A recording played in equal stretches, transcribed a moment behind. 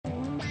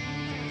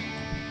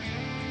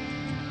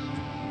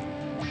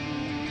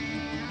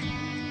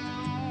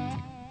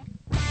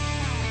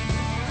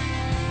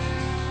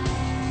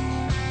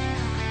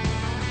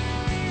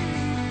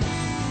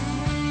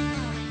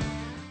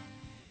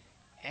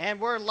and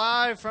we're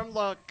live from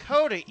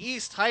Lakota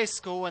East High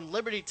School in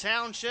Liberty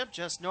Township,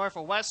 just north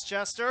of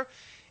Westchester.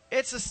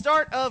 It's the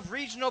start of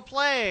regional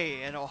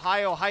play in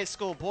Ohio high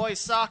school boys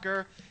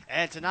soccer,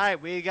 and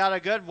tonight we got a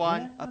good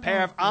one. A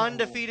pair of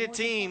undefeated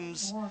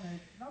teams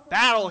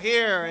battle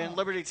here in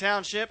Liberty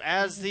Township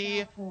as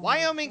the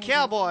Wyoming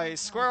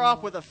Cowboys square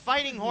off with the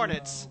Fighting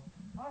Hornets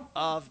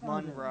of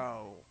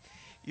Monroe.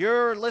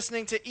 You're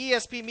listening to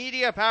ESP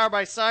Media, powered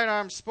by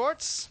Sidearm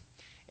Sports,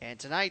 and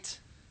tonight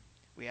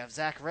we have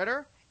Zach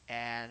Ritter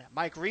and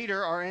Mike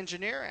Reeder, our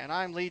engineer, and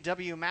I'm Lee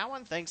W.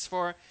 Mowen. Thanks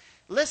for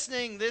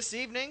listening this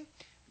evening.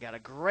 We got a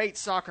great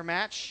soccer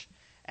match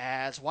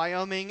as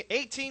Wyoming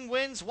 18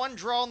 wins, 1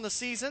 draw in the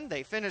season.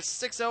 They finished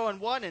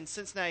 6-0-1 in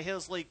Cincinnati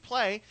Hills League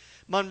play.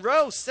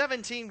 Monroe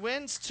 17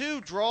 wins, 2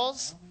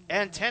 draws,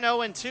 and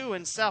 10-0-2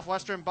 in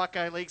Southwestern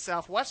Buckeye League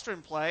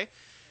Southwestern play.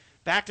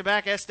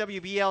 Back-to-back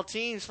SWBL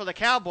teams for the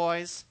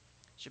Cowboys.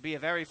 Should be a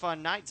very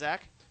fun night,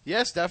 Zach.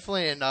 Yes,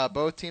 definitely, and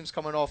both teams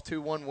coming off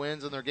 2-1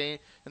 wins in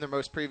their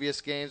most previous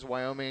games.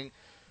 Wyoming,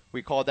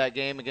 we called that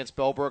game against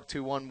Bellbrook,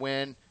 2-1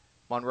 win.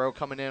 Monroe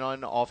coming in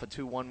off a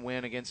 2-1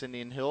 win against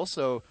Indian Hill.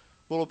 So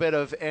a little bit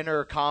of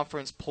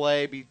inter-conference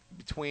play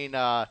between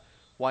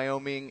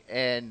Wyoming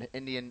and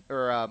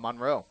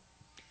Monroe.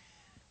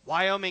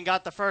 Wyoming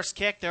got the first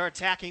kick. They're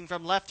attacking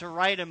from left to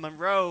right, and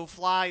Monroe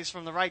flies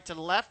from the right to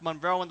the left.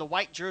 Monroe in the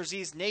white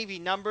jerseys, navy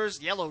numbers,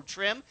 yellow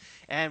trim,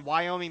 and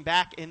Wyoming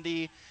back in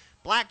the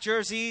black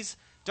jerseys,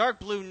 dark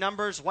blue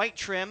numbers, white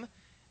trim,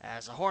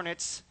 as the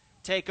Hornets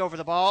take over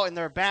the ball in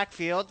their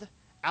backfield.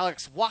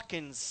 Alex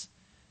Watkins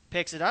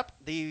picks it up.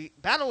 The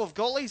battle of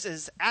goalies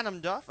is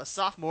Adam Duff, a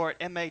sophomore at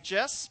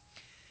MHS,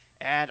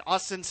 and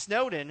Austin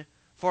Snowden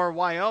for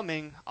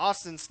Wyoming.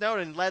 Austin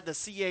Snowden led the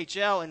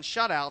CHL in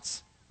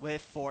shutouts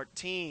with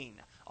 14.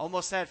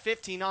 Almost had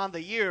 15 on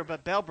the year,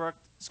 but Bellbrook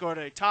scored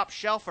a top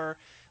shelfer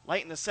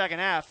late in the second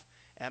half,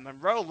 and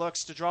Monroe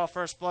looks to draw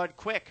first blood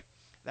quick.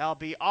 That'll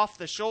be off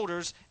the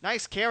shoulders.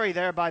 Nice carry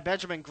there by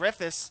Benjamin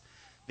Griffiths,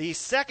 the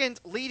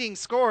second leading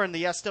scorer in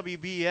the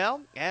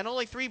SWBL, and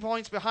only 3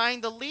 points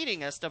behind the leading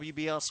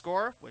SWBL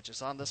scorer, which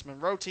is on this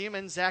Monroe team,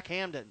 and Zach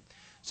Hamden.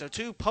 So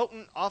 2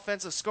 potent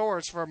offensive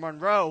scorers for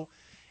Monroe,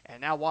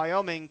 and now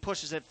Wyoming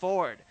pushes it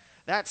forward.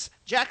 That's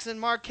Jackson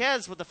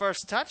Marquez with the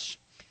first touch.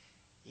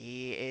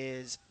 He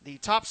is the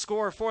top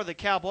scorer for the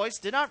Cowboys.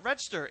 Did not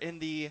register in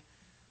the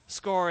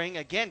scoring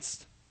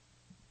against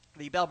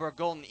the Bellbrook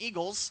Golden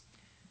Eagles,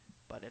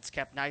 but it's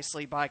kept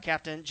nicely by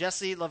Captain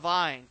Jesse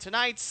Levine.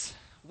 Tonight's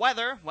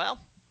weather, well,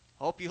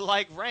 hope you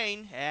like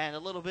rain and a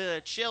little bit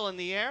of chill in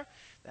the air.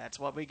 That's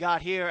what we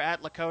got here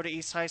at Lakota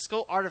East High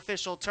School.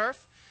 Artificial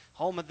turf,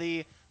 home of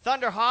the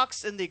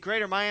Thunderhawks in the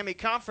Greater Miami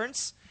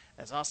Conference,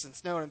 as Austin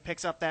Snowden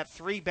picks up that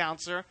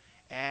 3-bouncer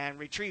and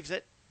retrieves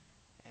it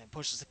and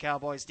pushes the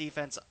Cowboys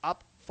defense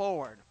up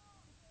forward.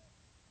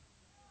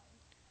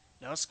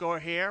 No score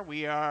here.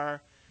 We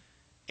are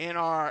in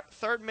our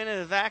 3rd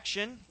minute of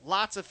action.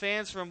 Lots of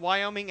fans from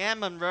Wyoming and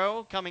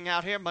Monroe coming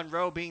out here.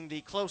 Monroe being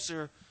the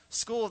closer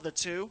school of the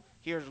two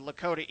here to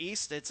Lakota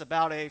East. It's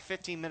about a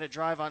 15-minute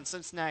drive on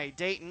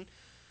Cincinnati-Dayton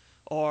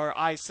or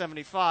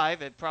I-75.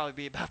 It'd probably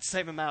be about the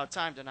same amount of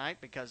time tonight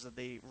because of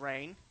the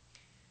rain.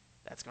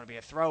 That's going to be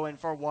a throw-in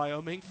for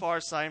Wyoming.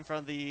 Far side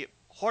from the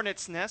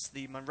Hornets' Nest,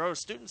 the Monroe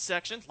student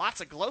section.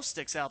 Lots of glow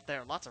sticks out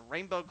there. Lots of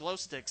rainbow glow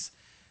sticks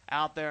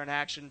out there in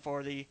action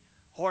for the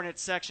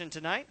Hornets section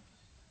tonight.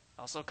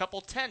 Also a couple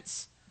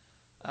tents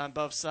on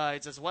both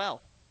sides as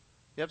well.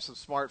 Yep, some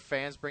smart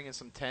fans bringing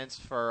some tents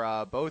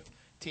for both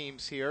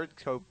teams here,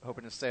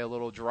 hoping to stay a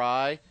little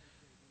dry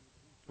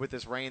with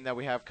this rain that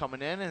we have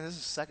coming in. And this is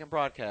the second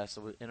broadcast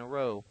in a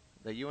row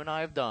that you and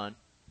I have done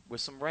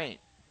with some rain.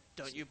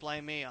 Don't you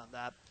blame me on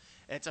that.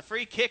 It's a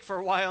free kick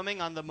for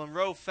Wyoming on the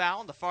Monroe foul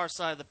on the far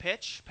side of the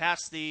pitch,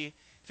 past the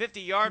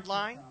 50-yard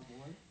line.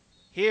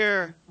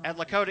 Here at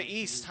Lakota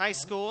East High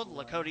School,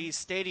 Lakota East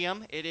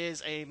Stadium, it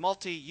is a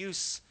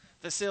multi-use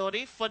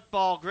facility.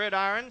 Football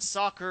gridiron,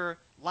 soccer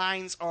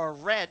lines are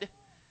red.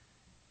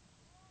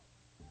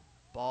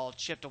 Ball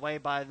chipped away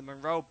by the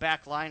Monroe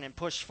back line and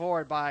pushed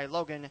forward by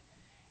Logan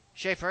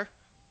Schaefer.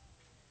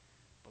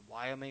 But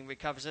Wyoming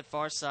recovers it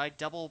far side.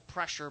 Double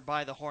pressure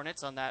by the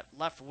Hornets on that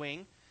left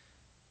wing.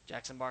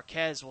 Jackson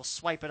Marquez will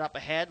swipe it up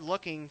ahead,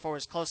 looking for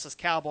his closest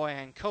Cowboy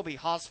and Kobe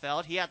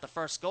Hosfeld. He had the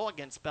first goal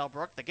against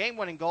Bellbrook. The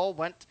game-winning goal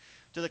went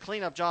to the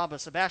cleanup job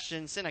of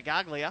Sebastian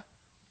Sinagaglia.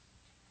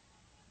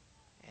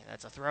 And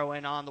that's a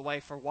throw-in on the way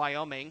for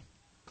Wyoming,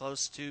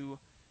 close to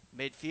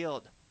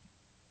midfield.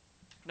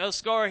 No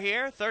score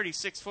here,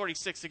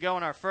 36-46 to go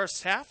in our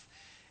first half.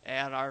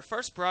 And our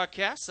first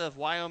broadcast of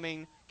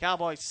Wyoming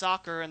Cowboys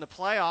soccer in the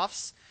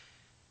playoffs.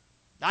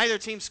 Neither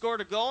team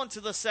scored a goal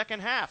until the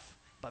second half.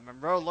 But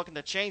Monroe looking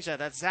to change that.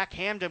 That's Zach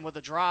Hamden with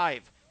a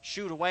drive.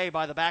 Shoot away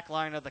by the back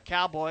line of the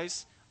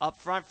Cowboys. Up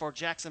front for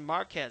Jackson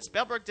Marquez.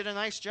 Bellbrook did a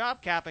nice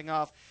job capping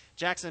off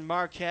Jackson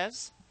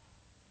Marquez.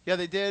 Yeah,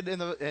 they did in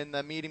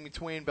the meeting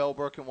between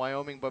Bellbrook and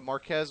Wyoming, but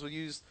Marquez was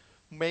used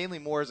mainly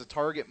more as a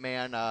target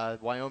man.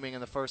 Wyoming in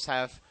the first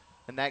half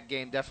and that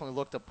game definitely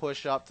looked to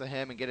push up to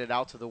him and get it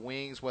out to the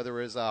wings, whether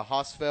it was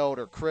Hosfeld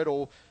or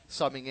Criddle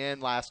subbing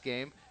in last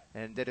game,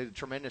 and did a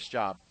tremendous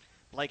job.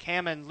 Blake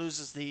Hammond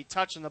loses the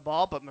touch on the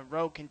ball, but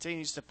Monroe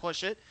continues to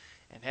push it.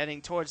 And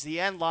heading towards the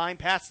end line,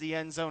 past the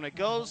end zone it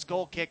goes.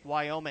 Goal kick,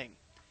 Wyoming.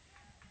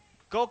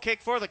 Goal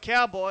kick for the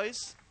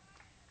Cowboys.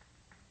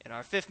 In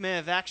our 5th minute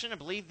of action, I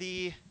believe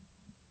the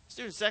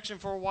student section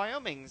for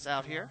Wyoming's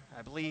out here.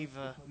 I believe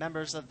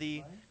members of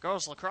the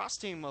girls lacrosse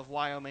team of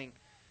Wyoming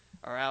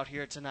are out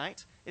here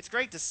tonight. It's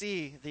great to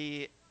see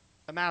the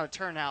amount of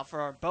turnout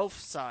for both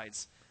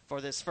sides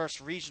for this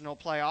first regional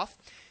playoff.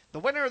 The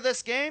winner of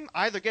this game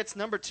either gets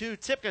number 2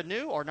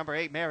 Tippecanoe or number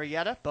 8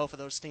 Marietta. Both of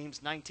those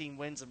teams 19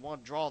 wins and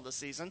 1 draw this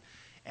season.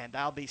 And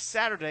that'll be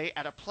Saturday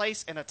at a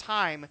place and a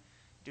time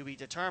to be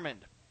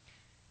determined.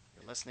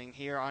 You're listening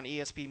here on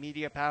ESP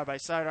Media, powered by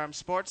Sidearm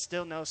Sports.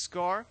 Still no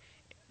score.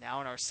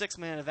 Now in our 6th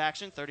minute of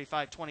action,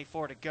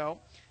 35-24 to go.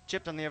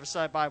 Chipped on the other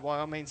side by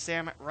Wyoming,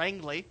 Sam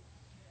Rangley.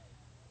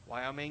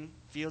 Wyoming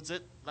fields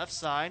it left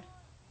side.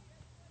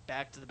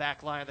 Back to the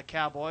back line of the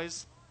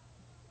Cowboys.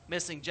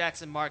 Missing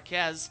Jackson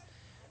Marquez.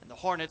 And the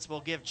Hornets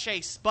will give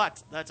chase,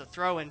 but that's a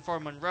throw-in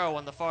for Monroe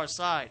on the far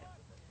side.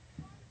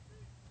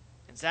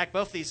 And Zach,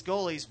 both these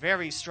goalies,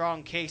 very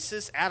strong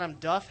cases. Adam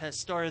Duff has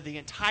started the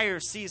entire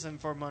season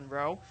for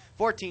Monroe.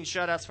 14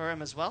 shutouts for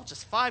him as well.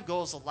 Just 5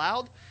 goals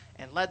allowed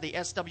and led the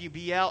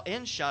SWBL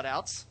in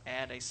shutouts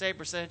and a save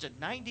percentage of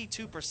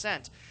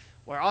 92%.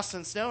 Where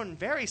Austin Snowden,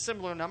 very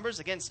similar numbers,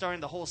 again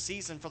starting the whole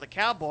season for the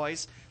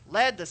Cowboys,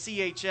 led the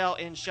CHL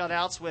in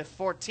shutouts with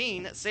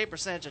 14, save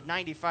percentage of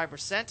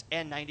 95%,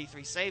 and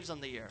 93 saves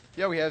on the year.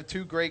 Yeah, we have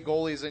 2 great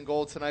goalies in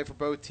goal tonight for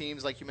both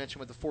teams. Like you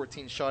mentioned with the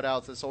 14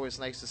 shutouts, it's always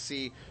nice to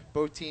see.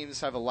 Both teams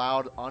have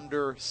allowed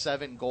under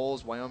 7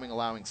 goals, Wyoming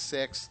allowing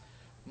 6,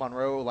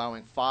 Monroe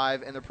allowing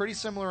 5, and they're pretty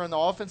similar in the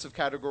offensive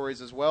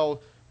categories as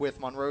well, with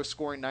Monroe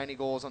scoring 90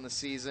 goals on the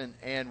season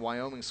and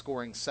Wyoming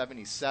scoring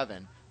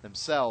 77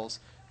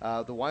 themselves.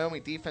 The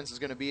Wyoming defense is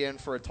going to be in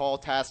for a tall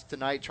task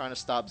tonight, trying to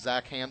stop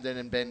Zach Hamden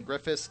and Ben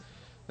Griffiths.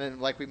 Then,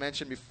 like we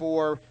mentioned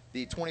before,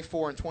 the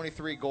 24 and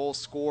 23 goals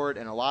scored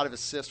and a lot of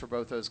assists for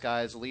both those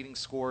guys, leading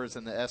scorers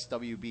in the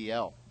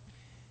SWBL.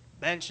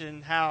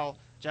 Mentioned how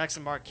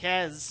Jackson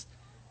Marquez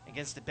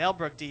against the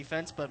Bellbrook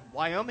defense, but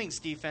Wyoming's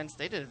defense,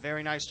 they did a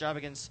very nice job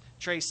against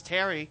Trace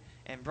Terry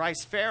and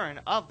Bryce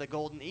Farron of the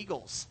Golden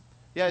Eagles.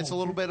 Yeah, it's a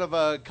little bit of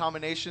a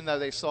combination that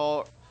they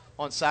saw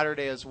on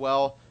Saturday as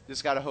well.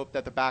 Just got to hope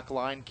that the back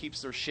line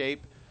keeps their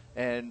shape.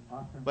 And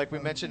like we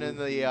mentioned in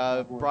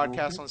the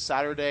broadcast on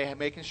Saturday,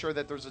 making sure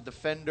that there's a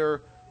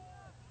defender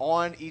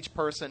on each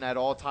person at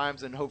all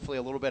times and hopefully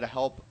a little bit of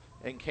help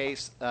in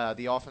case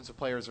the offensive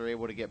players are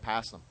able to get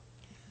past them.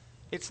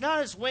 It's not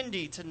as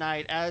windy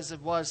tonight as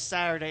it was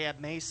Saturday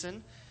at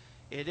Mason.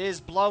 It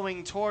is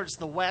blowing towards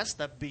the west.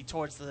 That would be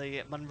towards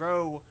the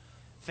Monroe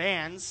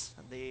fans,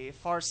 the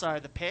far side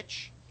of the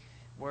pitch.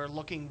 We're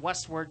looking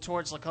westward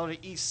towards Lakota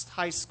East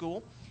High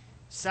School.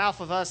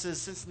 South of us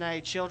is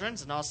Cincinnati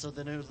Children's and also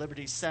the new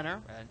Liberty Center.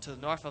 And to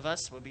the north of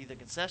us would be the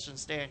concession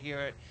stand here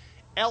at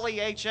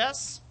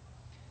LEHS.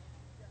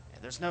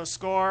 And there's no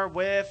score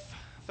with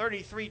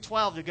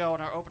 33-12 to go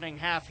in our opening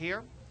half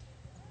here.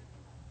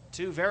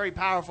 2 very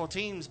powerful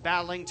teams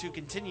battling to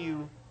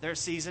continue their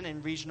season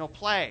in regional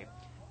play.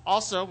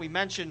 Also, we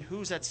mentioned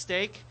who's at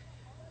stake.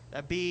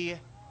 That'd be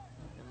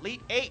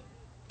Elite 8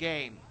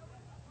 game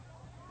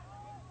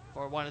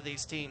for one of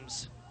these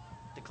teams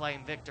to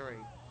claim victory.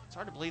 It's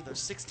hard to believe there's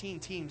 16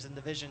 teams in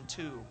Division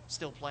II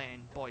still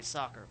playing boys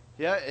soccer.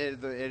 Yeah,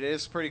 it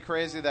is pretty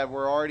crazy that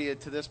we're already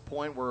to this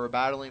point where we're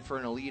battling for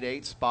an Elite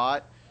 8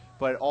 spot.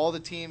 But all the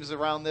teams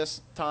around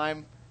this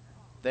time,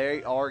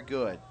 they are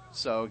good.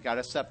 So got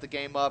to step the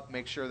game up,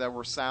 make sure that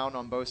we're sound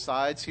on both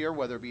sides here,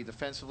 whether it be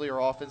defensively or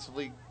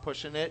offensively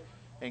pushing it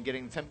and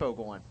getting the tempo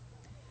going.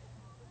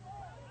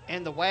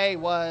 And the way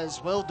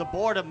was Will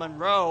DeBoard of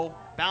Monroe,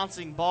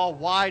 bouncing ball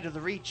wide of the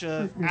reach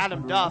of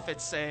Adam Duff.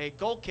 It's a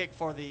goal kick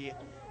for the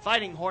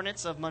Fighting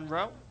Hornets of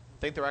Monroe. I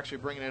think they're actually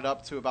bringing it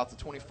up to about the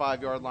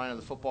 25-yard line of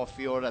the football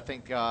field. I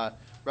think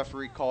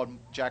referee called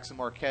Jackson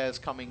Marquez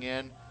coming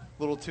in a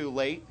little too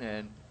late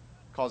and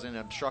causing an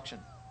obstruction.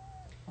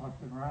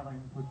 Austin Riley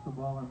puts the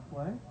ball in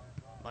play.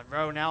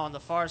 Monroe now on the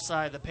far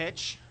side of the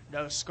pitch.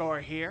 No score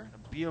here.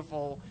 A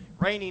beautiful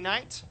rainy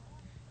night.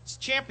 It's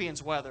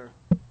Champions weather.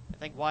 I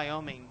think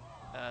Wyoming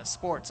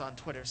Sports on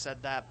Twitter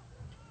said that.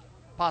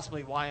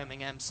 Possibly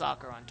Wyoming M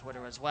Soccer on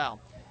Twitter as well.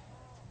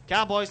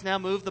 Cowboys now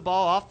move the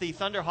ball off the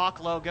Thunderhawk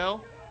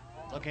logo.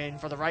 Looking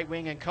for the right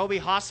wing, and Kobe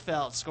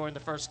Hosfeld scoring the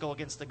first goal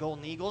against the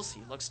Golden Eagles.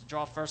 He looks to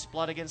draw first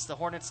blood against the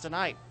Hornets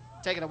tonight.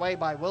 Taken away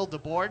by Will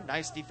DeBoard.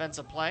 Nice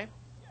defensive play.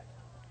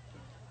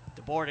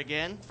 DeBoard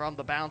again from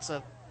the bounce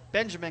of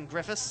Benjamin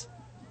Griffiths.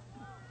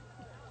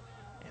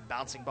 And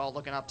bouncing ball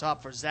looking up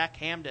top for Zach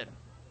Hamden.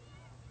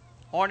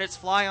 Hornets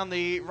fly on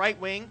the right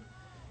wing,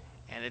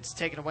 and it's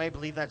taken away. I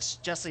believe that's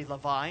Jesse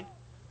Levine,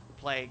 who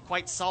played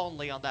quite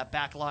solidly on that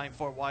back line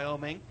for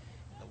Wyoming.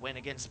 The win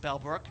against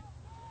Bellbrook.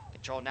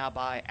 Controlled now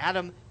by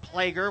Adam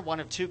Plager, one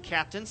of 2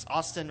 captains.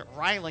 Austin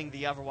Reiling,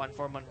 the other one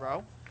for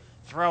Monroe.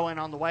 throw in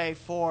on the way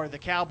for the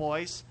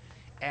Cowboys,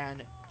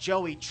 and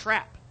Joey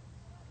Trapp.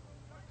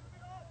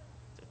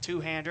 The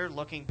two-hander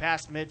looking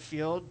past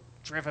midfield,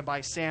 driven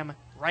by Sam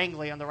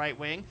Rangley on the right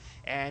wing,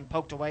 and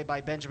poked away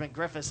by Benjamin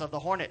Griffiths of the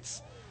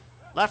Hornets.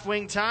 Left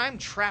wing time,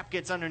 Trapp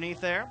gets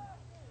underneath there,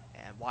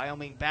 and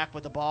Wyoming back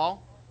with the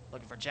ball,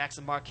 looking for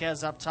Jackson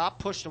Marquez up top,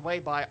 pushed away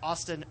by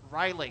Austin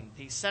Riley,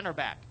 the center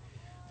back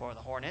for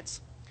the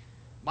Hornets.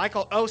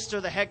 Michael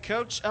Oster, the head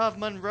coach of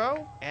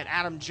Monroe, and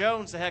Adam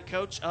Jones, the head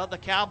coach of the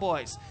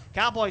Cowboys.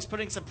 Cowboys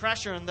putting some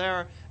pressure in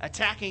their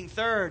attacking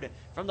third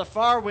from the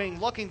far wing,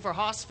 looking for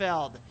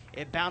Hosfeld.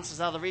 It bounces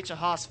out of the reach of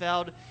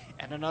Hosfeld,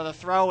 and another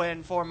throw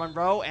in for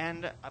Monroe,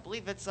 and I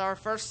believe it's our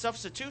first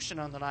substitution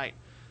on the night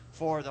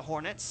for the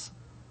Hornets.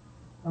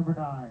 Number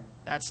 9.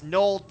 That's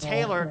Noel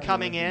Taylor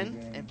coming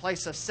in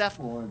place of Seth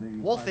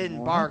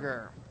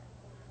Wolfenbarger.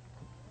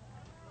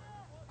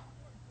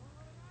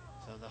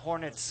 So the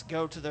Hornets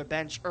go to their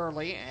bench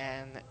early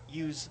and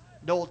use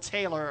Noel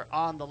Taylor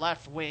on the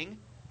left wing.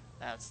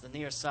 That's the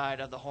near side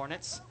of the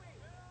Hornets.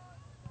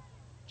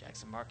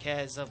 Jackson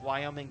Marquez of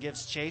Wyoming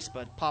gives chase,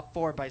 but popped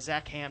forward by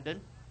Zach Hamden.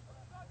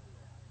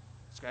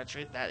 Scratch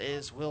it, that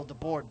is Will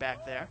DeBoard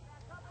back there.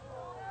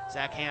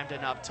 Zach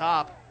Hamden up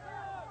top.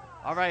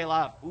 Already a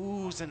lot of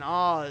oohs and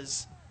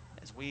ahs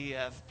as we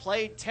have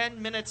played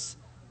 10 minutes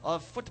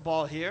of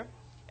football here,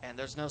 and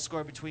there's no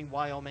score between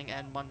Wyoming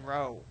and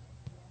Monroe.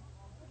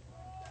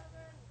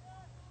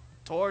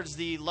 Towards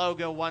the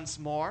logo once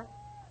more,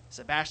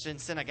 Sebastian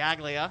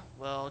Sinagaglia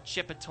will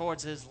chip it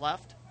towards his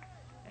left,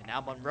 and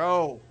now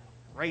Monroe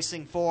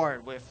racing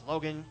forward with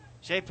Logan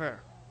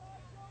Shaper.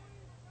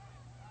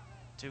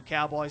 Two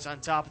Cowboys on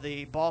top of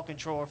the ball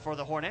controller for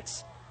the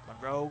Hornets.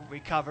 Monroe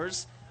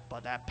recovers,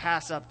 but that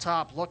pass up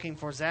top looking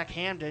for Zach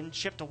Hamden,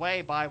 chipped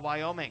away by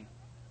Wyoming.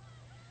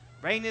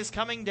 Rain is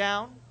coming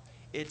down.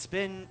 It's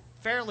been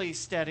fairly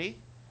steady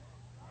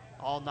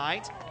all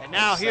night. And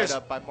now here's set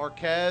up by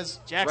Marquez.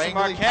 Jackson Rangley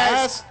Marquez.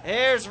 pass.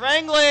 Here's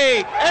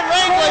Rangley, and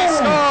Rangley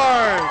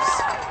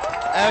scores!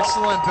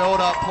 Excellent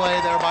build-up play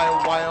there by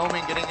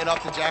Wyoming, getting it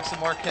up to Jackson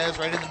Marquez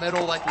right in the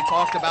middle, like we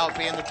talked about,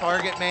 being the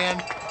target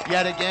man.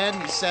 Yet again,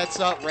 he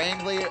sets up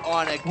Rangley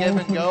on a give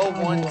and go,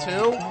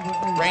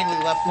 1-2.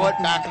 Rangley left foot,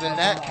 back of the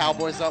net.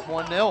 Cowboys up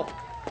 1-0.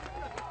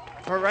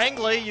 For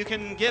Rangley, you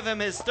can give him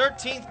his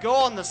 13th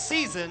goal in the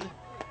season.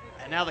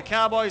 And now the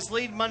Cowboys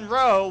lead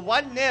Monroe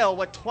 1-0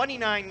 with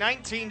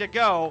 29:19 to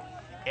go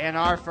in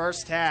our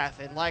first half.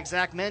 And like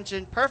Zach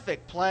mentioned,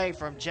 perfect play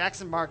from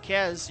Jackson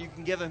Marquez. You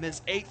can give him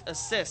his 8th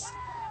assist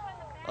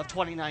of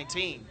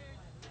 2019.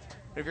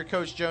 If you're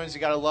Coach Jones,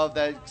 you got to love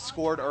that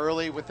scored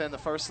early within the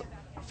first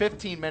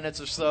 15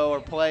 minutes or so or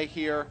play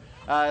here,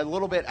 a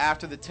little bit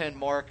after the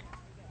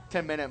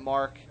 10-minute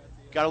mark.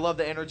 Got to love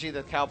the energy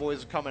that the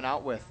Cowboys are coming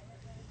out with.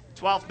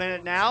 12th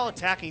minute now,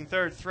 attacking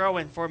third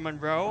throw-in for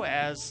Monroe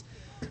as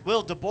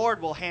Will DeBoard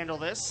will handle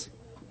this.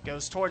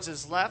 Goes towards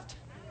his left,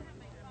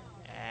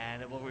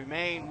 and it will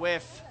remain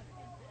with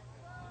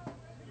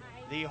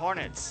the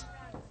Hornets.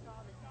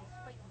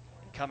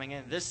 Coming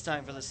in this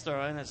time for this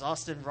throw-in is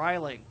Austin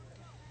Riley.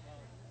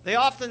 They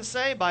often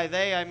say, by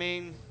they I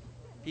mean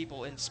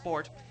people in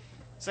sport,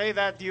 say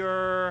that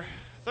you're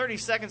 30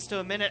 seconds to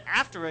a minute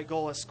after a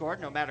goal is scored,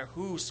 no matter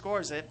who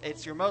scores it,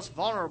 it's your most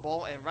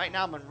vulnerable, and right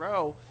now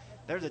Monroe,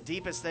 they're the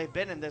deepest they've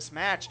been in this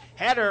match.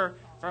 Header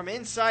from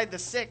inside the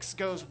 6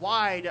 goes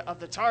wide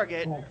of the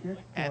target,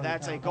 and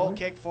that's a goal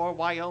kick for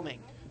Wyoming.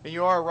 And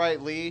you are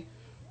right, Lee.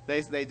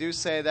 They do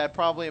say that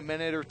probably a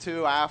minute or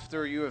two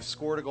after you have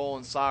scored a goal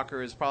in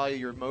soccer is probably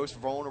your most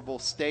vulnerable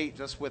state,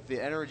 just with the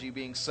energy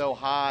being so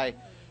high.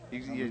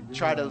 You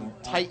try to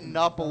tighten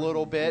up a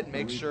little bit and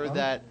make sure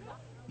that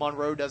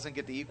Monroe doesn't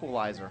get the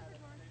equalizer.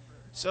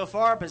 So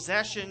far,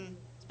 possession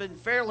has been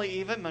fairly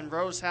even.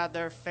 Monroe's had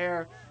their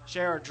fair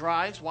share of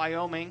drives.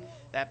 Wyoming,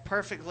 that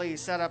perfectly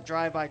set up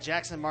drive by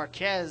Jackson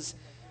Marquez,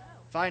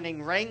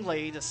 finding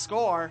Rangley to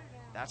score.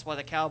 That's why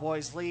the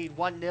Cowboys lead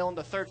 1-0 in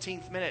the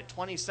 13th minute,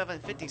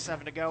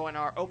 27:57 to go in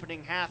our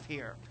opening half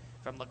here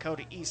from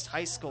Lakota East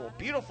High School.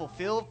 Beautiful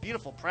field,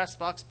 beautiful press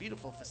box,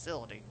 beautiful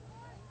facility.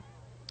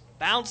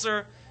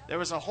 Bouncer, there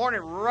was a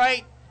Hornet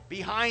right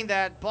behind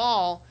that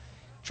ball.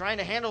 Trying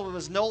to handle it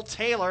was Noel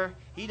Taylor.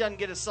 He doesn't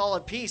get a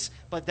solid piece,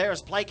 but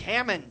there's Blake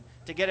Hammond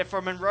to get it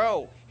for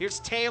Monroe.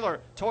 Here's Taylor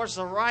towards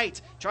the right,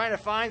 trying to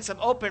find some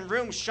open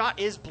room. Shot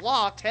is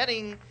blocked,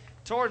 heading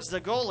towards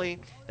the goalie.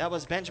 That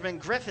was Benjamin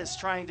Griffiths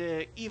trying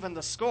to even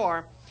the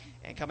score.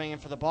 And coming in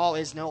for the ball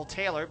is Noel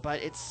Taylor,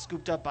 but it's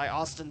scooped up by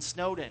Austin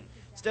Snowden.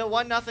 Still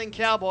 1-0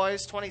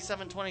 Cowboys,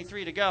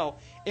 27:23 to go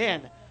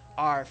in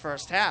our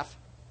first half.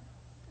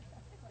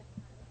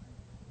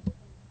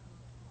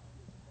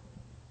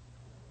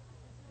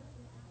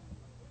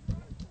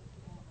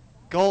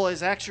 Goal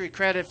is actually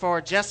credited for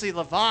Jesse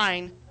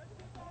Levine.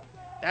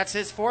 That's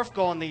his 4th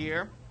goal in the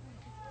year.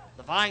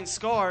 Levine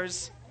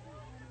scores,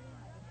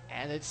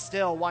 and it's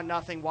still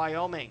 1-0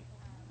 Wyoming.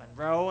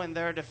 Monroe in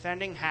their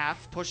defending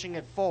half, pushing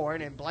it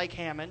forward, and Blake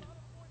Hammond.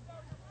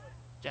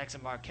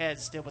 Jackson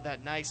Marquez still with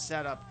that nice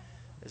setup.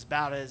 Is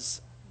about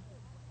as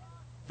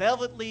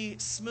velvetly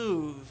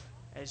smooth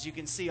as you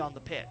can see on the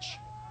pitch.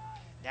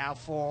 Now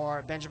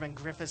for Benjamin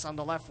Griffiths on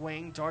the left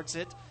wing, darts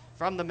it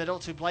from the middle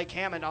to Blake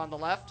Hammond on the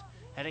left,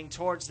 heading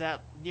towards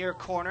that near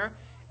corner,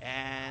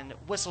 and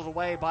whistled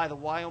away by the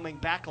Wyoming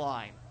back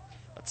line.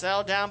 But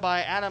settled down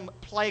by Adam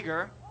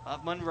Plager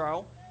of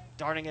Monroe,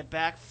 darting it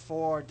back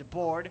for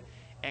DeBoard,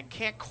 and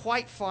can't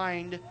quite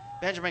find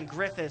Benjamin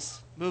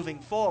Griffiths moving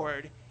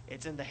forward.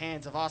 It's in the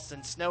hands of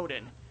Austin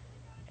Snowden,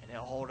 and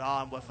he'll hold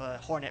on with a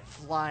Hornet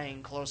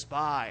flying close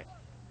by.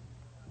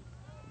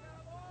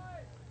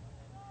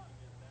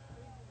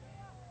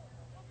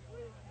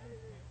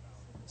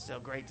 Still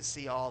great to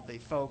see all the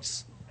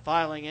folks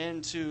filing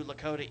into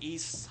Lakota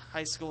East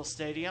High School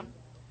Stadium.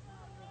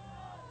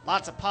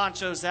 Lots of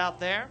ponchos out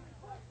there.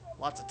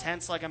 Lots of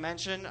tents, like I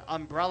mentioned.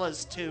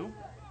 Umbrellas, too.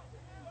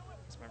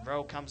 As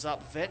Monroe comes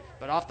up fit,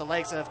 but off the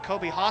legs of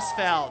Kobe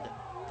Hosfeld.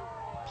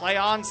 Play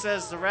on,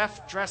 says the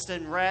ref, dressed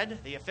in red.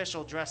 The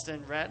official dressed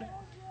in red.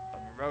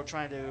 But Monroe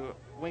trying to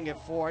wing it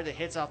forward. It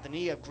hits off the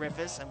knee of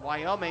Griffiths, and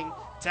Wyoming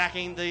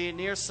attacking the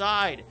near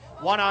side.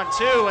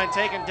 1-on-2, and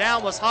taken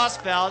down was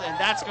Hosfeld, and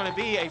that's going to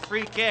be a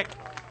free kick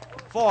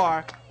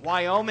for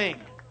Wyoming.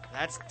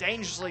 That's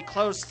dangerously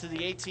close to the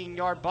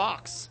 18-yard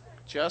box.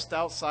 Just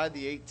outside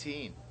the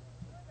 18.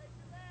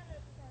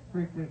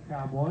 Free kick,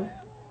 Cowboys.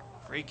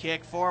 Free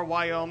kick for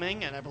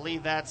Wyoming, and I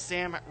believe that's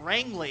Sam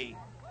Rangley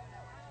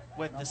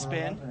with the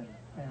spin. 11,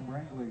 Sam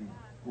Rangley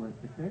with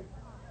the kick.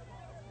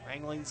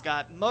 Rangley's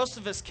got most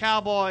of his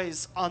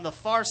Cowboys on the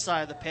far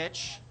side of the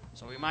pitch,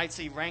 so we might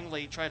see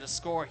Rangley try to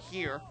score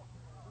here.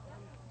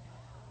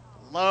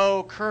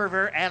 Low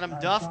curver, Adam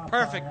Duff,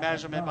 perfect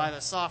measurement by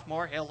the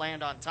sophomore. He'll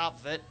land on top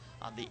of it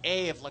on the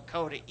A of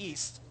Lakota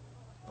East,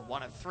 the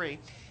 1 of 3,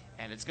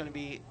 and it's going to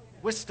be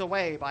whisked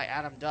away by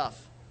Adam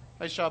Duff.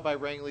 Nice shot by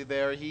Rangley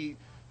there. He,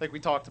 like we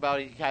talked about,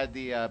 he had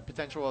the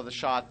potential of the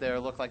shot there.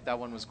 Looked like that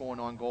one was going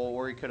on goal,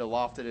 or he could have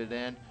lofted it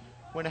in.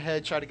 Went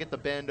ahead, tried to get the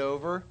bend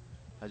over.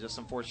 Just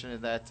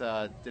unfortunate that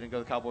didn't go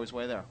the Cowboys'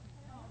 way there.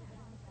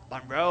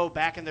 Monroe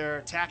back in their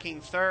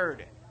attacking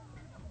third.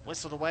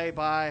 Whistled away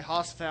by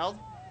Hosfeld.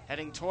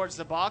 Heading towards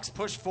the box,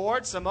 push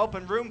forward, some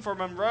open room for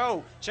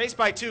Monroe. Chased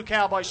by 2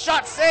 Cowboys.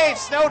 Shot saved,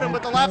 Snowden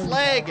with the left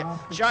leg.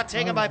 Shot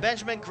taken by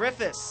Benjamin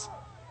Griffiths.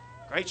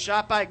 Great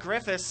shot by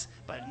Griffiths,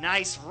 but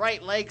nice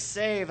right leg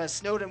save as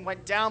Snowden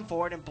went down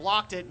for it and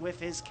blocked it with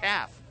his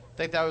calf. I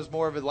think that was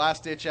more of a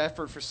last-ditch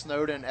effort for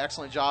Snowden.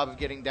 Excellent job of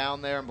getting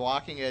down there and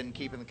blocking it and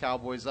keeping the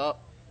Cowboys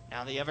up.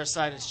 Now the other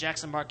side is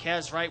Jackson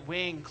Marquez, right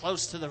wing,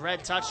 close to the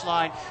red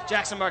touchline.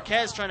 Jackson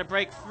Marquez trying to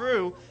break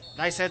through.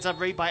 Nice heads-up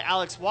read by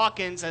Alex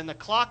Watkins, and the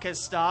clock has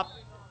stopped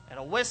and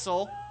a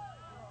whistle.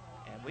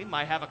 And we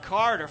might have a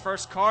card, our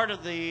first card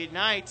of the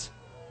night.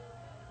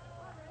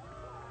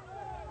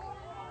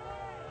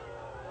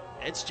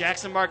 It's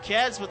Jackson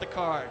Marquez with the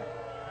card.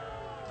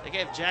 They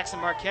gave Jackson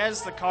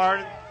Marquez the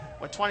card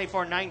with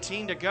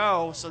 24:19 to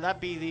go, so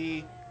that'd be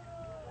the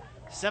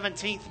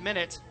 17th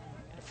minute.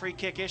 A free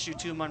kick issue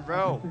to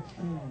Monroe.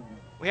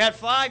 We had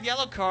 5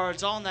 yellow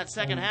cards all in that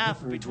second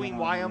half between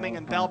Wyoming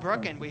and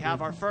Bellbrook, and we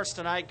have our first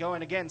tonight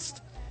going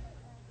against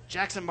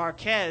Jackson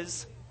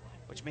Marquez,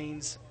 which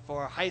means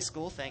for high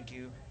school, thank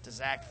you to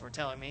Zach for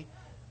telling me,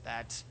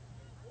 that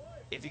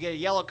if you get a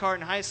yellow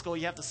card in high school,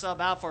 you have to sub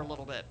out for a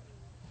little bit.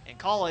 In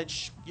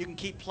college, you can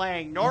keep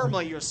playing.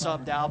 Normally you're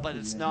subbed out, but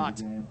it's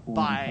not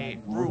by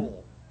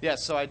rule.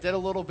 Yes, so I did a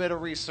little bit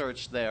of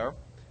research there.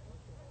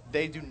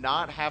 They do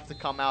not have to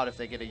come out if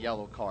they get a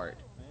yellow card.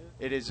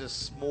 It is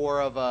just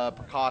more of a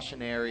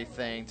precautionary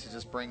thing to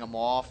just bring them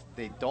off.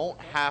 They don't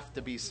have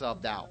to be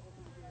subbed out.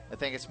 I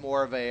think it's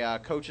more of a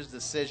coach's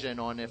decision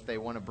on if they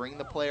want to bring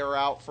the player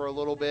out for a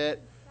little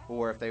bit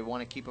or if they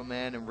want to keep them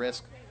in and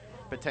risk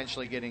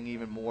potentially getting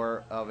even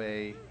more of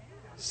a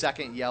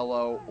second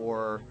yellow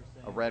or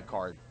a red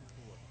card.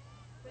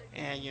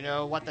 And you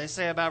know what they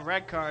say about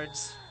red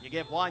cards. You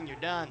get one, you're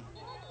done.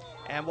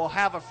 And we'll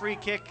have a free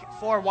kick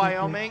for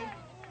Wyoming.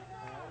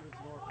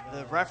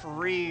 The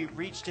referee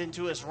reached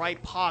into his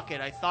right pocket.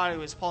 I thought he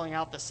was pulling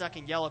out the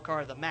second yellow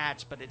card of the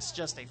match, but it's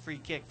just a free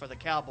kick for the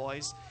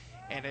Cowboys.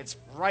 And it's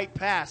right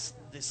past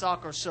the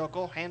soccer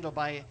circle, handled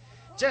by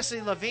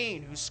Jesse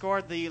Levine, who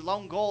scored the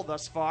lone goal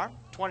thus far.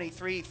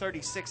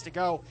 23:36 to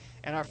go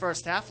in our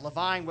first half.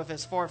 Levine with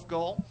his 4th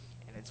goal.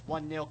 And it's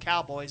 1-0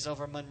 Cowboys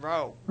over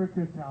Monroe. Free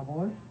kick,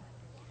 Cowboys.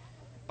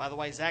 By the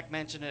way, Zach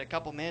mentioned it a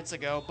couple minutes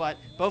ago, but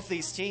both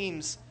these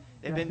teams,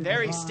 they've been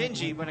very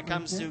stingy when it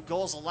comes to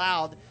goals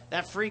allowed.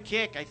 That free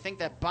kick, I think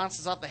that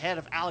bounces off the head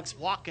of Alex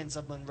Watkins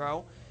of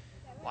Monroe.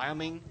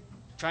 Wyoming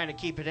trying to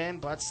keep it in,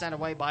 but sent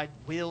away by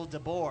Will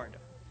DeBoard.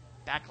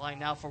 Backline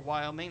now for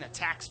Wyoming.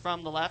 Attacks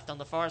from the left on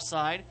the far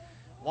side.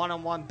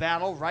 One-on-one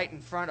battle right in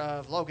front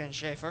of Logan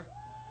Schaefer.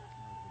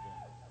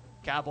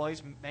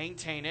 Cowboys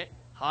maintain it.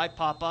 High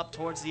pop-up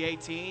towards the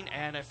 18,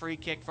 and a free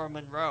kick for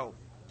Monroe.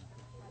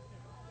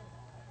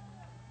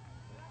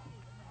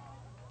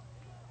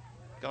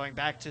 Going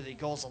back to the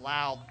goals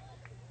allowed,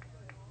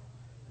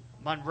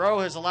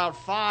 Monroe has allowed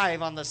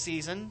 5 on the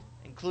season,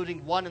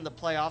 including 1 in the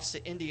playoffs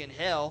to Indian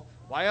Hill.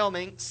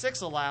 Wyoming, 6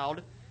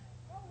 allowed,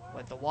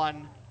 with the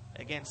 1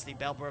 against the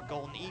Bellbrook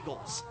Golden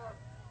Eagles.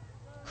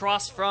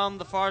 Cross from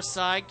the far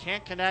side,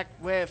 can't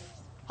connect with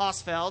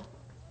Hosfeld.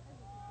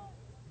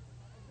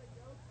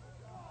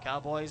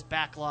 Cowboys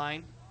back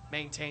line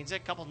maintains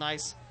it. Couple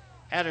nice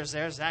headers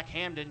there. Zach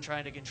Hamden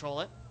trying to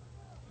control it.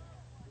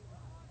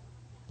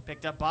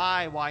 Picked up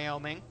by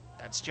Wyoming.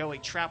 That's Joey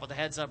Trapp with the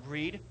heads-up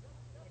read.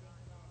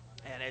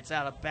 And it's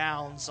out of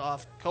bounds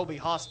off Kobe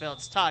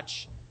Hosfeld's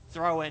touch.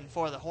 Throw in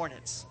for the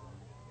Hornets.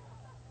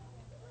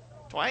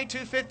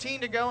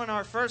 22:15 to go in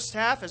our first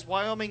half as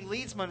Wyoming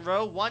leads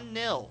Monroe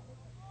 1-0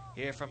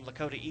 here from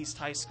Lakota East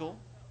High School,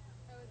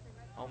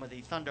 home of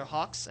the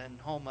Thunderhawks and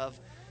home of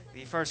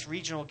the first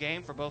regional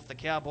game for both the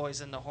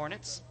Cowboys and the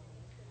Hornets.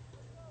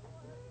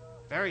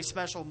 Very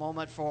special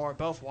moment for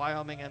both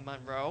Wyoming and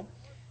Monroe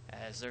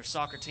as their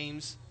soccer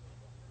teams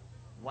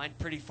went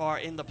pretty far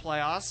in the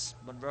playoffs.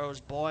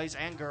 Monroe's boys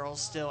and girls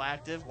still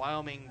active.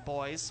 Wyoming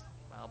boys,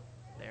 well,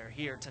 they're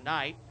here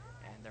tonight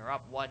and they're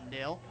up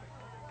 1-0.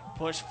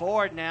 Push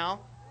forward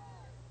now.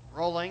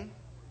 Rolling.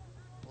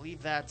 I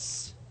believe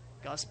that's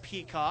Gus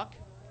Peacock.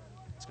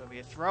 It's going to be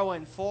a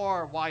throw-in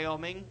for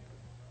Wyoming.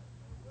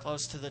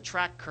 Close to the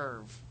track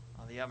curve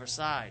on the other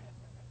side.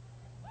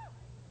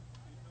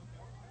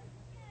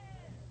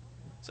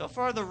 So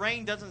far, the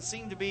rain doesn't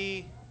seem to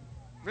be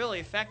really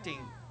affecting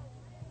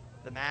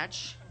the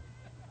match.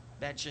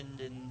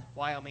 Mentioned in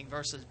Wyoming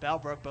versus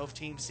Bellbrook, both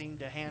teams seem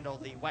to handle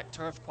the wet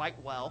turf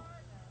quite well.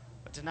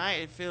 But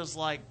tonight, it feels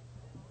like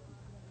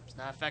it's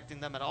not affecting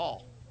them at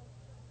all.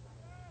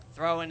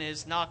 Throw-in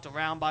is knocked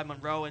around by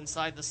Monroe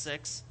inside the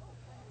 6.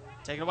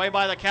 Taken away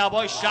by the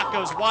Cowboys. Shot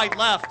goes wide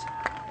left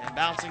and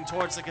bouncing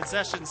towards the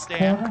concession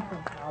stand.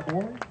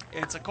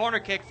 It's a corner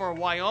kick for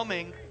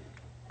Wyoming.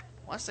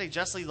 I want to say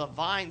Jessie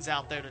Levine's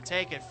out there to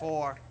take it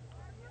for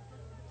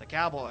the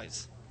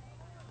Cowboys.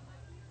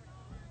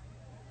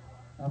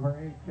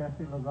 Number 8,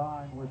 Jessie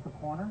Levine with the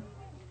corner.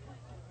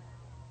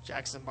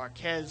 Jackson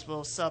Marquez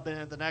will sub in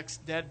at the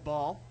next dead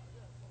ball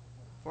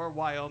for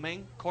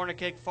Wyoming. Corner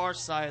kick far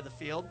side of the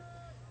field.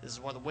 This is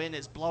where the wind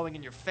is blowing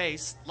in your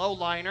face. Low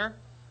liner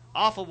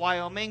off of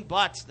Wyoming,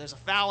 but there's a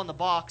foul in the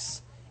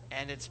box,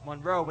 and it's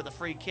Monroe with a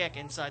free kick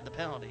inside the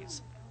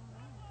penalties.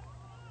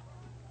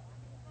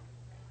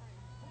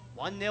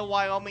 1-0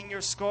 Wyoming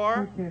your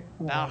score.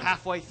 About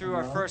halfway through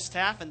our first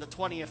half in the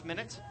 20th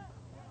minute.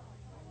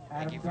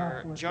 Thank you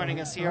for joining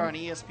us here on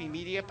ESP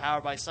Media,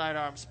 powered by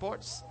Sidearm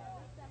Sports.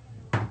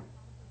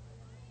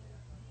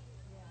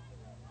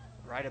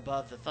 Right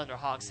above the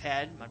Thunderhawks'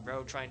 head,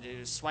 Monroe trying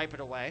to swipe it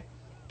away.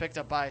 Picked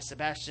up by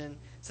Sebastian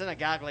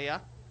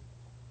Sinagaglia.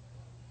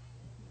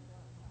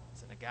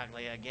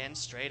 Sinagaglia again,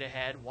 straight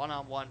ahead,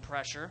 one-on-one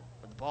pressure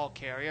with the ball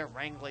carrier.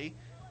 Rangley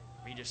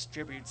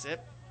redistributes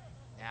it.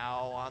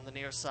 Now on the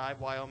near side,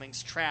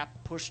 Wyoming's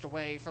Trap pushed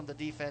away from the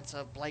defense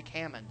of Blake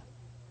Hammond.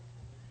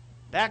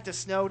 Back to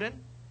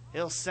Snowden.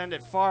 He'll send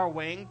it far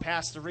wing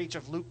past the reach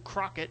of Luke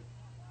Crockett.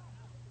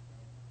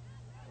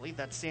 I believe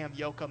that's Sam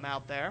Yoakum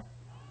out there.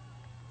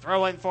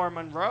 Throw in for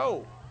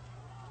Monroe.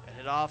 It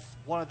hit off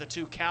one of the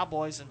two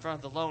Cowboys in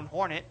front of the Lone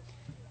Hornet.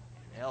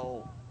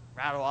 He'll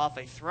rattle off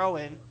a throw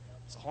in.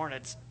 The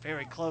Hornets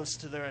very close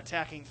to their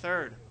attacking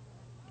third.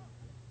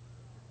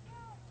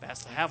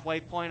 Past the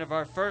halfway point of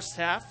our first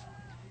half.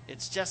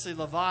 It's Jessie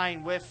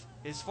Levine with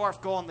his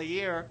 4th goal in the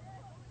year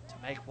to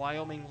make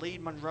Wyoming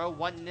lead Monroe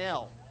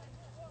 1-0.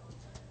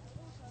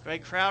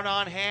 Great crowd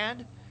on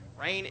hand.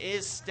 Rain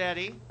is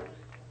steady.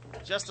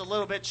 Just a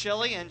little bit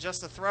chilly, and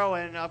just a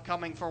throw-in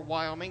upcoming for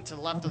Wyoming to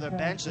the left of their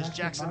bench as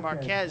Jackson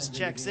Marquez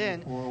checks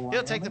in.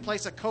 He'll take the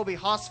place of Kobe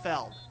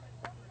Hosfeld.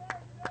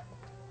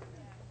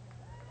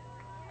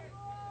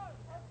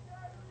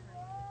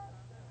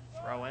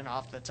 Throw-in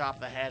off the top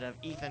of the head of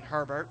Ethan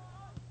Herbert.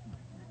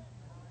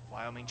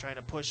 Wyoming trying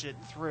to push it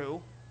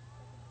through.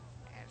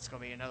 And it's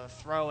going to be another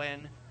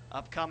throw-in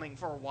upcoming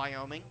for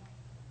Wyoming.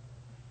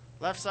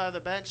 Left side of the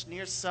bench,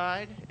 near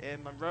side,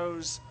 in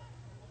Monroe's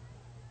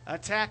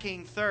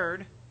attacking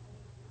third.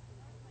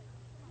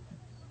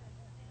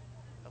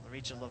 On the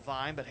reach of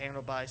Levine, but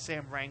handled by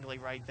Sam Rangley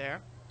right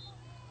there.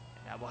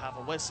 And now we'll have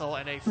a whistle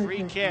and a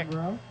free kick.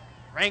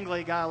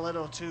 Rangley got a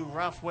little too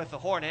rough with the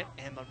Hornet,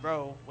 and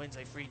Monroe wins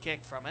a free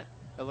kick from it.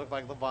 It looked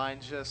like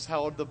Levine just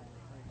held the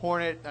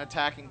Hornet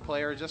attacking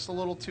player just a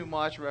little too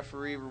much.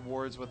 Referee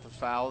rewards with the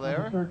foul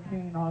there. Number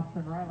 13,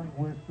 Austin Riling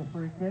with the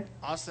free kick.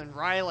 Austin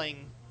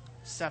Riling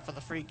set for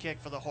the free kick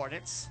for the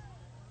Hornets.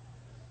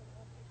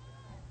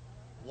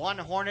 One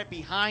Hornet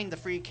behind the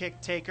free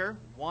kick taker.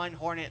 One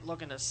Hornet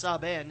looking to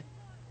sub in.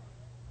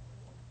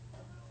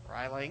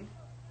 Riling,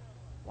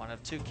 one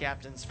of 2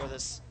 captains for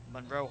this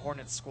Monroe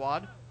Hornets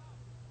squad.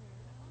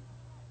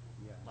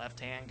 Left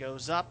hand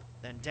goes up,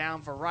 then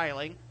down for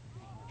Riling.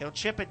 He'll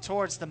chip it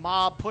towards the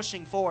mob,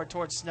 pushing forward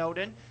towards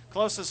Snowden.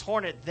 Closest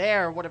Hornet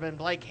there would have been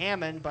Blake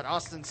Hammond, but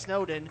Austin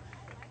Snowden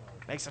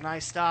makes a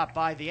nice stop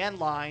by the end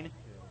line.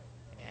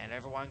 And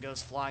everyone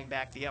goes flying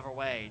back the other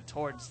way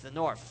towards the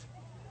north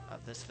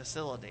of this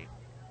facility.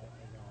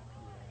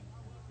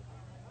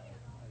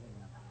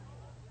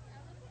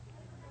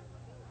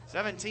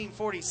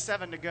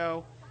 .17:47 to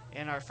go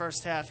in our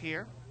first half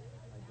here.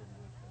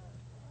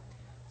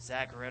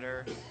 Zach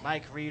Ritter,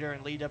 Mike Reeder,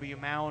 and Lee W.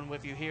 Mowen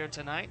with you here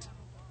tonight.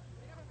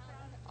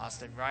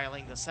 Austin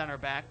Reiling, the center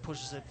back,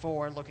 pushes it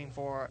forward, looking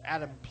for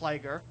Adam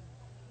Plager.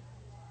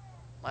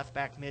 Left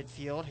back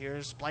midfield.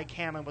 Here's Blake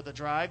Hammond with the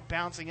drive,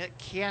 bouncing it,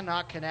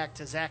 cannot connect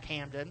to Zach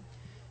Hamden.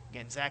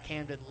 Again, Zach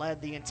Hamden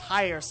led the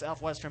entire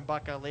Southwestern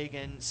Buckeye League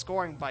in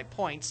scoring by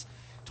points.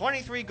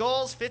 23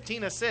 goals,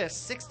 15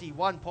 assists,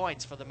 61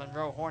 points for the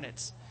Monroe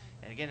Hornets.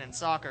 And again, in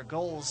soccer,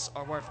 goals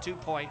are worth 2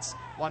 points,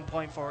 1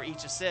 point for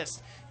each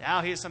assist.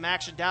 Now here's some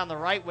action down the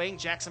right wing.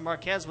 Jackson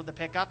Marquez with the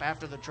pickup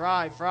after the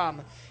drive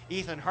from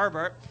Ethan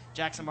Herbert.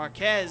 Jackson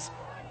Marquez,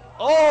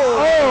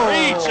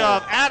 reach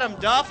of Adam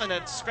Duff, and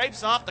it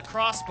scrapes off the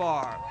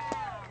crossbar.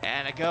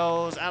 And it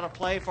goes out of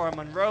play for a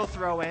Monroe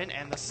throw-in,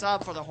 and the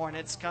sub for the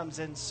Hornets comes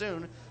in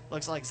soon.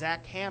 Looks like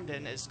Zach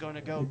Hamden is going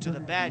to go to the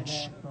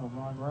bench.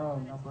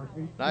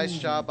 Nice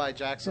job by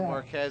Jackson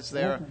Marquez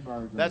there.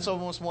 That's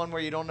almost one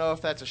where you don't know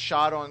if that's a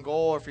shot on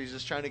goal or if he's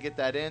just trying to get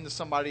that in to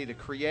somebody to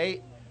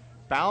create.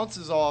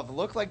 Bounces off.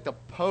 Looked like the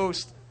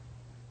post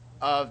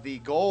of the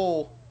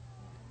goal.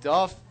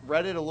 Duff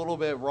read it a little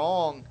bit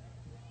wrong.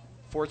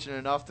 Fortunate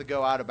enough to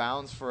go out of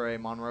bounds for a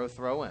Monroe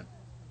throw-in.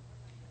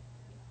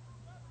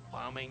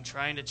 Wyoming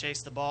trying to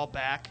chase the ball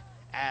back,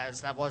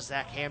 as that was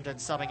Zach Hamden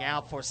subbing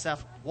out for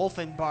Seth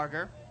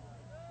Wolfenbarger.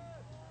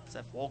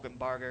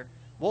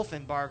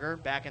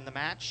 Wolfenbarger back in the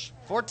match.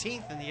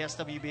 14th in the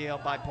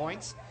SWBL by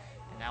points.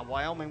 And now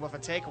Wyoming with a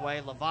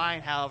takeaway.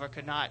 Levine, however,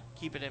 could not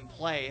keep it in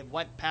play. It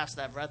went past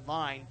that red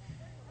line.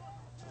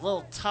 It's a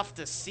little tough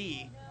to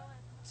see,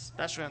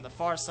 especially on the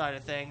far side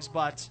of things,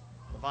 but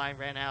Levine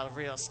ran out of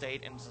real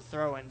estate and was a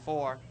throw-in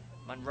for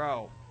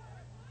Monroe.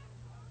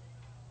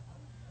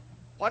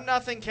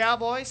 1-0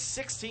 Cowboys,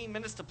 16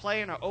 minutes to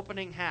play in our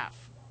opening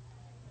half.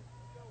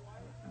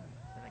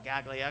 And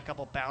Gaglia, a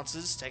couple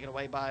bounces, taken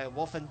away by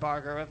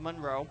Wolfenbarger of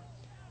Monroe.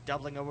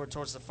 Doubling over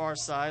towards the far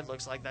side,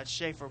 looks like that's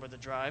Schaefer with the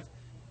drive.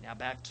 Now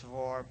back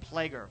for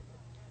Plager.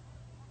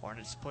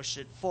 Hornets push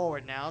it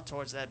forward now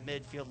towards that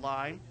midfield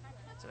line.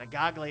 So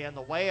Gaglia in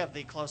the way of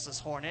the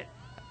closest Hornet.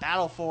 A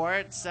battle for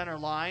it, center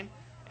line.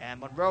 And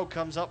Monroe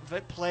comes up with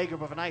it. Plager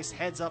with a nice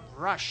heads-up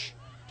rush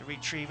to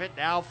retrieve it.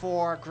 Now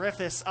for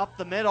Griffiths up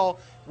the middle.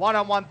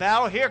 One-on-one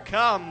battle. Here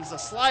comes a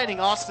sliding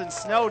Austin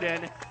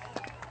Snowden.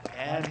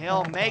 And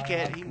he'll make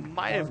it. He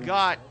might have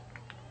got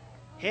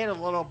hit a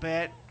little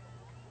bit.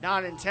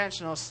 Not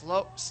intentional.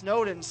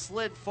 Snowden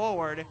slid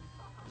forward. It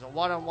was a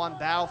one-on-one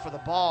battle for the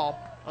ball.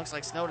 Looks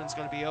like Snowden's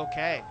going to be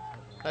okay.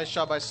 Nice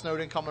shot by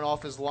Snowden coming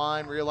off his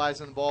line,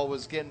 realizing the ball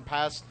was getting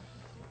past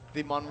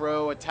the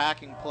Monroe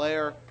attacking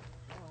player.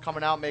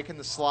 Coming out, making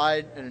the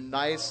slide, and a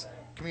nice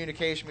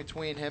communication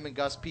between him and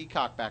Gus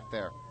Peacock back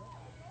there.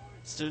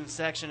 Student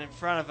section in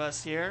front of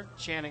us here,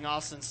 chanting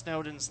Austin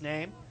Snowden's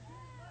name.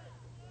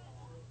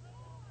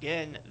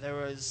 Again, there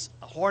was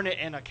a Hornet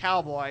and a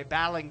Cowboy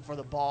battling for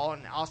the ball,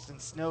 and Austin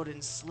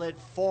Snowden slid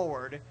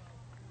forward.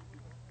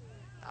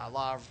 A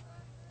lot of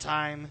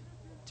time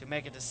to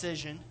make a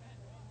decision,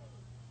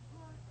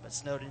 but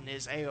Snowden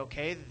is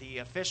A-OK. The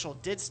official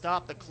did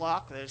stop the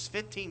clock. There's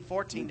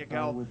 15-14 to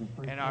go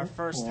in our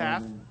first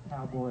half.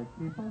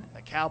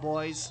 The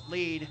Cowboys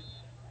lead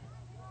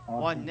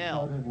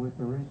 1-0. With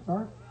the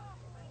restart,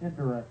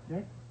 indirect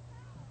kick.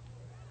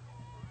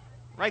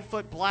 Right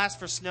foot blast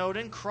for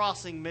Snowden,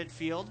 crossing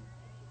midfield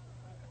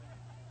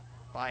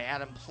by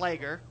Adam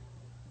Plager.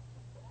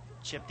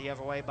 Chipped the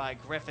other way by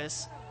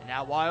Griffiths. And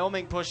now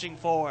Wyoming pushing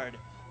forward,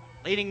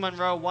 leading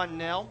Monroe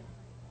 1-0.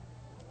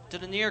 To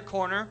the near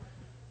corner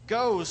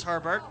goes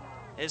Herbert.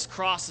 His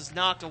cross is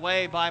knocked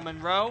away by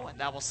Monroe, and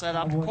that will set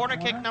up corner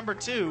kick number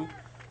 2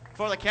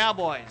 for the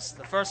Cowboys.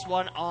 The first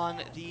one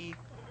on the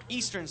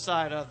eastern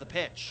side of the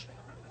pitch.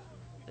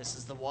 This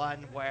is the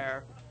one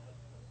where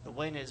the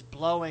wind is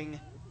blowing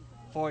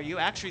for you.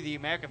 Actually, the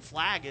American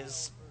flag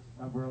is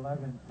Number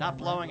 11, not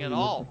blowing at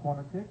all.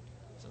 corner kick.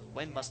 So the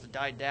wind must have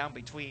died down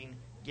between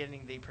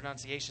getting the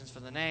pronunciations for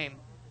the names.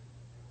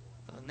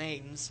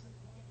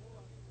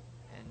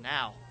 And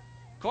now,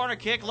 corner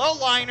kick, low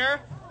liner,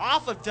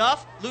 off of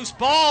Duff, loose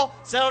ball,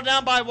 settled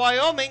down by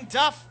Wyoming.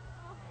 Duff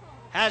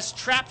has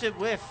trapped it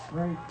with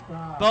Great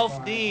job both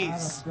by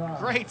knees. Adam Duff.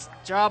 Great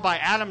job by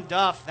Adam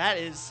Duff. That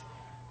is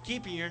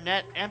keeping your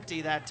net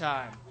empty that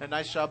time. A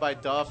nice job by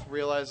Duff,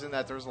 realizing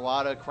that there was a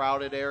lot of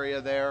crowded area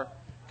there,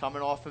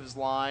 coming off of his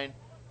line,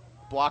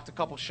 blocked a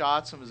couple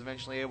shots and was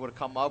eventually able to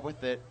come up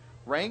with it.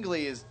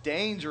 Rangley is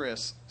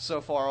dangerous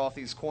so far off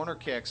these corner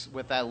kicks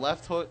with that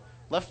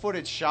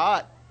left-footed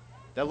shot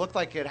that looked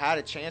like it had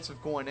a chance of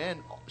going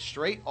in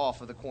straight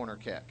off of the corner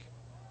kick.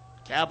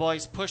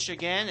 Cowboys push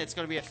again. It's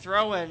going to be a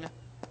throw-in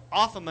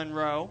off of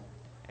Monroe.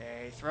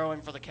 A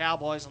throw-in for the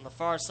Cowboys on the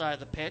far side of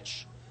the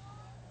pitch.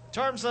 In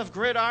terms of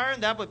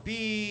gridiron, that would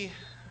be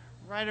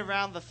right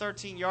around the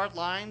 13-yard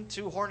line.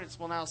 2 Hornets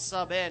will now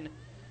sub in.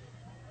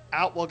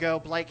 Out will go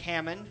Blake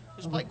Hammond,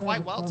 who's played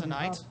quite well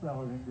tonight.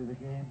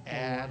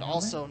 And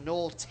also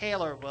Noel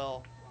Taylor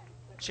will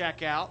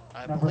check out.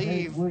 I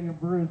believe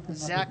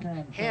Zach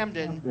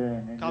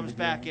Hamden comes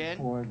back in,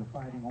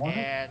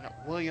 and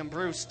William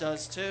Bruce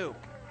does too.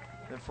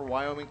 Then for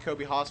Wyoming,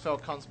 Kobe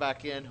Hosfeld comes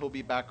back in. He'll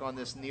be back on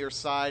this near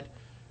side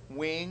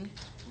wing,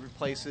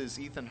 replaces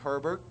Ethan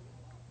Herbert.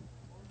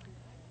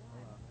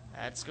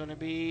 That's going to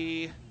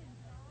be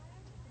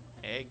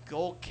a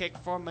goal kick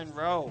for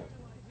Monroe.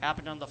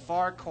 Happened on the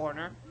far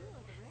corner.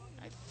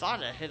 I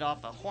thought it hit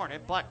off a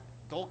Hornet, but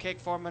goal kick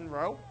for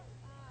Monroe.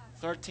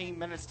 13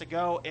 minutes to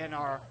go in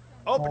our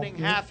opening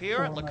half here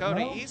at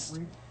Lakota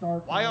East.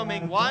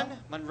 Wyoming 1,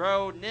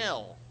 Monroe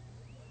 0.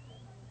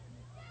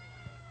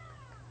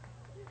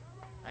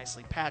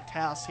 Nicely packed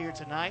house here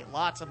tonight.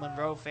 Lots of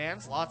Monroe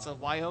fans, lots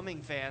of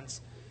Wyoming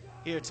fans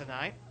here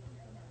tonight.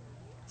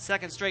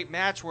 Second straight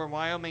match where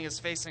Wyoming is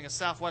facing a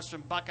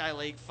Southwestern Buckeye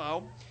League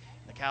foe.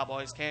 The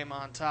Cowboys came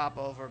on top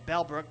over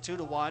Bellbrook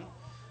 2-1.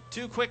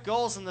 2 quick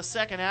goals in the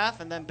second half,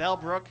 and then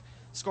Bellbrook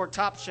scored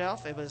top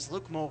shelf. It was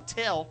Luke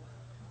Motil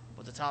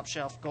with the top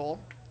shelf goal.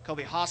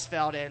 Kobe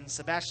Hosfeld and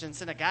Sebastian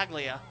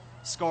Sinagaglia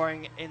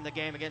scoring in the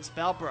game against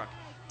Bellbrook.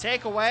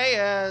 Takeaway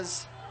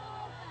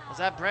was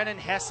that Brennan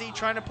Hesse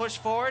trying to push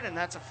forward, and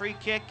that's a free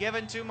kick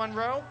given to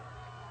Monroe.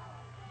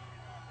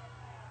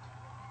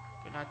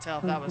 Could not tell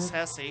if that was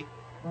Hesse.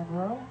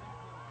 Monroe.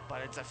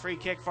 But it's a free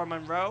kick for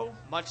Monroe,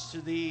 much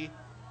to the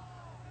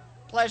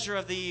pleasure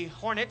of the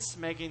Hornets,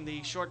 making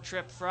the short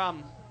trip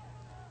from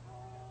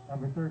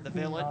Number 13, the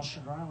village.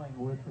 Austin Reiling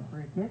with the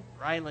free kick.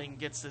 Reiling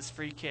gets this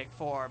free kick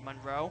for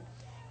Monroe.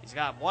 He's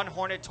got 1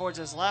 Hornet towards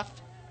his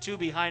left, 2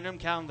 behind him,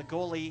 counting the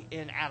goalie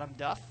in Adam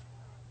Duff.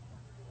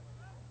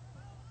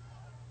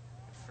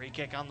 Free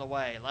kick on the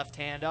way. Left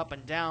hand up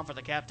and down for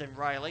the captain,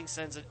 Reiling.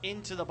 Sends it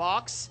into the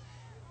box.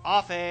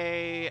 Off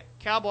a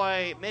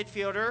Cowboy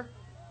midfielder.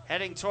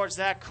 Heading towards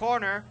that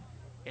corner.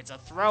 It's a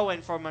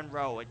throw-in for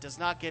Monroe. It does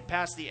not get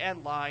past the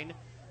end line,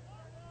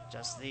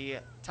 just the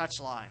touch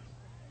line.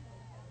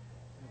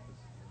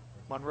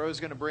 Monroe's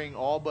going to bring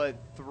all but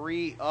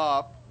 3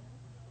 up,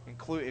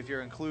 if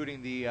you're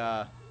including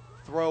the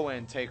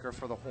throw-in taker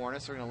for the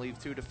Hornets. They're going to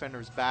leave 2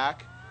 defenders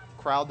back,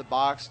 crowd the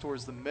box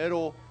towards the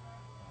middle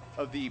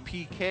of the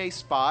PK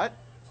spot.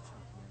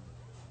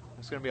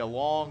 It's going to be a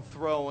long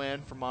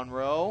throw-in for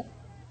Monroe.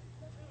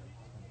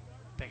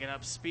 Picking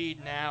up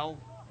speed now.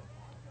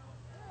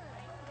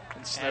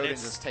 And Snowden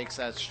just takes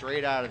that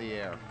straight out of the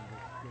air.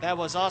 That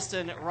was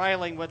Austin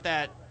Reiling with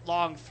that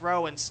long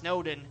throw, and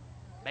Snowden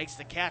makes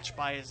the catch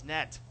by his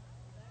net.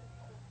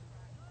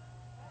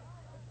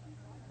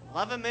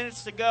 11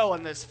 minutes to go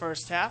in this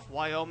first half.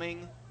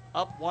 Wyoming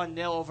up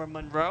 1-0 over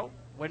Monroe.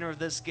 Winner of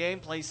this game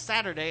plays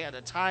Saturday at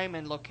a time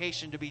and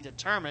location to be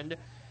determined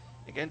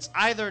against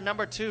either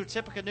number 2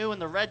 Tippecanoe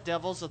and the Red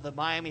Devils of the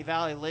Miami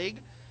Valley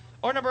League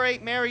or number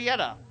 8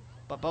 Marietta.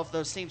 But both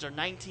those teams are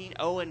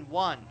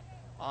 19-0-1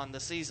 on the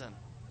season.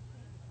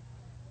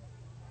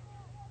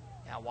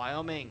 Now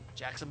Wyoming,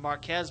 Jackson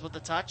Marquez with the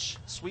touch,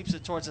 sweeps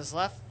it towards his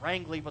left,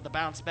 Rangley with the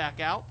bounce back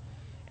out,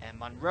 and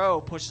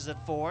Monroe pushes it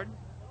forward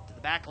to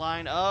the back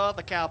line of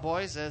the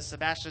Cowboys as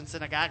Sebastian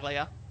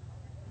Sinagaglia.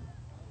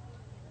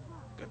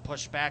 Good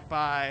push back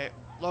by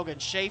Logan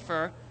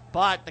Schaefer,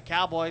 but the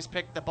Cowboys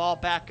pick the ball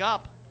back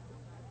up.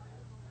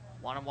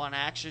 One-on-one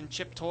action,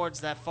 chip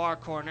towards that far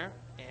corner,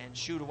 and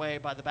shoot away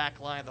by the back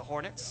line of the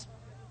Hornets.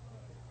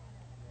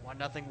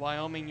 1-0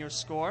 Wyoming, your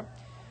score.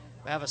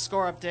 We have a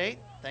score update.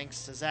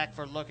 Thanks to Zach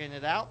for looking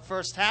it out.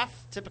 First half,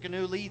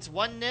 Tippecanoe leads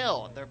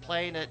 1-0. They're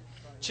playing at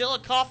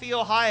Chillicothe,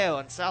 Ohio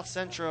in South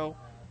Central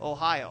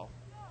Ohio.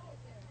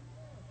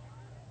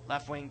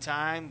 Left wing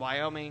time,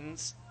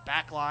 Wyoming's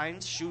back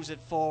lines, shoos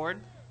it forward.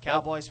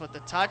 Cowboys with the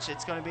touch.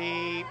 It's going to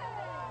be,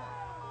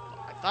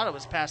 I thought it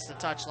was past the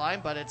touch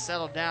line, but it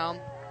settled down.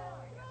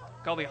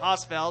 Kobe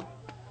Hosfeld.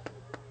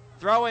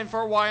 Throw in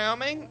for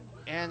Wyoming,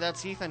 and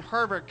that's Ethan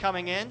Herbert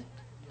coming in.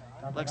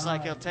 Looks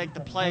like he'll take the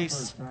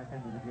place. Back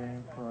into the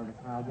game for the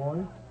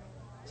Cowboys.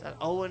 Is that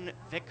Owen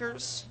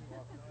Vickers?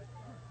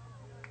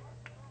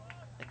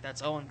 I think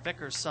that's Owen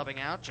Vickers subbing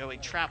out. Joey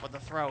Trapp with the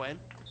throw in.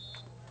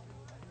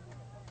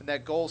 And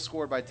that goal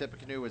scored by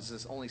Tippecanoe was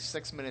just only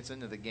 6 minutes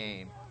into the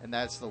game, and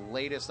that's the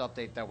latest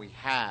update that we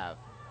have.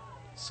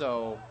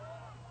 So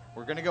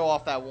we're going to go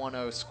off that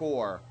 1-0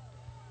 score,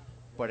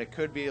 but it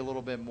could be a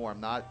little bit more. I'm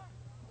not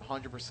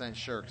 100%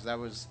 sure because that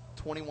was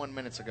 21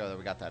 minutes ago that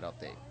we got that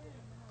update.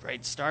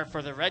 Great start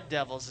for the Red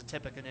Devils at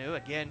Tippecanoe,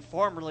 again,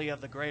 formerly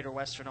of the Greater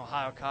Western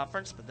Ohio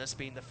Conference, but this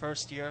being the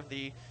first year of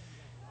the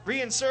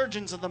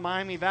reinsurgence of the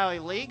Miami Valley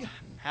League.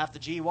 Half the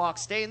G-Walk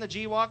stay in the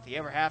G-Walk, the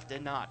other half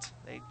did not.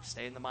 They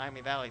stay in the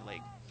Miami Valley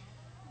League.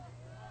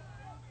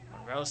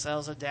 Monroe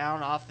sells it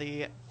down off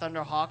the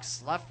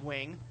Thunderhawks left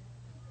wing.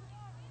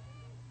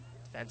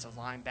 Defensive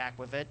line back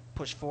with it,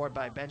 pushed forward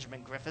by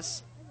Benjamin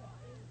Griffiths.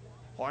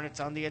 Hornets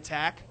on the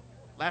attack,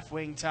 left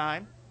wing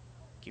time.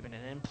 Keeping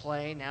it in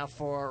play now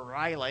for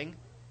Reiling.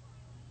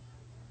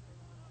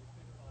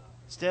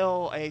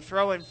 Still a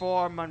throw in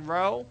for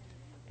Monroe.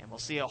 And we'll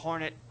see a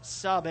Hornet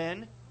sub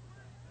in.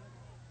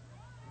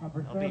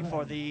 It'll be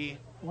for the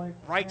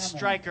right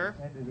striker.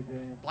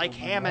 Blake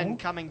Hammond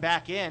coming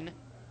back in. I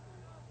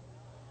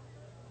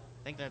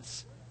think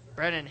that's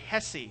Brennan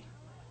Hesse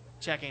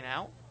checking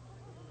out.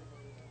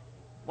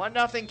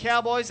 1-0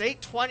 Cowboys,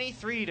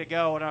 8:23 to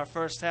go in our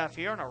first half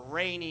here on a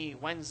rainy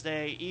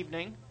Wednesday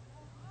evening.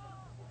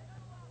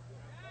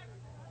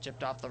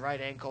 Chipped off the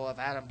right ankle of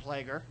Adam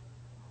Plager.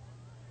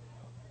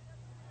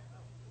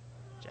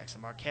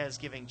 Jackson Marquez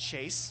giving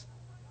chase.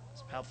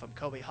 Some help from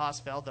Kobe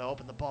Hosfeld to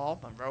open the ball.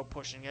 Monroe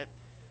pushing it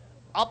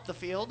up the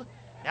field.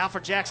 Now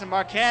for Jackson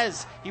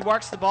Marquez. He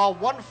works the ball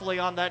wonderfully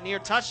on that near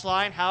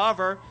touchline.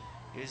 However,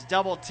 he was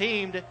double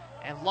teamed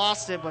and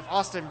lost it with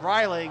Austin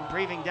Reiling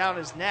breathing down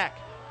his neck.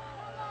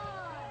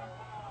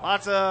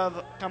 Lots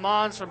of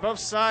come-ons from both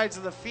sides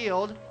of the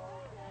field.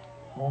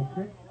 Goal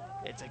kick.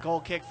 It's a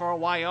goal kick for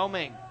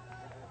Wyoming.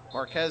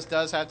 Marquez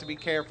does have to be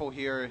careful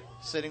here,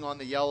 sitting on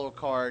the yellow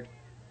card.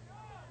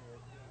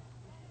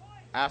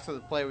 After the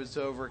play was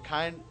over,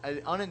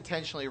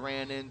 unintentionally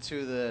ran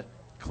into the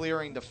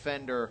clearing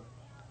defender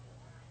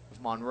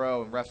of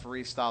Monroe, and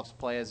referee stops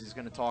play as he's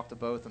going to talk to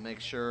both and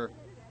make sure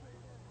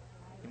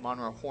the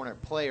Monroe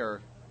Hornet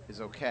player is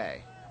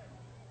okay.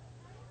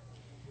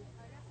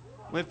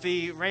 With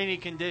the rainy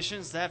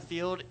conditions, that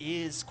field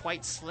is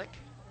quite slick.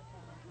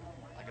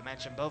 Like I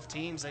mentioned, both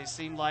teams, they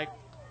seem like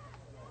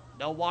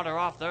no water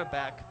off their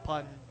back,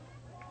 pun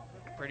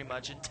pretty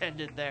much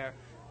intended there.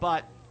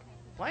 But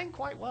playing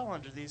quite well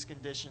under these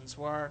conditions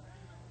where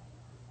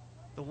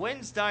the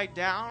winds died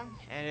down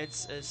and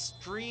it's a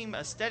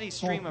steady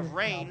stream of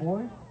rain.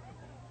 Cowboys.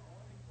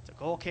 It's a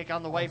goal kick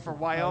on the way for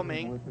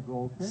Wyoming. With the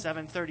goal kick.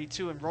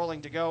 7:32 and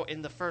rolling to go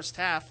in the first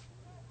half.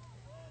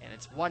 And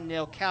it's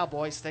 1-0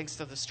 Cowboys thanks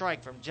to the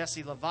strike from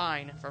Jesse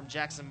Levine from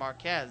Jackson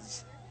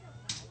Marquez.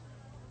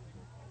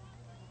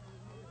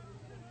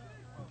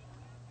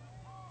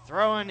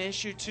 Throw-in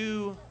issue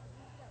to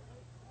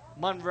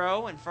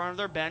Monroe in front of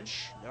their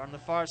bench. They're on the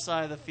far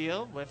side of the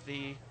field with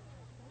the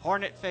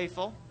Hornet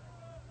faithful.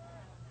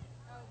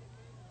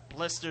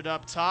 Blistered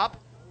up top.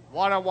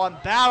 One-on-one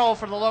battle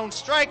for the lone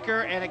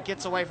striker, and it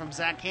gets away from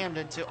Zach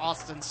Hamden to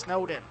Austin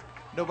Snowden.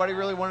 Nobody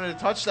really wanted to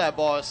touch that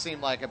ball, it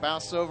seemed like. It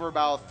bounced over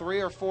about 3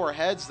 or 4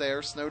 heads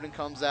there. Snowden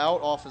comes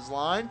out off his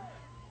line,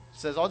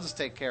 says, I'll just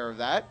take care of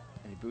that,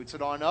 and he boots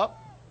it on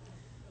up.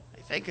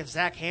 I think if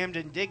Zach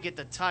Hamden did get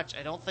the touch,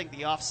 I don't think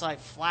the offside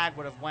flag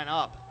would have went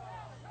up.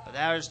 But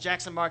there's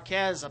Jackson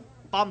Marquez, a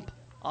bump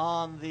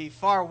on the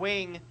far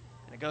wing,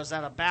 and it goes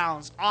out of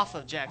bounds off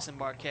of Jackson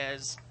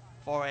Marquez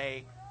for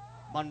a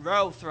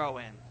Monroe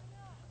throw-in.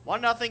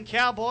 1-0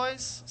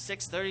 Cowboys,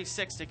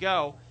 6:36 to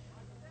go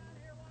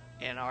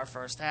in our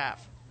first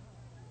half.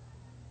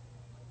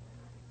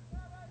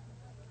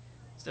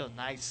 Still a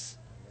nice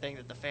thing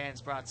that the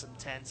fans brought some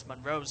tents.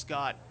 Monroe's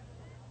got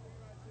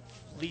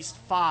at least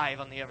 5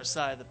 on the other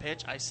side of the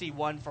pitch. I see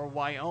one for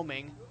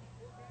Wyoming.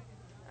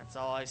 That's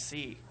all I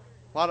see.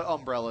 A lot of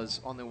umbrellas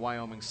on the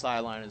Wyoming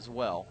sideline as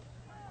well.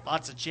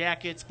 Lots of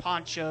jackets,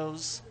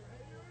 ponchos.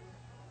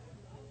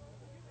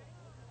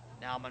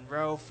 Now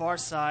Monroe, far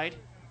side,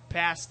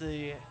 past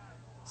the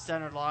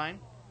center line.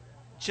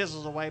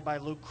 Chiseled away by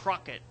Luke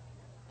Crockett,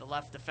 the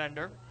left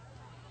defender.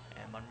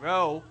 And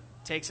Monroe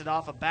takes it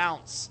off a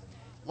bounce.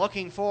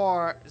 Looking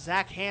for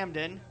Zach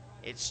Hamden.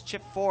 It's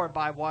chipped forward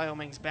by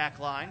Wyoming's back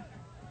line.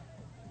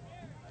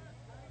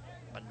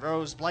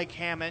 Monroe's Blake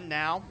Hammond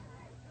now.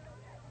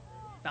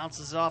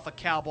 Bounces off a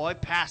Cowboy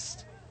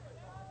past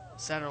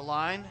center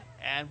line.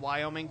 And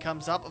Wyoming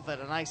comes up with it.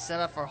 A nice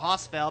setup for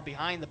Hosfeld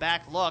behind the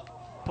back look.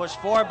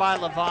 Pushed forward by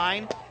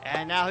Levine.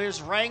 And now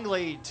here's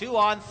Rangley,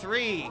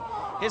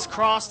 2-on-3. His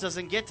cross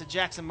doesn't get to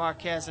Jackson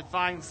Marquez. It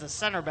finds the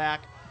center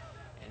back.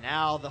 And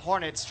now the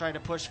Hornets try to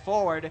push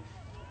forward.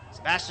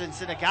 Sebastian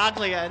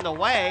Sinagaglia in the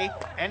way,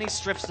 and he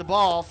strips the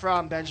ball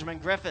from Benjamin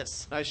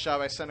Griffiths. Nice shot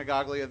by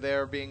Sinagaglia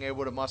there, being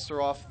able to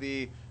muster off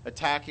the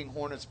attacking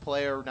Hornets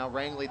player. Now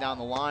Rangley down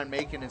the line,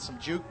 making some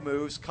juke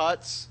moves,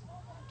 cuts.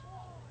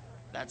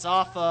 That's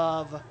off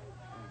of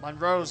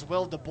Monroe's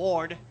Will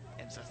DeBoard.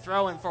 It's a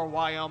throw-in for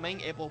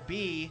Wyoming. It will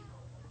be,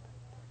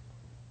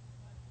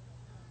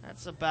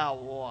 that's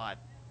about what,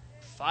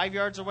 5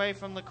 yards away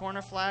from the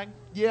corner flag?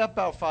 Yeah,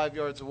 about 5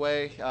 yards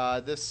away.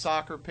 This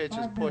soccer pitch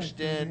is pushed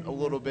in a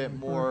little bit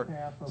more,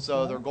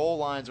 so their goal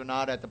lines are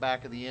not at the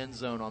back of the end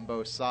zone on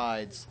both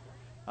sides.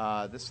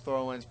 This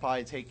throw-in is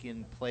probably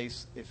taking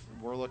place, if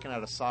we're looking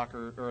at a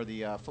soccer or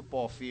the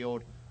football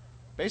field,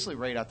 basically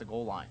right at the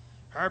goal line.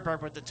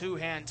 Herbert with the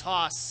two-hand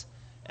toss,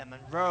 and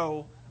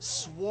Monroe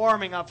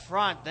swarming up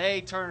front. They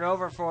turn it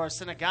over for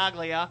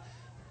Sinagaglia.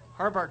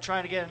 Herbert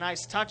trying to get a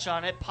nice touch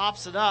on it,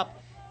 pops it up.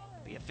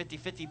 Be a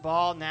 50-50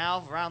 ball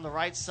now around the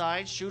right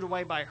side. Shoot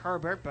away by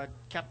Herbert, but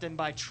kept in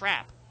by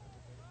Trapp.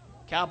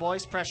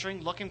 Cowboys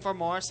pressuring, looking for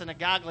more.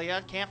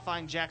 Sinagaglia can't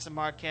find Jackson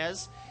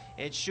Marquez.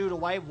 It's shoot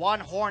away.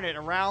 One Hornet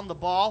around the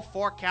ball.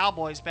 4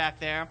 Cowboys back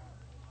there.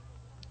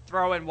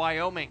 Throw in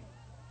Wyoming.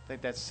 I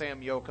think that's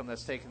Sam Yoakum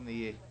that's taking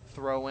the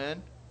throw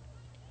in.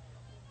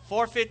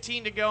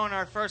 4:15 to go in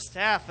our first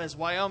half as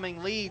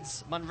Wyoming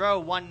leads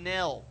Monroe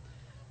 1-0.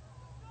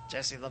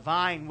 Jesse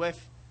Levine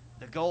with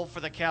the goal for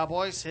the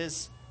Cowboys,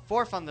 his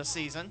 4th on the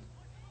season.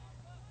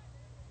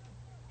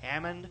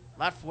 Hammond,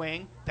 left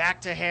wing,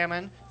 back to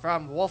Hammond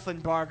from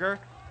Wolfenbarger.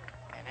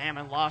 And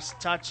Hammond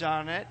lost touch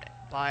on it.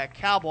 by a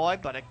Cowboy,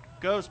 but it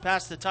goes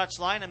past the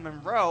touchline, and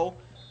Monroe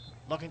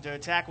looking to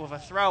attack with a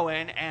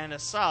throw-in and a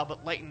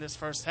sub late in this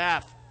first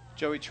half.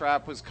 Joey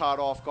Trapp was caught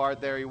off guard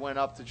there. He went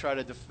up to try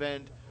to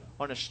defend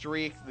on a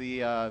streak.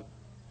 The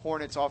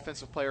Hornets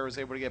offensive player was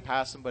able to get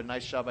past him, but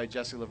nice job by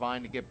Jesse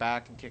Levine to get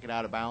back and kick it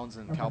out of bounds,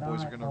 and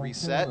Cowboys are going to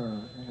reset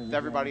with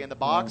everybody in the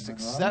box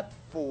except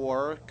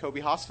for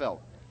Kobe Hosfeld.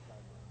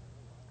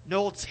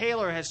 Noel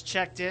Taylor has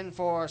checked in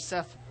for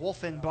Seth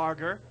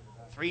Wolfenbarger.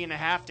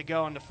 3.5 to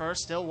go in the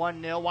first. Still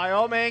 1-0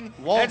 Wyoming.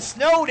 Whoa. And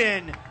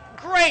Snowden.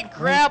 Great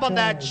grab on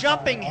that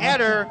jumping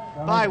header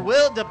by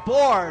Will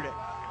DeBoard.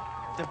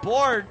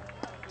 DeBoard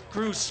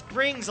grew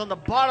springs on the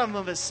bottom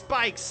of his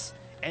spikes,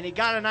 and he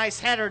got a nice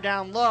header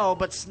down low,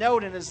 but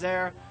Snowden is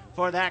there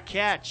for that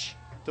catch.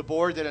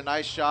 DeBoer did a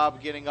nice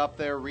job getting up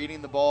there,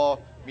 reading the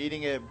ball,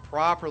 meeting it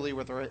properly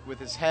with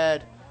his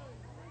head.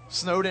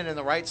 Snowden in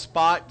the right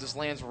spot, just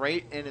lands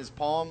right in his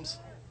palms,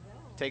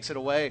 takes it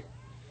away.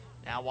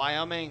 Now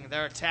Wyoming,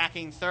 they're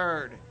attacking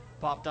third.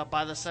 Popped up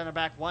by the center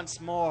back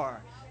once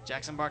more.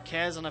 Jackson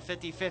Marquez on a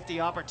 50-50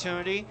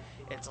 opportunity.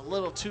 It's a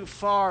little too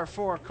far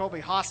for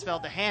Kobe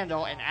Hosfeld to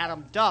handle, and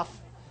Adam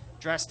Duff,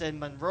 dressed in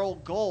Monroe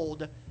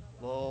gold,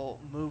 will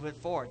move it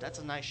forward. That's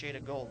a nice shade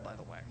of gold, by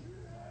the way.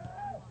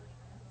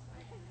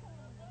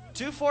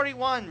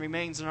 2:41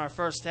 remains in our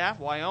first half.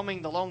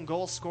 Wyoming, the lone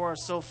goal scorer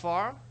so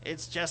far.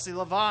 It's Jesse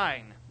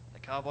Levine. The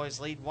Cowboys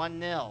lead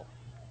 1-0.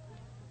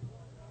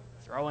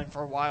 Throw in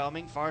for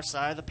Wyoming, far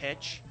side of the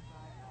pitch.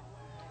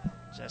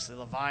 Jesse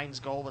Levine's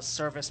goal was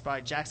serviced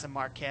by Jackson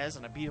Marquez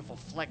on a beautiful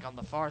flick on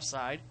the far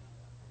side.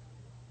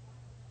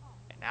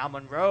 And now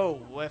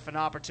Monroe with an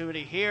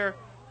opportunity here,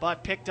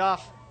 but picked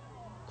off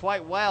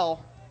quite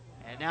well.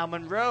 And now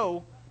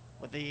Monroe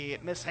with the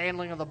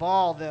mishandling of the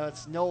ball.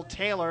 It's Noel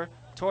Taylor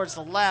towards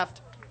the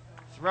left.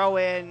 Throw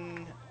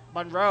in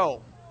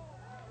Monroe.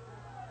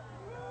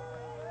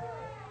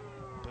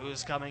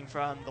 Boos coming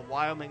from the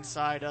Wyoming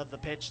side of the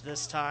pitch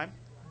this time,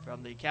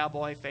 from the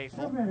Cowboy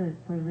faithful. 2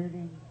 minutes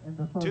remaining in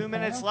the first 2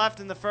 minutes half. left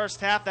in the first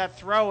half. That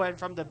throw-in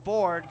from the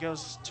board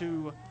goes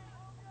to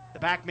the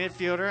back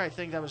midfielder. I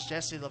think that was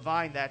Jesse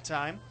Levine that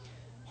time.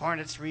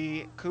 Hornets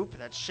recoup.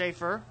 That's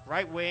Schaefer,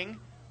 right wing,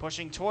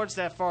 pushing towards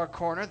that far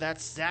corner.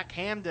 That's Zach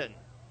Hamden.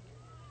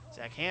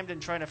 Zach Hamden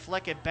trying to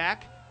flick it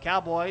back.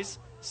 Cowboys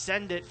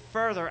send it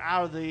further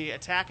out of the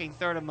attacking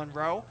third of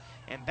Monroe,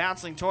 and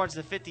bouncing towards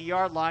the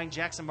 50-yard line,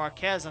 Jackson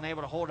Marquez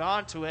unable to hold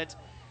on to it.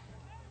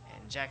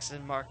 And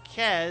Jackson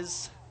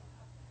Marquez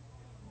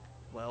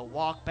will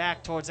walk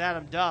back towards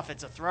Adam Duff.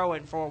 It's a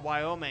throw-in for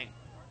Wyoming.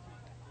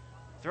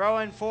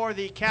 Throw-in for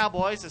the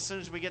Cowboys as soon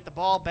as we get the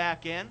ball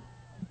back in.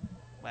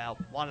 Well,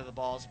 one of the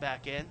balls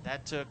back in.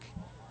 That took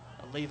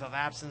a leave of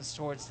absence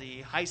towards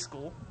the high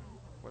school,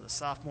 where the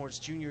sophomores,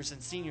 juniors,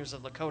 and seniors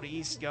of Lakota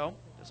East go.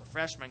 There's a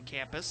freshman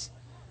campus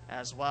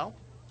as well.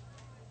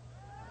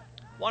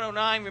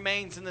 1:09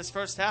 remains in this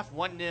first half.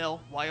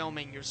 1-0,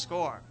 Wyoming, your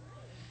score.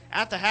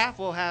 At the half,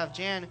 we'll have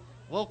Jan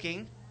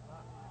Wilking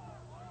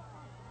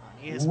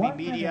on ESP 1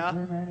 minute Media.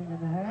 remaining in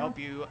the half. Hope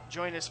you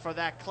join us for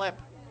that clip.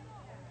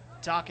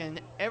 Talking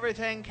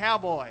everything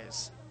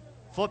Cowboys.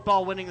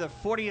 Football winning their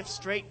 40th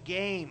straight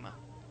game.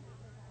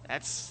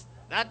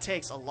 That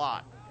takes a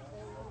lot.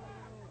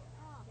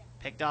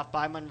 Picked off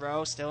by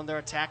Monroe, still in their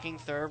attacking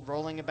third,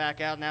 rolling it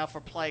back out now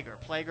for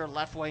Plager. Plager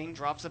left wing,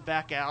 drops it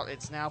back out.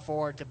 It's now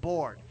for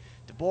DeBoard.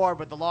 DeBoard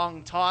with the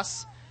long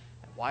toss.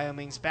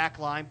 Wyoming's back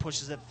line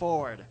pushes it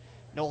forward.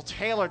 Noel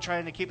Taylor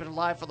trying to keep it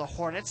alive for the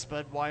Hornets,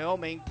 but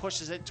Wyoming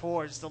pushes it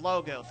towards the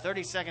logo.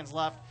 30 seconds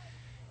left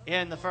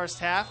in the first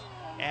half.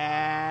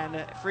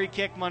 And free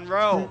kick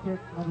Monroe. Free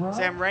kick, Monroe.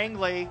 Sam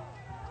Rangley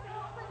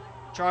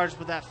charged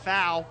with that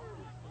foul.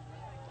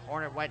 The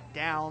Hornet went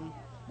down.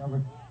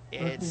 Number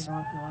It's 13,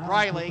 North Carolina,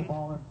 Riley puts the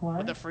ball in play.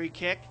 with the free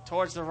kick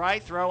towards the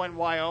right. Throw in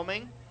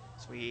Wyoming.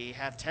 So we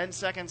have 10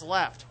 seconds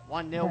left.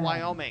 1-0 10,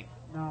 Wyoming.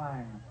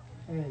 9,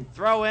 8,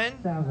 Throw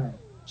in. 7,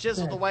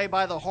 Chiseled 6, away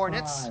by the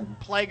Hornets. 5,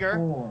 Plager,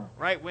 4,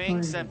 right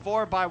wing, 3, sent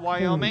forward by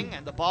Wyoming,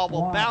 and the ball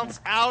will 1. bounce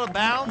out of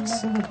bounds.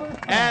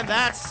 And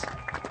that's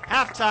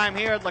halftime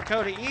here at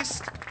Lakota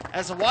East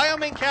as the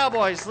Wyoming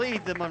Cowboys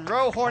lead the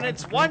Monroe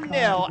Hornets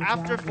 1-0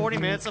 after 40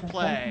 minutes of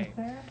play.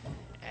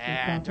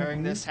 And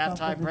during this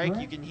halftime break,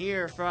 you can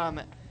hear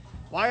from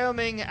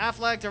Wyoming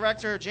Athletic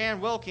Director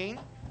Jan Wilking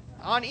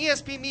on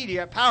ESP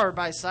Media, powered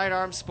by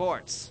Sidearm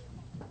Sports.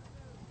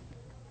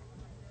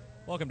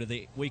 Welcome to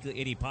the Weekly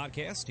 80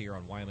 podcast here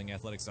on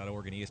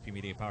WyomingAthletics.org and ESP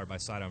Media, powered by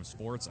Sidearm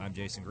Sports. I'm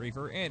Jason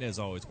Griefer, and as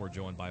always, we're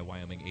joined by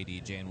Wyoming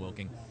AD Jan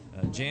Wilking.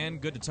 Jan,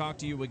 good to talk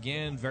to you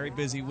again. Very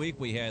busy week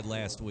we had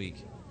last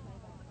week.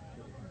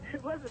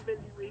 It was a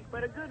busy week,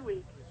 but a good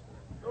week.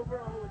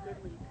 Overall, a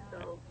good week,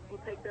 so we'll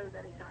take those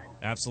anytime.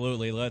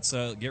 Absolutely. Let's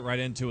get right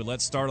into it.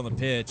 Let's start on the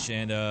pitch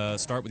and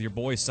start with your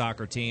boys'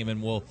 soccer team,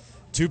 and we'll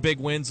two big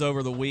wins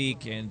over the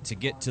week and to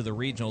get to the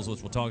regionals, which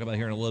we'll talk about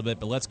here in a little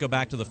bit. But let's go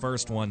back to the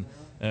first one.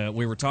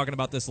 We were talking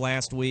about this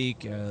last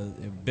week. A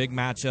big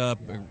matchup,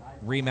 a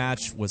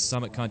rematch with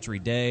Summit Country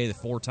Day, the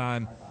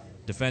four-time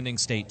defending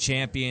state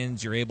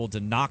champions. You're able to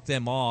knock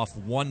them off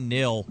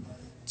 1-0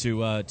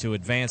 to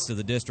advance to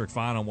the district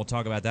final. And we'll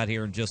talk about that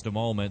here in just a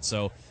moment.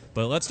 So,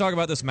 but let's talk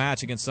about this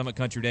match against Summit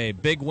Country Day.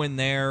 Big win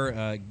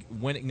there,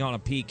 winning on a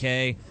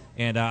PK.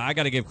 And I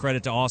got to give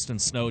credit to Austin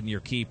Snowden, your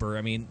keeper.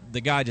 I mean,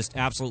 the guy just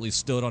absolutely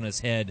stood on his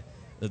head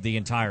the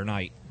entire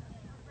night.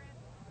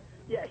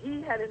 Yeah,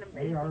 he had an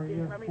amazing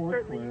game. I mean,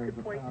 certainly you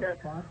could point to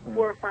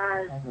 4 or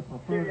 5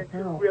 students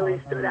who really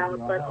stood out,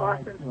 but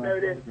Austin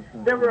Snowden,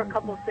 there were a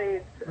couple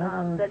saves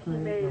that he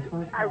made.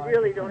 I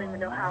really don't even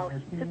know how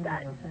he did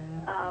that.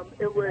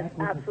 It was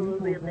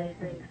absolutely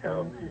amazing.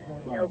 So,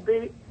 you know,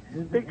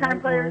 big-time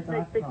players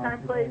make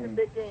big-time plays in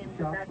big games,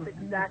 and that's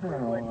exactly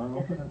what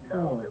he did.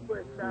 So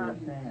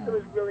it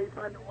was really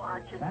fun to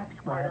watch and be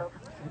part of.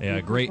 Yeah,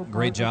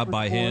 great job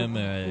by him.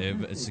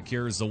 It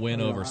secures the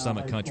win over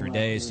Summit Country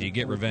Day, so you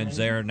get revenge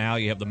there. Now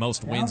you have the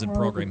most wins in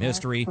program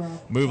history.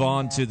 Move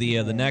on to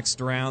the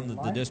next round,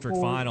 the district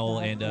final,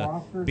 and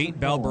beat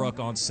Bellbrook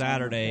on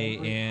Saturday.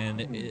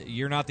 And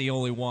you're not the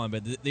only one,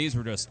 but these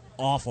were just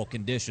awful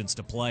conditions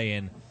to play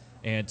in.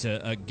 And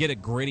to get a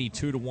gritty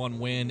 2-1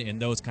 win in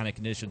those kind of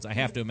conditions, I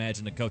have to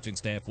imagine the coaching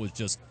staff was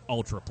just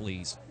ultra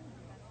pleased.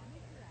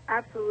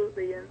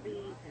 Absolutely, and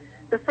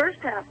the first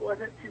half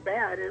wasn't too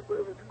bad. It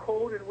was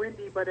cold and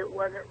windy, but it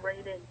wasn't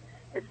raining.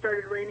 It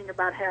started raining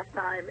about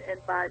halftime,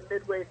 and by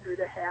midway through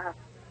the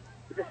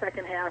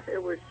second half,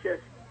 it was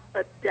just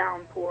a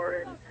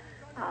downpour. And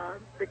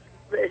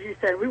as you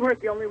said, we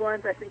weren't the only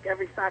ones. I think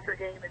every soccer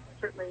game, and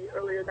certainly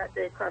earlier that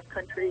day, cross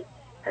country,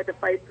 had to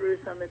fight through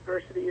some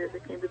adversity as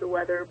it came to the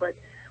weather, but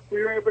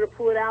we were able to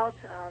pull it out.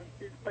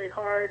 Students played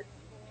hard.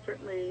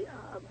 Certainly,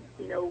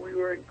 you know, we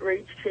were in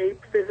great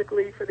shape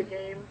physically for the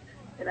game,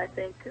 and I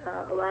think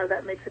a lot of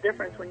that makes a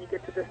difference when you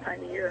get to this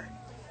time of year.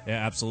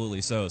 Yeah,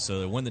 absolutely. So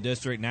they win the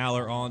district. Now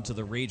they're on to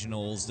the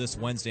regionals this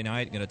Wednesday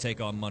night. Going to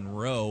take on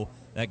Monroe.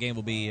 That game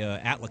will be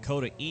at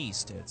Lakota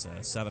East. It's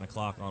 7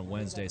 o'clock on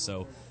Wednesday.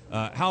 So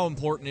how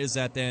important is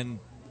that then,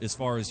 as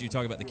far as you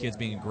talk about the kids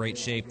being in great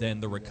shape,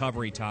 then the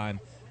recovery time,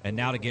 and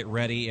now to get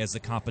ready as the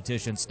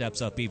competition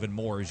steps up even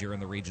more as you're in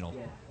the regional?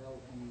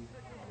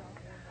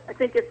 I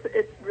think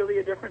it's really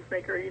a difference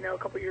maker. You know, a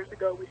couple years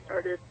ago we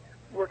started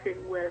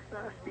working with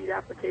Speed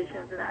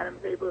Applications and Adam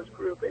Zabel's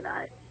group, and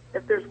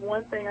if there's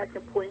one thing I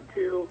can point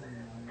to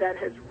that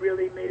has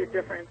really made a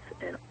difference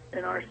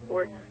in our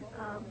sports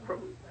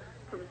from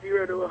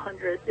 0 to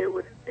 100,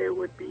 it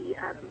would be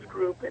Adam's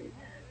group, and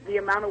the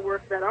amount of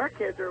work that our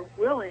kids are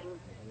willing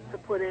to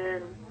put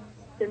in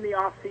the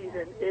off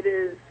season. It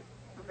is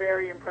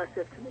very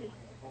impressive to me.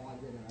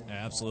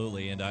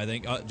 Absolutely, and I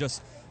think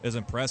just as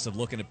impressive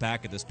looking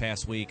back at this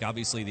past week,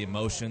 obviously the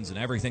emotions and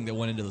everything that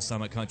went into the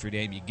Summit Country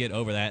game, you get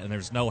over that, and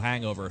there's no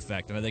hangover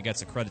effect. And I think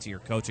that's a credit to your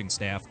coaching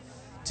staff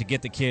to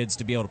get the kids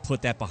to be able to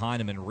put that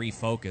behind them and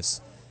refocus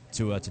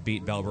to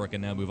beat Bellbrook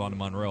and now move on to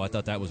Monroe. I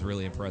thought that was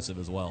really impressive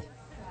as well.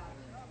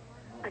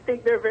 I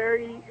think they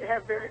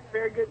have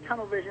very good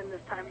tunnel vision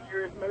this time of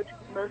year, as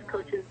most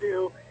coaches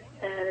do.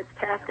 And it's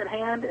task at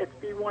hand. It's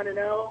be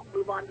 1-0,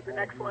 move on to the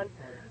next one.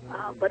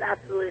 But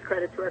absolutely a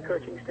credit to our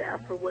coaching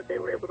staff for what they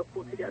were able to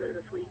pull together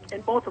this week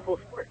in multiple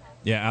sports.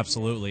 Yeah,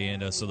 absolutely.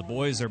 And so the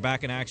boys are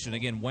back in action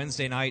again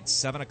Wednesday night,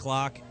 7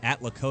 o'clock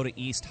at Lakota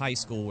East High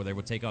School, where they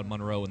would take on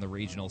Monroe in the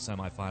regional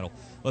semifinal.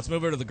 Let's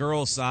move over to the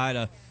girls'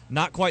 side.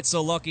 Not quite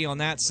so lucky on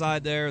that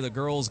side there. The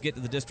girls get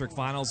to the district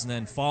finals and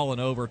then fall in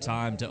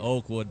overtime to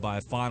Oakwood by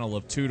a final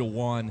of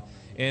 2-1.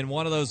 In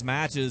one of those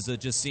matches that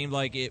just seemed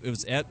like it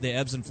was the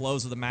ebbs and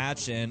flows of the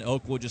match, and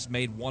Oakwood just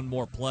made one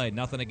more play.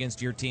 Nothing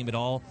against your team at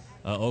all.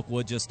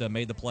 Oakwood just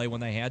made the play when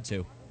they had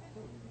to.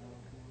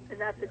 And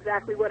that's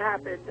exactly what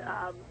happened.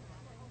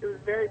 It was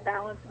a very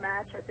balanced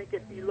match. I think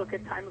if you look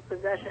at time of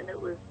possession,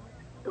 it was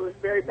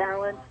very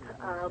balanced.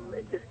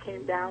 It just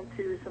came down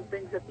to some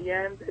things at the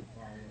end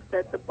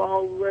that the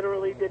ball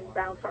literally didn't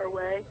bounce our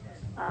way,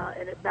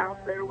 and it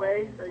bounced their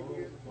way. So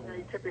you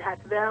tip your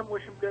hat to them,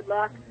 wish them good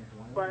luck.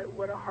 But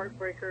what a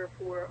heartbreaker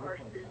for our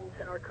students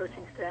and our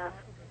coaching staff.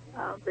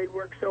 They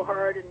worked so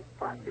hard and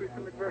fought through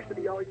some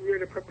adversity all year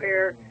to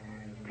prepare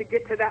to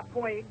get to that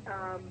point.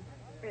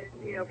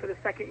 And, for the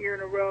second year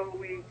in a row,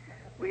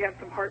 we have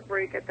some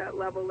heartbreak at that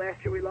level.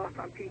 Last year we lost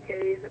on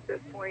PKs at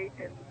this point,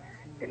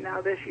 and now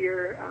this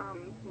year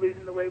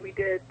losing the way we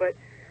did. But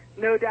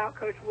no doubt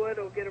Coach Wood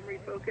will get them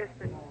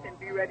refocused and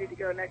be ready to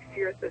go next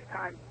year at this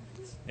time.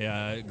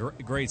 Yeah,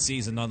 great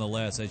season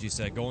nonetheless, as you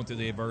said, going through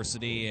the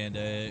adversity,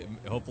 and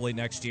hopefully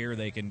next year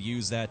they can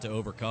use that to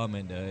overcome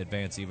and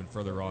advance even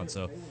further on.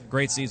 So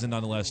great season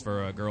nonetheless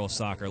for girls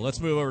soccer. Let's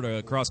move over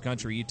to cross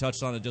country. You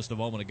touched on it just a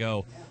moment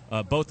ago.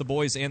 Both the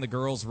boys and the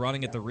girls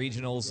running at the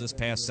regionals this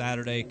past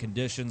Saturday.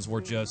 Conditions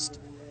were just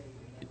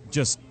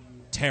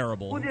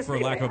terrible, for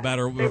lack of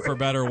a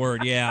better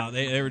word. Yeah,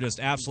 they were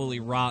just absolutely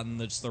rotten.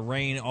 Just the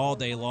rain all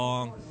day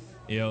long.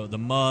 The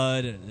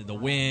mud, the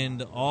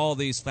wind, all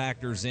these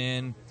factors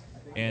in,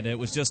 and it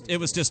was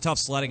just tough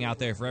sledding out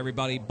there for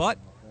everybody. But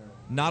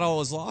not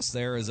all is lost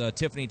there, as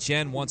Tiffany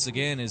Chen once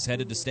again is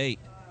headed to state.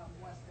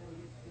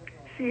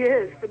 She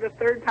is, for the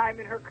third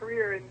time in her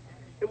career, and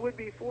it would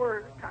be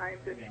 4 times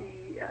if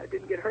she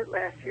didn't get hurt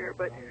last year.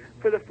 But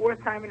for the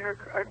third time in her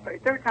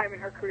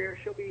career,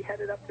 she'll be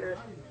headed up to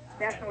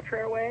National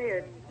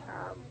Trailway, and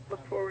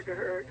look forward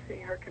to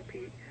seeing her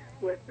compete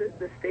with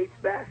the state's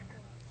best.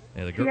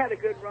 Yeah, she had a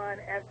good run,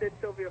 as did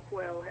Sylvia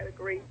Foyle. Had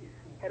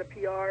a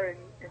PR and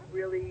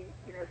really,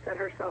 set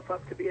herself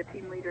up to be a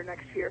team leader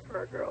next year for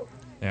our girls.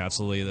 Yeah,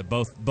 absolutely.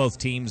 Both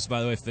teams,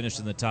 by the way, finished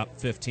in the top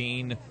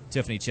 15.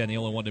 Tiffany Chen, the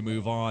only one to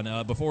move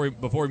on. Before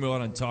we move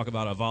on and talk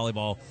about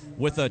volleyball,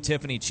 with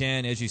Tiffany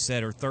Chen, as you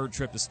said, her third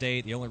trip to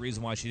state. The only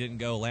reason why she didn't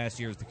go last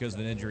year is because of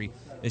an injury.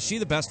 Is she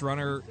the best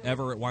runner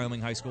ever at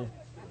Wyoming High School?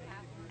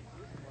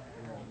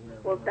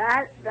 Well,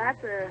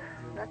 that's a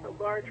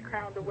large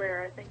crown to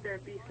wear. I think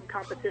there'd be some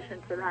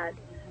competition for that.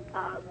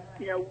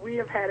 We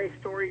have had a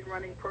storied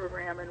running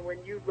program, and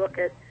when you look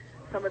at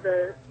some of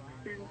the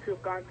students who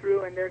have gone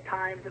through and their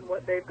times and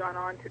what they've gone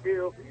on to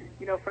do,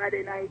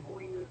 Friday night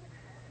we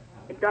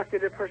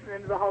inducted a person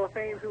into the Hall of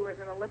Fame who was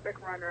an Olympic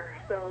runner,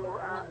 so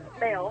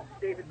male,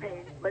 David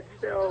Payne, but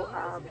still,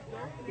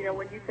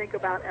 when you think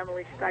about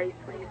Emily Stites,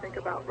 when you think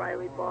about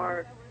Riley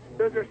Barr,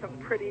 those are some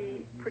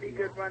pretty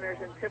good runners,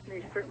 and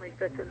Tiffany certainly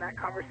fits in that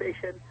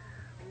conversation.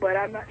 But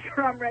I'm not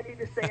sure I'm ready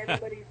to say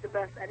anybody's the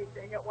best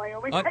anything at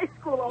Wyoming High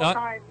School all the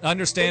time.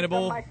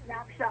 Understandable. My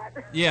snapshot.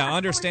 Yeah,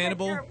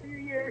 understandable. For a few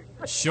years.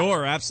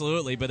 Sure,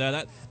 absolutely.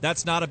 But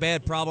that's not a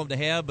bad problem to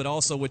have. But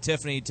also with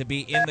Tiffany to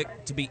be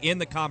in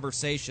the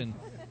conversation,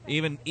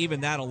 even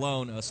that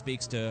alone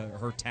speaks to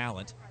her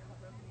talent.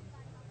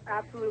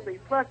 Absolutely.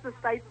 Plus, the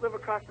Stites live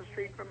across the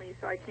street from me,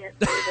 so I can't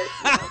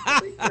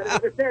say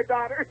that it's their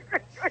daughter.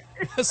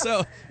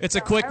 So it's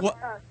a quick.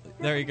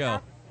 There you go.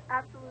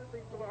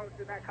 Absolutely belongs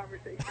in that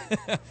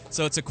conversation.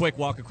 So it's a quick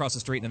walk across the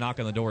street and a knock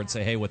on the door and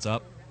say, "Hey, what's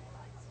up?"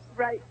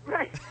 Right.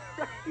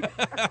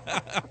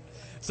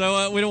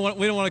 So we don't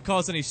want to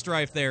cause any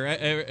strife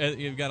there.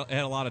 You've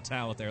had a lot of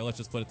talent there. Let's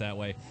just put it that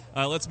way.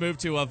 Let's move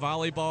to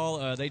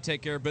volleyball. They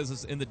take care of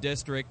business in the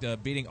district,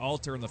 beating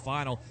Alter in the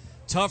final.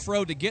 Tough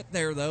road to get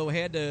there, though.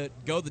 Had to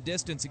go the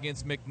distance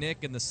against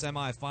McNick in the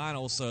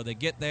semifinals. So they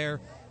get there,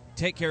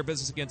 take care of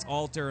business against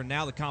Alter, and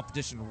now the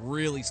competition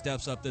really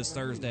steps up this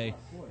Thursday.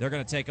 They're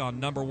going to take on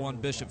number 1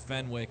 Bishop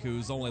Fenwick,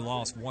 who's only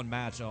lost 1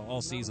 match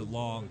all season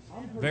long.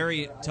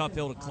 Very tough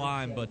hill to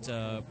climb, but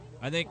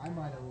I think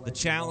the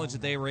challenge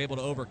that they were able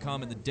to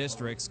overcome in the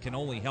districts can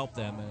only help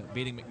them,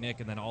 beating McNick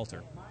and then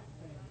Alter.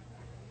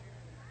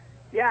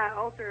 Yeah,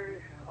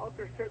 Alter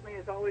certainly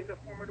is always a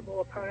formidable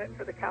opponent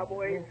for the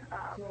Cowboys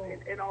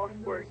in all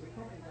sports.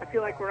 I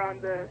feel like we're on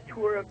the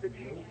tour of the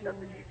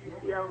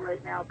GGCL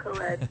right now,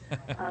 co-ed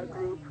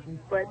group.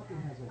 But,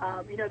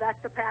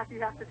 that's the path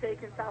you have to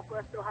take in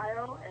Southwest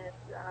Ohio, and,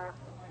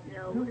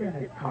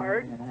 it's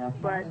hard,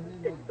 but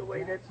it's the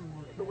way that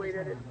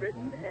it's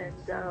written,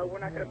 and we're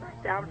not going to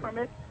back down from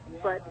it.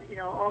 But,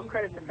 all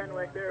credit to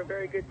Fenwick. They're a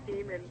very good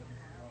team, and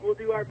we'll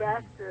do our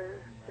best to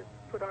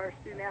put our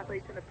student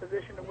athletes in a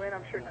position to win.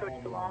 I'm sure Coach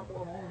DeLong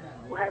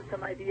will have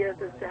some ideas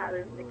as to how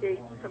to negate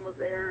some of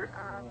their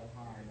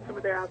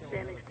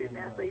outstanding student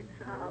athletes.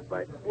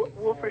 But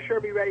we'll for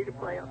sure be ready to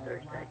play on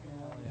Thursday.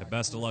 Yeah,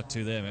 best of luck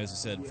to them. As I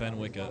said,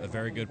 Fenwick, a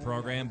very good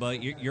program,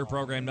 but your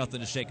program, nothing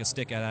to shake a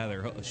stick at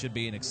either. It should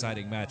be an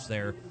exciting match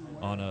there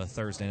on a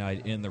Thursday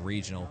night in the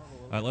regional.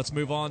 Let's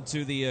move on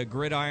to the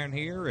gridiron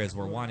here as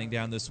we're winding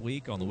down this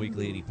week on the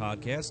Weekly 80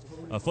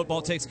 podcast.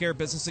 Football takes care of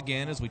business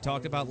again, as we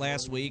talked about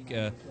last week.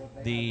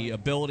 The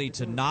ability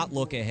to not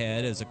look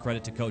ahead is a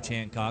credit to Coach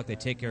Hancock. They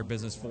take care of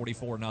business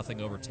 44-0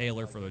 over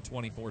Taylor for their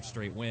 24th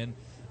straight win.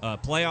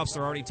 Playoffs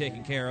are already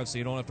taken care of, so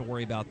you don't have to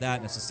worry about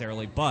that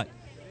necessarily. But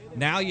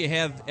now you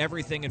have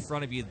everything in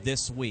front of you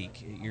this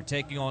week. You're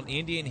taking on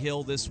Indian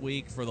Hill this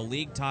week for the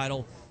league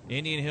title.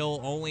 Indian Hill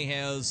only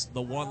has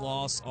the 1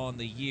 loss on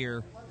the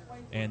year,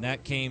 and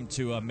that came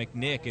to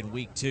McNick in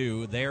week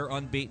 2. They're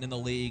unbeaten in the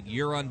league.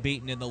 You're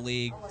unbeaten in the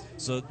league.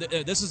 So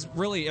this is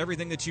really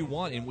everything that you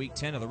want in week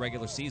 10 of the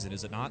regular season,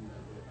 is it not?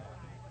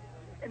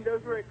 And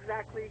those were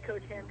exactly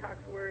Coach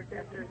Hancock's words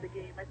after the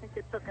game. I think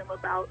it took him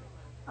about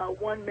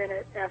 1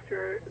 minute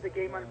after the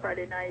game on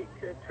Friday night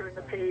to turn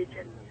the page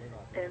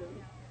and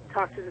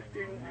talk to the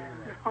students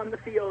on the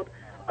field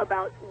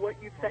about what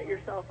you've set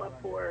yourself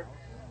up for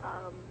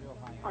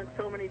on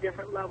so many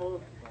different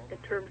levels, in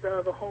terms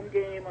of a home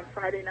game on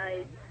Friday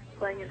night,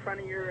 playing in front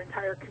of your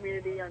entire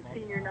community on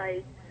senior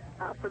night,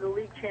 for the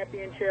league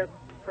championship,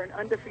 for an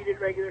undefeated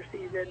regular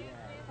season.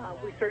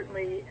 We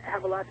certainly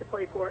have a lot to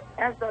play for,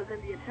 as does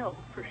Indian Hill,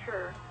 for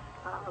sure.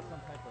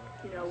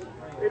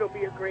 It'll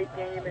be a great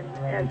game, and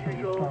as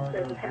usual,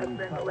 as it has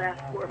been the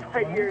last 4 or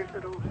 5 years,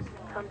 it'll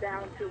come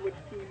down to which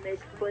team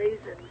makes plays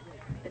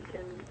and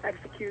can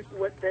execute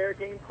what their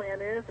game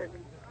plan is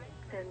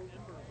and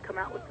come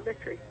out with the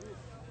victory.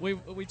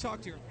 We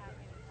talked here.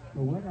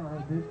 The winner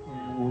of this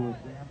game will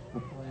advance to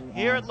play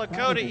Here at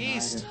Lakota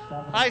East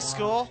High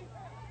School,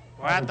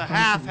 we're at the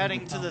half,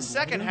 heading to the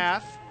second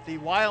half. The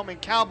Wyoming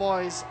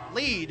Cowboys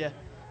lead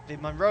the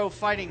Monroe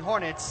Fighting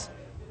Hornets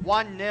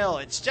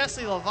 1-0. It's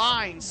Jesse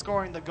Levine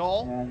scoring the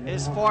goal,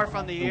 his fourth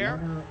on the year,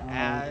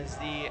 as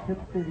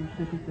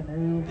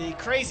the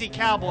crazy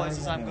Cowboys,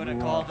 as I'm going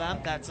to call them.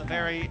 That's a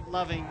very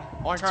loving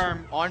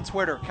term. On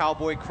Twitter,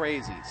 Cowboy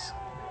Crazies.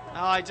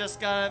 Oh, I just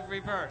got it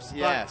reversed.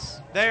 Yes.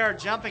 But they are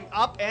jumping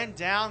up and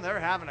down. They're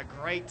having a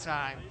great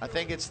time. I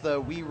think it's the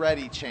 "We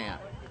Ready"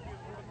 chant.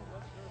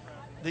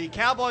 The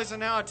Cowboys are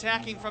now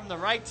attacking from the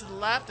right to the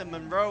left, and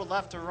Monroe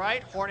left to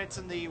right. Hornets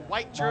in the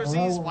white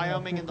jerseys,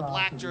 Wyoming in the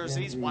black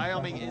jerseys.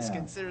 Wyoming is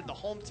considered the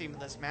home team in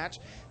this match.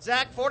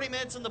 Zach, 40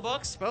 minutes in the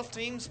books. Both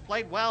teams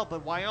played well,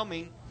 but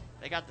Wyoming,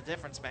 they got the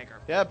difference maker.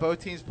 Yeah, both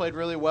teams played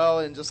really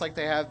well, and just like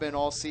they have been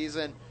all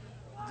season,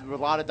 a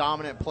lot of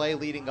dominant play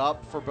leading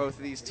up for both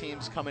of these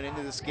teams coming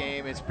into this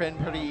game. It's been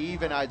pretty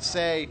even, I'd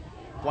say.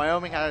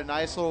 Wyoming had a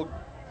nice little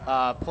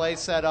play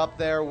set up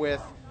there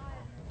with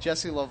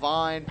Jesse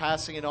Levine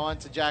passing it on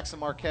to Jackson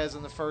Marquez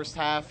in the first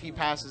half. He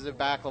passes it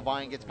back.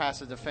 Levine gets past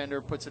the defender,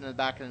 puts it in the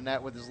back of the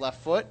net with his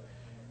left foot.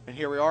 And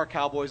here we are,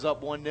 Cowboys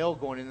up 1-0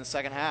 going in the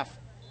second half.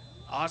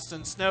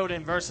 Austin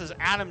Snowden versus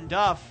Adam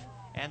Duff.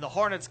 And the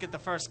Hornets get the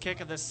first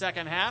kick of the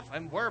second half.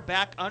 And we're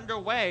back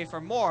underway for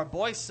more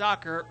boys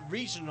soccer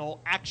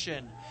regional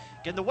action.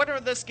 Again, the winner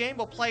of this game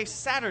will play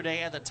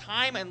Saturday at a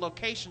time and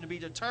location to be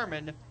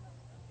determined.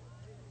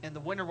 And the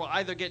winner will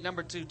either get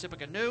number 2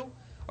 Tippecanoe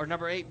or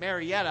number 8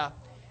 Marietta.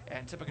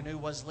 And Tippecanoe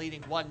was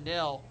leading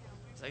 1-0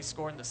 as they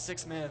scored in the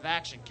 6th minute of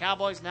action.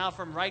 Cowboys now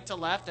from right to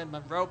left, and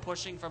Monroe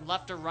pushing from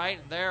left to right,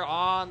 and they're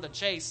on the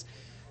chase.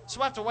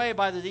 Swept away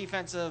by the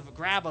defensive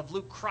grab of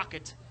Luke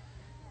Crockett.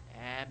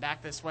 And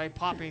back this way,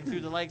 popping through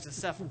the legs of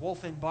Seth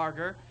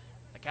Wolfenbarger.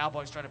 The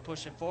Cowboys trying to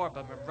push it forward,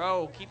 but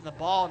Monroe keeping the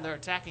ball in their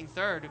attacking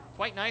third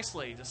quite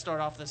nicely to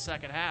start off the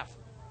second half.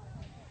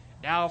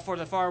 Now for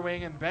the far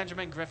wing, and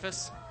Benjamin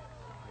Griffiths.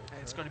 And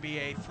it's going to be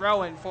a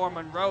throw-in for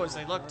Monroe as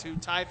they look to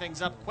tie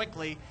things up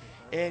quickly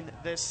in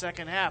this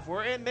second half.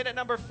 We're in minute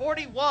number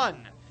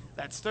 41.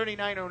 That's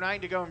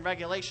 39:09 to go in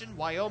regulation.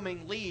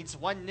 Wyoming leads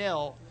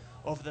 1-0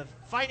 over the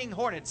Fighting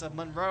Hornets of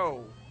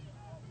Monroe.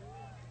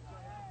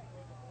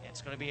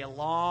 It's going to be a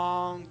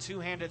long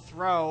two-handed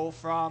throw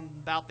from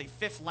about the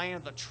 5th lane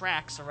of the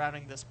track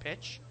surrounding this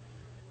pitch.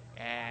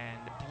 And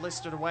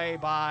blistered away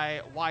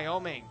by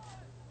Wyoming.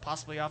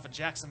 Possibly off of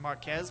Jackson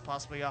Marquez,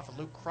 possibly off of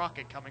Luke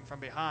Crockett coming from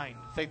behind.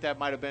 I think that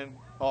might have been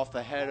off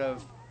the head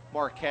of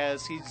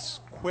Marquez. He's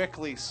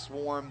quickly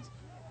swarmed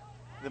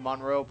the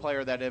Monroe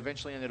player that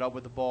eventually ended up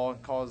with the ball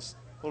and caused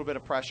a little bit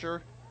of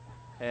pressure.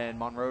 And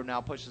Monroe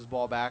now pushes the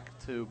ball back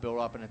to build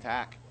up an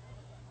attack.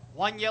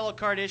 1 yellow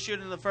card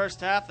issued in the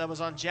first half. That was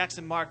on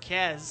Jackson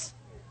Marquez.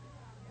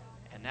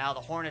 And now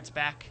the Hornets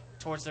back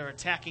towards their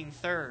attacking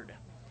third.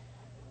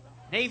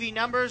 Navy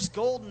numbers,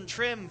 golden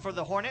trim for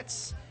the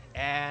Hornets.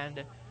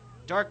 And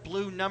dark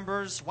blue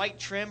numbers, white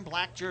trim,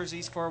 black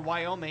jerseys for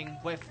Wyoming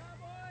with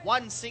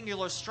one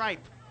singular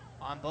stripe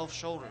on both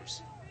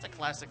shoulders. It's a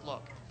classic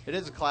look. It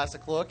is a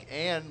classic look.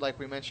 And like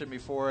we mentioned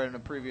before in a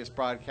previous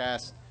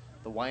broadcast,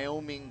 the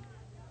Wyoming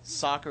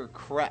soccer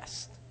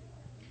crest.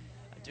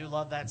 I do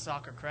love that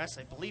soccer crest.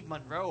 I believe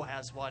Monroe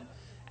has one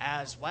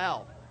as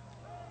well.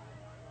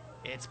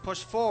 It's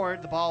pushed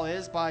forward. The ball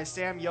is by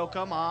Sam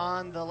Yoakum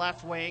on the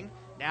left wing.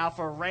 Now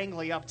for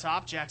Wrangley up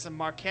top, Jackson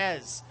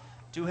Marquez.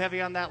 Too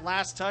heavy on that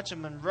last touch,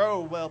 and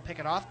Monroe will pick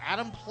it off.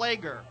 Adam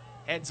Plager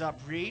heads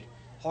up Reed.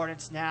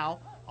 Hornets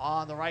now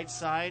on the right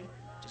side,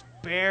 just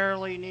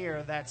barely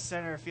near that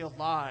center field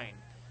line.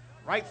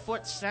 Right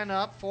foot sent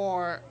up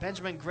for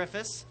Benjamin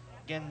Griffiths.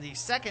 Again, the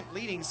second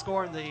leading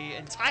scorer in the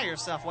entire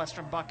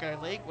Southwestern Buckeye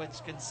League,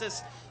 which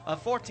consists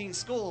of 14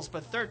 schools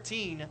but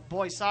 13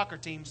 boys soccer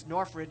teams.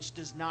 Northridge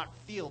does not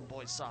field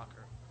boys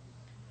soccer.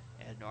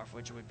 And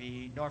Northridge would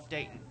be North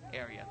Dayton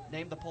area.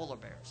 Name the Polar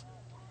Bears.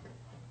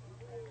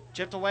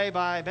 Chipped away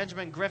by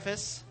Benjamin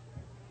Griffiths.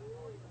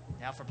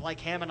 Now for Blake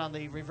Hammond on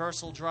the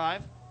reversal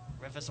drive.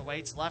 Griffiths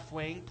awaits left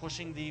wing,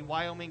 pushing the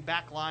Wyoming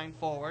back line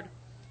forward.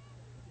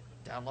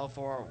 Down low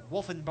for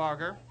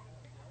Wolfenbarger.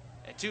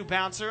 A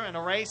two-bouncer and a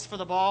race for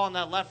the ball on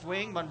that left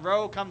wing.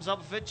 Monroe comes up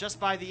with it just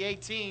by the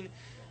 18.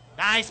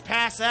 Nice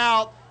pass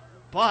out,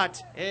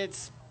 but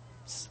it's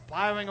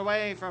spiraling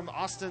away from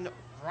Austin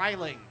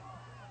Reiling.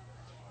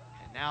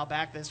 And now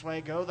back this way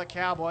go the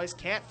Cowboys.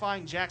 Can't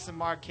find Jackson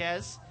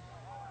Marquez.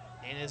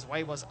 In his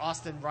way was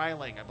Austin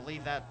Reiling. I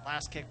believe that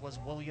last kick was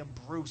William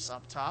Bruce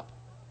up top.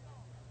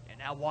 And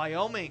now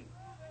Wyoming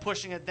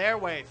pushing it their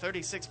way.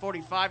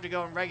 36:45 to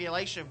go in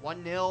regulation.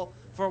 1-0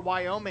 for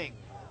Wyoming.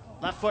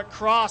 Left foot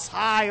cross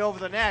high over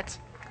the net.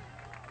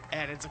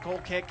 And it's a goal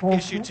kick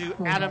issued to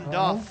Adam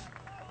Duff,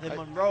 the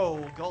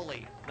Monroe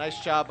goalie.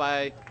 Nice job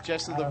by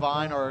Jesse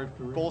Levine, our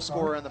goal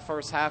scorer in the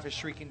first half, is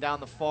streaking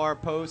down the far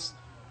post.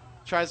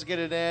 Tries to get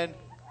it in.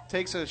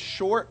 Takes a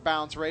short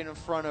bounce right in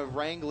front of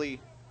Wrangley.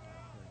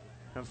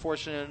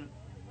 Unfortunately,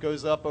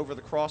 goes up over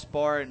the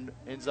crossbar and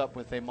ends up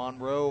with a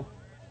Monroe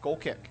goal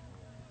kick.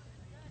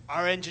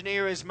 Our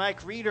engineer is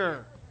Mike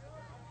Reeder.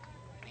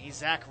 He's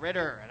Zach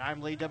Ritter, and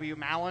I'm Lee W.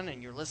 Mallon,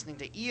 and you're listening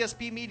to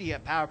ESP Media,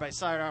 powered by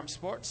Sidearm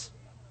Sports.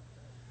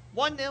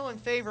 1-0 in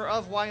favor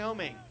of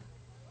Wyoming.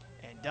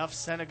 And Duff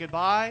sent a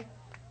goodbye,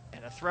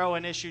 and a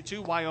throw-in issue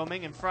to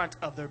Wyoming in front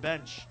of their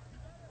bench.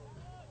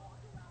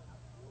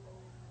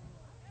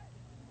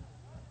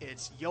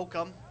 It's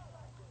Yoakum,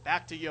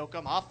 back to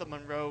Yoakum, off the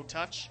Monroe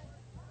touch,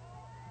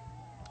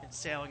 and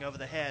sailing over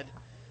the head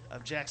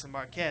of Jackson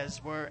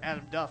Marquez, where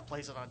Adam Duff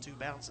plays it on 2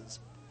 bounces.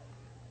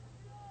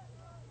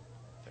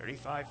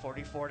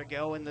 35-44 to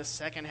go in the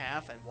second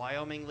half, and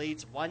Wyoming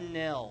leads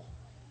 1-0.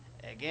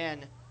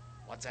 Again,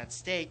 what's at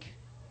stake?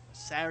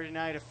 Saturday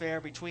night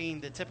affair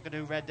between the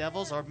Tippecanoe Red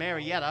Devils or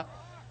Marietta,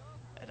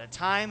 at a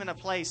time and a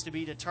place to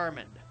be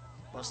determined.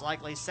 Most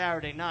likely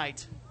Saturday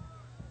night.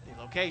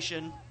 The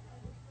location,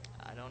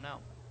 I don't know.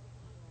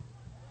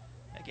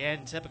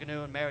 Again,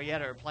 Tippecanoe and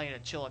Marietta are playing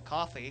at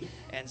Chillicothe,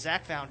 and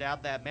Zach found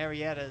out that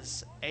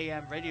Marietta's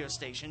AM radio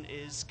station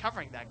is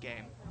covering that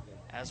game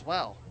as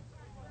well.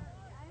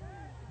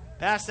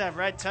 Past that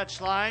red touch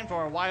line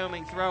for a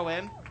Wyoming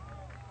throw-in.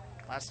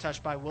 Last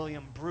touch by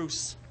William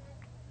Bruce.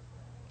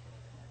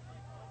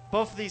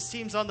 Both of these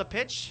teams on the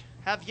pitch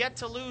have yet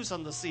to lose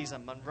on the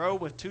season. Monroe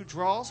with 2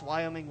 draws,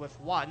 Wyoming with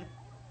 1.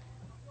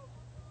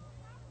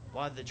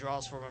 One of the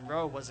draws for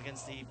Monroe was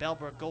against the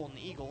Bellbrook Golden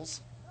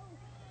Eagles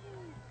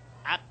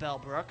at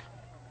Bellbrook.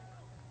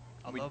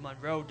 Although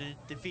Monroe did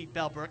defeat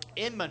Bellbrook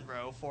in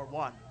Monroe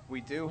 4-1.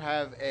 We do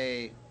have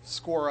a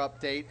score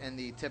update in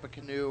the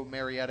Tippecanoe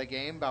Marietta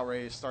game, about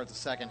ready to start the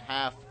second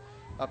half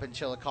up in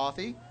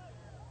Chillicothe.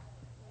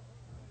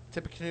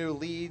 Tippecanoe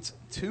leads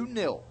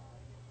 2-0.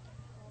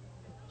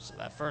 So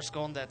that first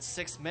goal in that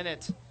 6th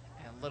minute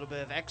and a little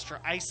bit of extra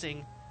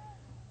icing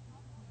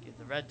give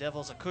the Red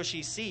Devils a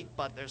cushy seat,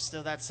 but there's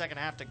still that second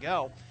half to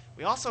go.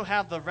 We also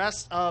have the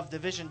rest of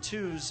Division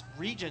II's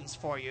regions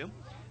for you.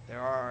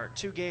 There are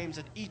 2 games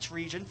in each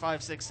region,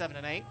 5, 6, 7,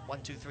 and 8.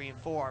 1, 2, 3, and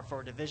 4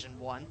 for Division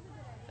I.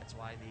 That's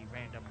why the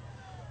random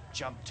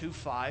jump to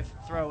 5.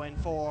 Throw in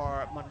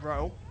for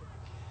Monroe.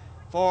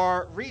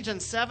 For Region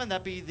 7,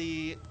 that'd be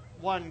the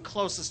one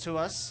closest to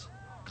us.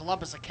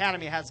 Columbus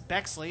Academy has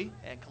Bexley,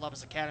 and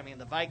Columbus Academy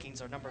and the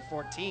Vikings are number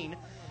 14.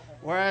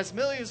 Whereas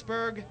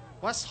Millersburg,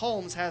 West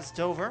Holmes has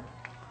Dover.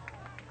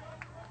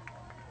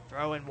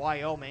 Throw in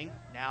Wyoming,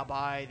 now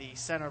by the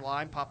center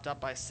line, popped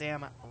up by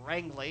Sam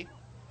Rangley.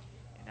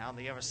 And now on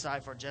the other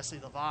side for Jesse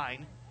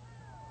Levine.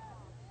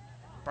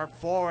 Burp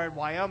forward,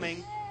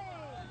 Wyoming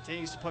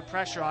continues to put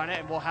pressure on it,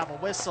 and we'll have a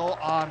whistle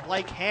on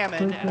Blake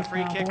Hammond and a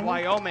free kick,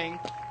 Wyoming.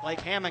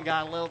 Blake Hammond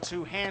got a little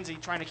too handsy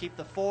trying to keep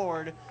the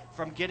forward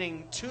from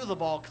getting to the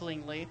ball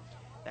cleanly.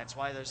 That's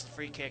why there's the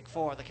free kick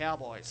for the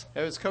Cowboys.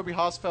 It was Kobe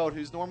Hosfeld,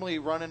 who's normally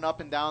running up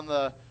and down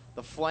the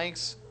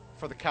flanks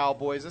for the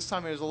Cowboys. This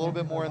time he was a little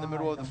bit more in the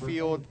middle of the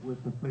field.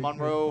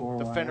 Monroe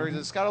defenders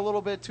just got a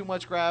little bit too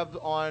much grab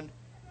on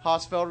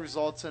Hosfeld,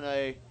 results in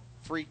a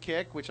free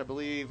kick, which I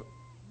believe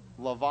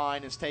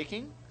Levine is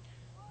taking.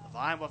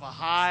 Levine with a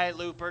high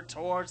looper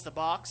towards the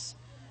box,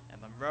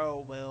 and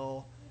Monroe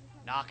will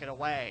knock it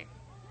away.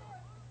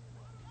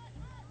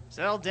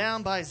 Settled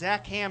down by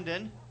Zach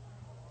Hamden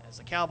as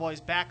the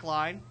Cowboys back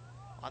line.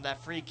 On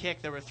that free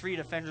kick, there were 3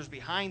 defenders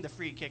behind the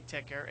free kick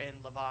taker in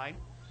Levine.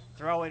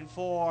 Throw in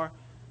for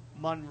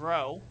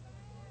Monroe.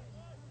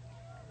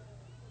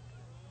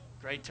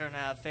 Great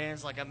turnout of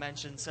fans, like I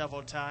mentioned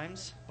several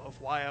times. Both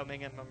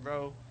Wyoming and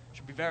Monroe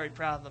should be very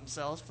proud of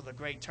themselves for the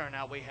great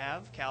turnout we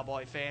have.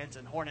 Cowboy fans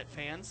and Hornet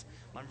fans.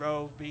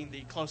 Monroe being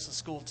the closest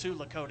school to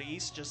Lakota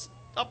East, just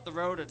up the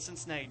road at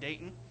Cincinnati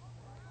Dayton.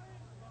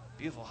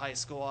 Beautiful high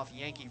school off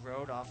Yankee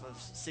Road off of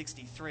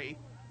 63.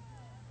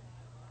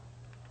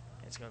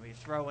 It's going to be a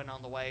throw-in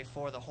on the way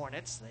for the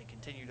Hornets. They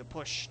continue to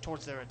push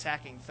towards their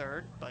attacking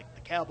third, but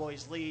the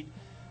Cowboys lead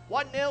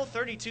 1-0,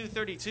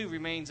 32-32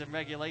 remains in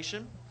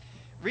regulation.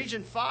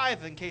 Region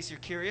 5, in case you're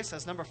curious,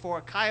 has number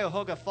 4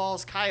 Cuyahoga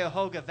Falls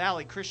Cuyahoga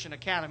Valley Christian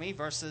Academy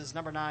versus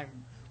number 9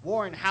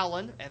 Warren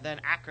Howland, and then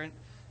Akron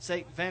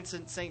St.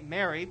 Vincent St.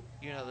 Mary,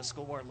 you know the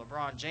school where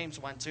LeBron James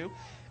went to,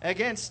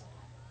 against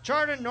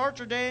Chardon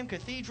Notre Dame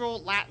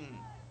Cathedral Latin.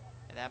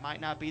 And that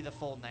might not be the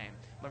full name.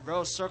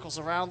 Monroe circles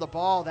around the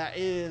ball. That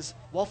is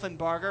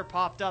Wolfenbarger,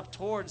 popped up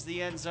towards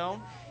the end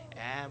zone.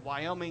 And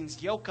Wyoming's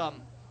Yoakum,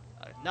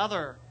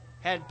 another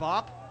head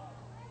bop.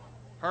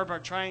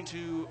 Herbert trying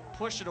to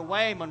push it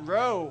away.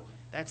 Monroe,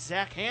 that's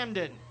Zach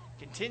Hamden,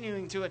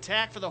 continuing to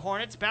attack for the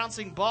Hornets.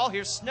 Bouncing ball.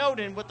 Here's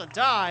Snowden with the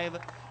dive.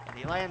 And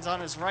he lands on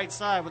his right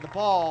side with the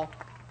ball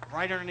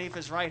right underneath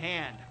his right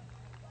hand.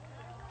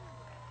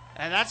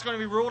 And that's going to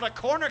be ruled a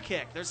corner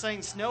kick. They're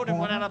saying Snowden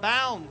went out of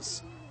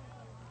bounds.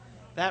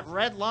 That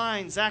red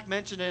line, Zach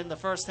mentioned it in the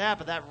first half,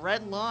 but that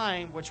red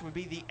line, which would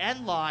be the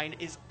end line,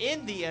 is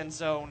in the end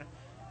zone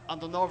on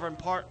the northern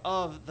part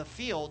of the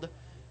field,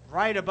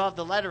 right above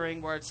the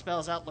lettering where it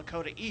spells out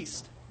Lakota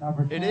East.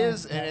 It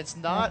is, and it's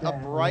not a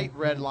bright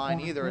red line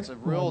either. It's a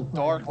real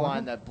dark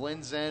line that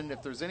blends in.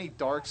 If there's any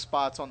dark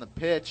spots on the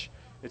pitch,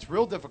 it's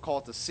real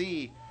difficult to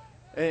see.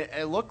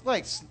 It looked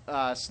like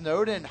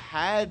Snowden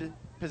had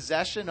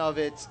possession of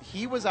it.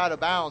 He was out of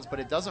bounds, but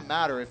it doesn't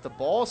matter. If the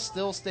ball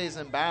still stays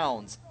in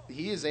bounds,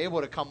 he is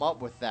able to come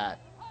up with that.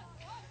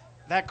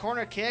 That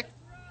corner kick,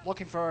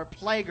 looking for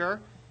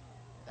Plager.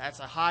 That's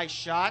a high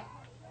shot.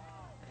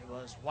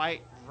 was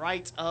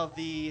right of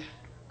the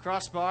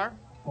crossbar,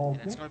 and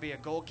it's going to be a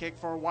goal kick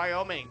for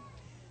Wyoming.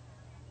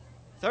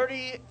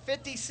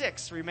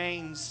 30-56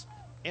 remains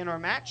in our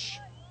match,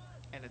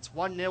 and it's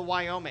 1-0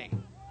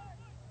 Wyoming.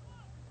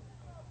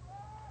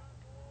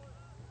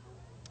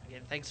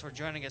 Again, thanks for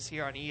joining us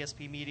here on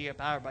ESP Media,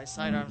 powered by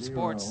Sidearm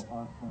Sports.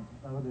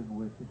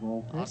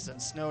 Austin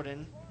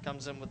Snowden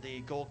comes in with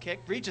the goal kick.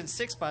 Region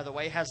 6, by the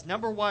way, has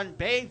number 1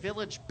 Bay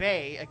Village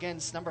Bay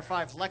against number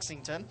 5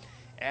 Lexington,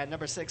 and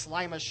number 6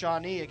 Lima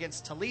Shawnee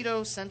against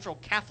Toledo Central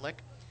Catholic.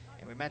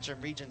 And we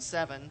mentioned Region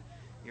 7.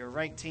 Your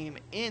ranked team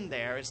in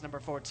there is number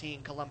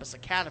 14 Columbus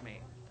Academy.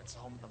 That's the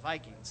home of the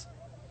Vikings.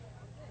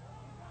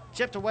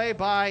 Chipped away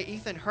by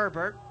Ethan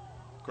Herbert.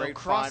 Great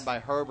find by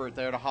Herbert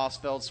there to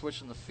Hosfeld,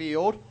 switching the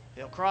field.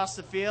 He'll cross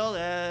the field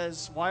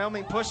as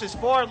Wyoming pushes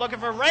forward, looking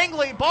for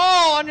Rangley.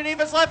 Ball underneath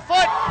his left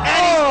foot, and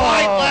he's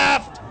wide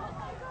left.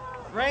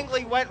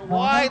 Rangley went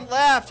wide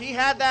left. He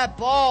had that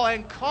ball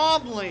and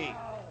calmly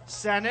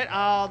sent it,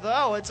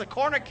 although it's a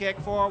corner kick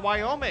for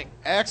Wyoming.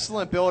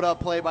 Excellent build-up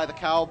play by the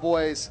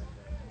Cowboys,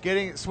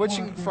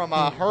 switching from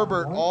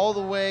Herbert all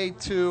the way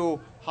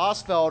to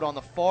Hosfeld on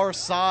the far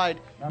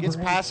side. Gets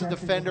past the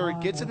defender,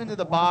 gets it into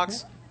the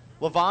box.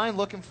 Levine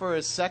looking for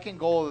his second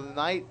goal of the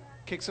night.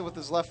 Kicks it with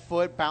his left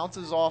foot,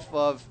 bounces off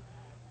of,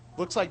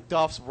 looks like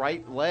Duff's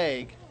right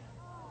leg.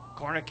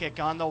 Corner kick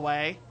on the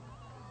way.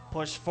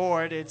 Push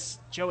forward. It's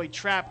Joey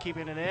Trapp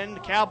keeping it in. The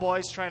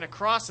Cowboys trying to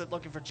cross it,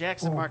 looking for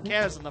Jackson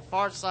Marquez on the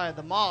far side of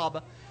the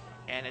mob.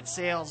 And it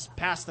sails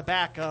past the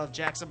back of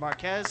Jackson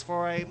Marquez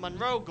for a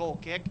Monroe goal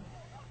kick.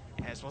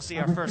 As we'll see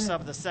our first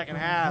sub of the second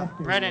half,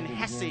 Brennan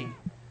Hesse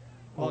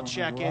will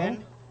check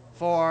in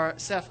for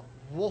Seth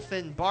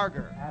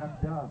Wolfenbarger. Adam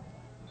Duff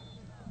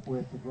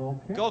with the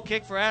goal kick. Goal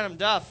kick for Adam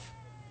Duff.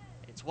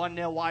 It's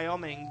 1-0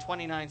 Wyoming,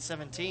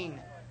 29-17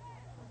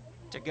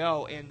 to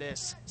go in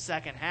this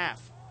second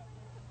half.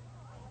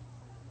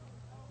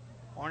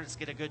 Hornets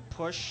get a good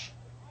push.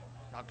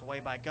 Knocked away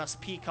by Gus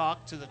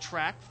Peacock to the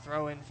track.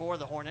 Throw in for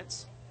the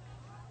Hornets.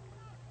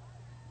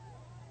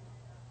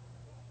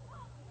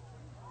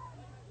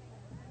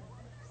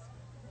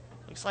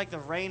 Looks like the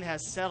rain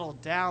has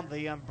settled down.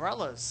 The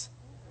umbrellas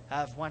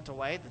have went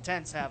away. The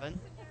tents haven't.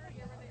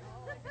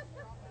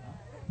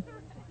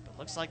 But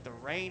looks like the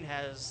rain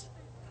has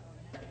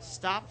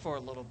stopped for a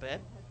little bit.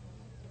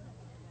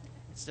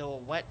 It's still a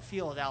wet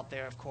field out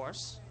there, of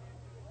course.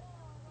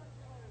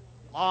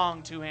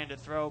 Long two-handed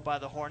throw by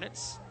the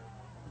Hornets.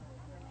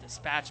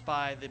 Dispatched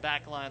by the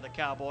back line of the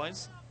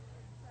Cowboys.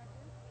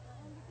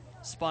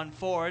 Spun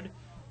forward,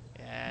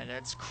 and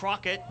it's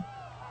Crockett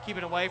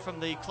keeping away from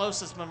the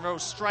closest Monroe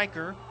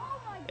striker.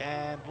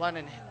 And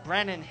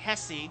Brennan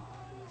Hesse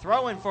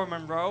throwing for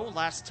Monroe.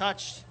 Last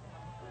touched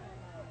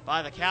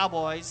by the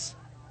Cowboys.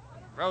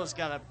 Monroe's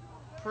got a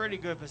pretty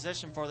good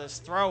position for this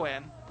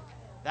throw-in.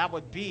 That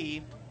would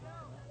be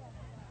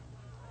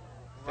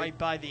right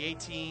by the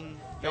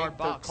 18-yard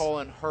box. They're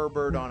calling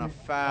Herbert on a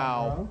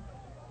foul.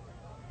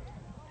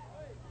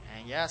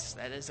 And yes,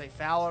 that is a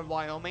foul in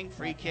Wyoming.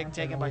 Free kick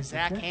taken by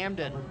Zach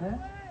Hamden.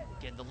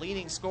 Again, the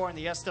leading scorer in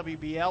the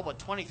SWBL with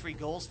 23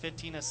 goals,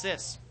 15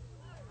 assists.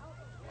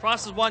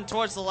 Crosses one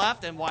towards the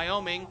left, and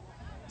Wyoming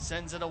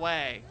sends it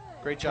away.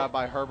 Great job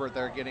by Herbert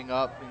there, getting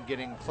up and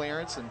getting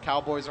clearance, and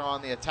Cowboys are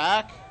on the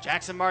attack.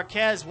 Jackson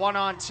Marquez,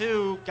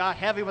 1-on-2, got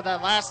heavy with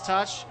that last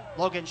touch.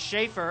 Logan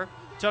Schaefer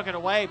took it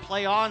away.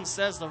 Play on,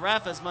 says the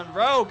ref, as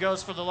Monroe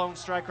goes for the lone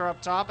striker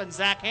up top, and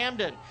Zach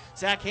Hamden.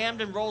 Zach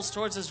Hamden rolls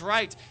towards his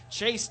right,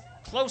 chased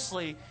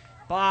closely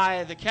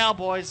by the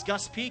Cowboys'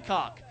 Gus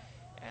Peacock.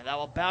 And that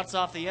will bounce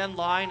off the end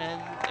line,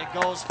 and it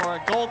goes for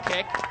a goal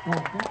kick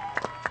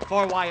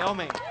for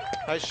Wyoming.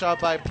 Nice shot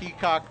by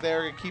Peacock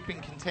there,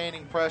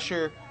 containing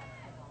pressure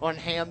on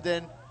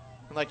Hamden.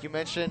 And like you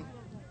mentioned,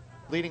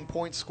 leading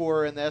point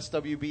scorer in the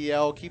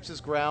SWBL, keeps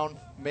his ground,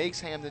 makes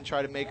Hamden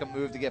try to make a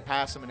move to get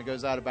past him, and it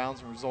goes out of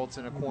bounds and results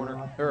in a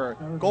corner or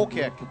a goal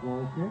kick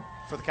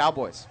for the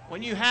Cowboys.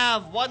 When you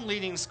have one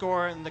leading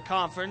scorer in the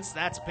conference,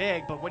 that's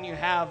big, but when you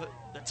have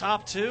the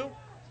top two,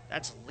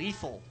 that's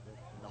lethal.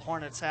 The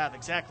Hornets have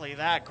exactly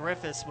that.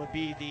 Griffiths would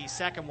be the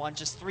second one,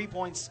 just 3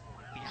 points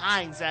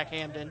behind Zach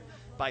Hamden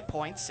by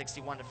points,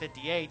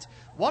 61-58.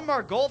 One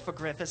more goal for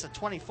Griffiths at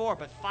 24,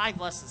 but 5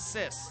 less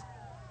assists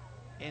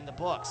in the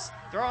books.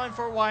 Throwing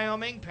for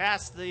Wyoming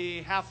past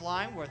the half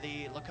line where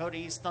the Lakota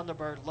East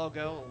Thunderbird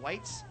logo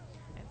awaits,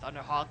 and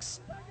Thunderhawks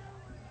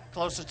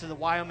closer to the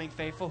Wyoming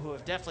faithful, who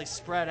have definitely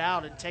spread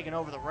out and taken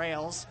over the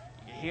rails.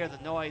 You hear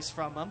the noise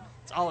from them.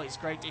 It's always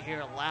great to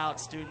hear a loud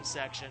student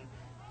section.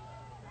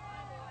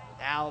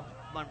 Now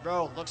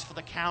Monroe looks for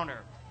the counter.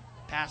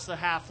 Past the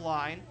half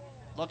line,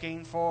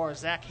 looking for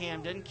Zach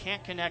Hamden.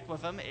 Can't connect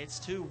with him. It's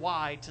too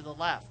wide to the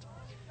left.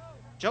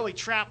 Joey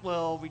Trapp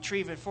will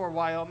retrieve it for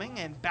Wyoming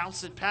and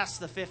bounce it past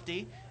the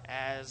 50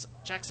 as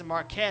Jackson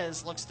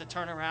Marquez looks to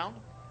turn around.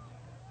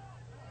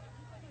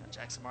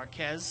 Jackson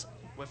Marquez,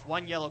 with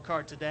one yellow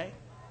card today,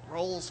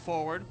 rolls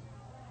forward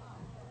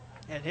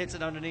and hits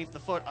it underneath the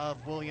foot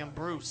of William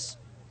Bruce.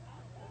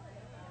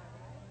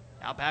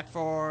 Now back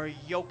for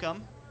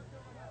Yoakum.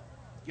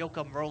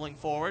 Yoakum rolling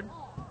forward,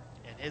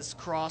 and his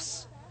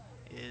cross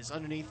is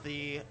underneath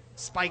the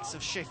spikes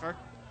of Schaefer.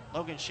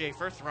 Logan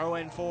Schaefer, throw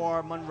in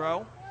for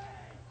Monroe.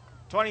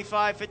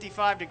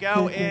 25:55 to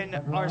go in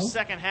our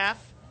second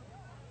half.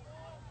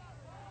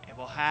 And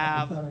we'll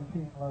have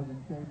 17,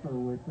 Logan Schaefer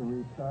with the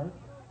restart.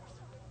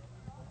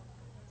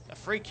 a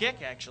free kick,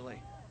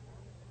 actually.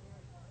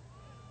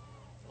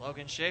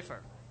 Logan Schaefer.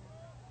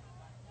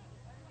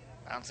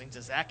 Bouncing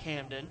to Zach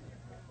Hamden.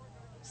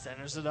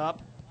 Centers it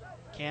up.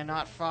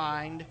 Cannot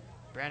find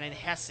Brandon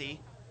Hesse.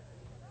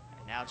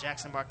 And now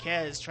Jackson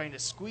Marquez trying to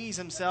squeeze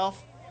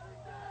himself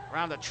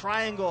around the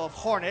triangle of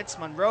Hornets.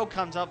 Monroe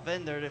comes up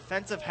in their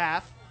defensive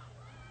half.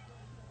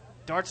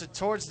 Darts it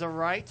towards the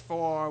right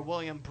for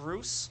William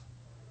Bruce.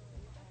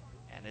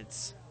 And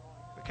it's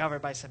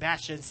recovered by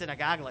Sebastian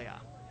Sinagaglia.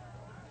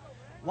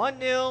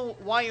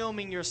 1-0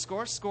 Wyoming, your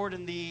score, scored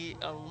in the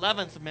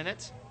 11th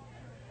minute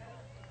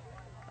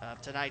of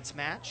tonight's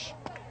match.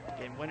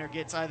 Again, winner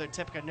gets either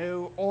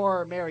Tippecanoe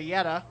or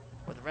Marietta,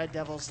 with the Red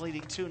Devils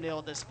leading 2-0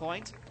 at this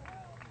point.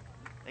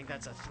 I think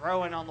that's a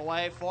throw-in on the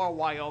way for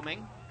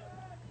Wyoming.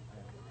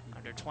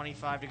 Under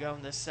 25 to go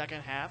in this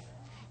second half.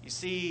 You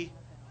see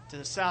to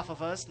the south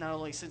of us, not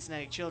only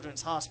Cincinnati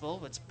Children's Hospital,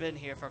 that's been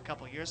here for a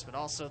couple of years, but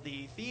also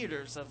the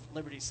theaters of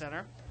Liberty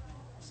Center.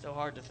 Still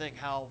hard to think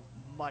how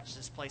much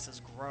this place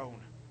has grown.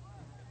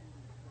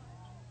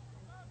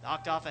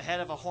 Knocked off ahead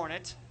of a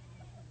Hornet.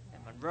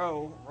 And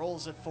Monroe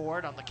rolls it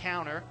forward on the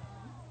counter.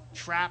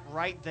 Trap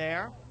right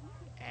there.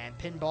 And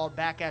pinballed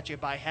back at you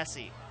by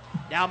Hesse.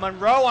 Now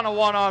Monroe on a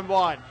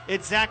one-on-one.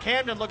 It's Zach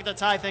Hamden looking to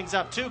tie things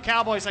up. Two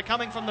Cowboys are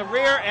coming from the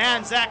rear,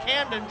 and Zach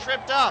Hamden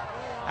tripped up.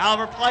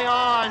 However, play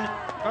on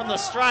from the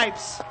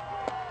stripes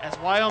as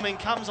Wyoming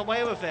comes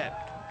away with it.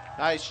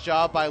 Nice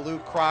job by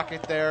Luke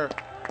Crockett there.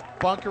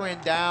 Bunkering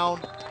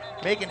down,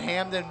 making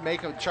Hamden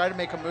try to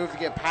make a move to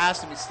get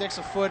past him. He sticks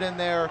a foot in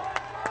there.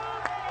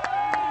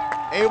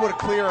 Able to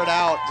clear it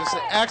out. Just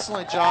an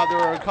excellent job. There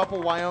were a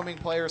couple Wyoming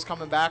players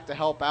coming back to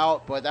help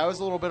out, but that was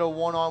a little bit of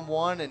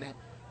one-on-one,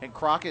 and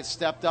Crockett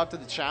stepped up to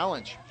the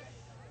challenge.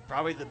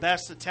 Probably the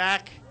best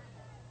attack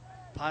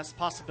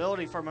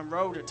possibility for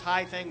Monroe to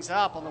tie things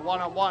up on the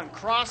one-on-one.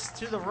 Cross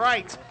to the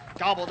right,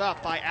 gobbled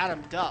up by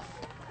Adam Duff.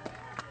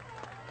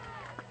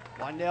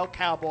 1-0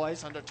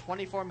 Cowboys, under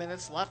 24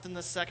 minutes left in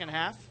the second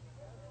half.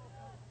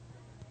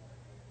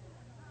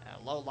 And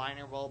a low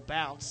liner will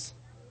bounce,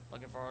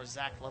 looking for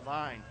Zach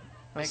Levine.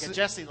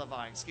 Jesse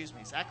Levine, excuse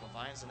me. Zach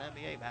Levine is an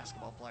NBA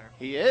basketball player.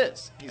 He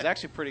is. He's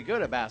actually pretty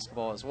good at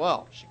basketball as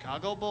well.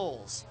 Chicago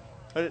Bulls.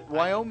 But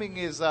Wyoming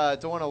is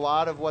doing a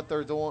lot of what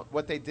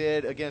they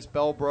did against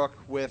Bellbrook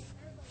with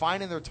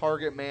finding their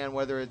target man,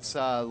 whether it's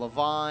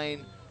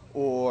Levine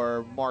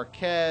or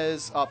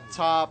Marquez up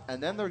top,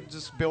 and then they're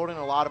just building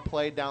a lot of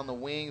play down the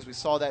wings. We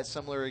saw that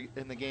similar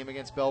in the game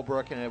against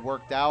Bellbrook, and it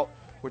worked out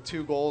with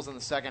 2 goals in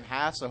the second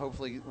half, so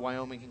hopefully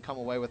Wyoming can come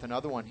away with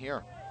another one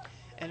here.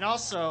 And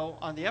also,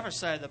 on the other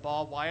side of the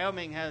ball,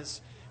 Wyoming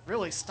has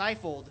really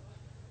stifled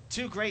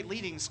 2 great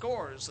leading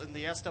scorers in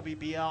the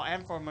SWBL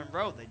and for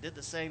Monroe. They did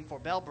the same for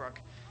Bellbrook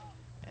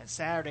and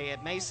Saturday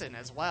at Mason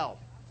as well.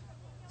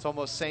 It's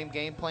almost same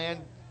game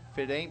plan. If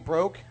it ain't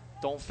broke,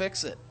 don't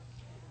fix it.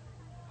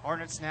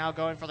 Hornets now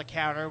going for the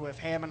counter with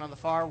Hammond on the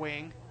far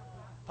wing.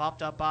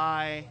 Popped up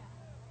by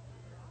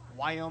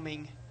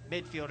Wyoming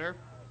midfielder.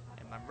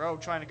 And Monroe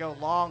trying to go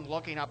long,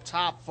 looking up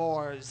top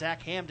for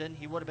Zach Hamden.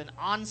 He would have been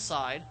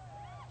onside,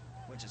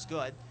 which is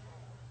good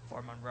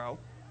for Monroe.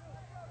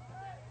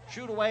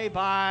 Shoot away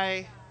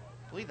by,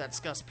 I believe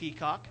that's Gus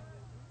Peacock.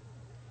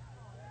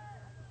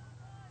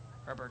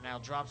 Herbert now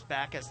drops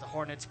back as the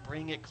Hornets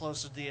bring it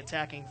closer to the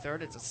attacking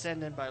third. It's a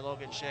send-in by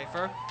Logan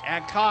Schaefer.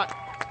 And caught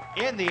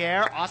in the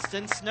air,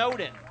 Austin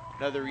Snowden.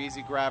 Another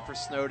easy grab for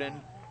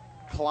Snowden.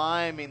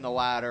 Climbing the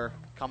ladder,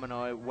 coming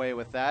away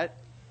with that.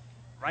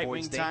 Right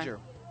wing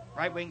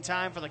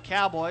time for the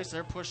Cowboys.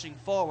 They're pushing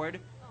forward.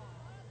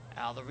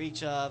 Out of the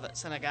reach of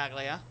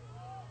Sinagaglia.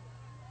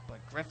 But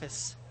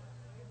Griffiths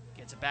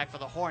gets it back for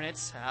the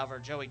Hornets. However,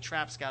 Joey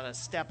Trapp's got a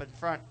step in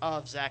front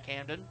of Zach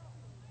Hamden.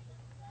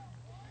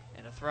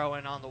 And a throw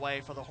in on the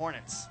way for the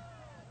Hornets.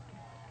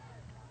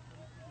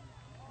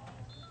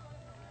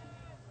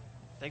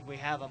 I think we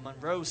have a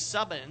Monroe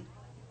sub in.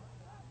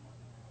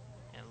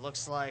 And it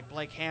looks like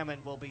Blake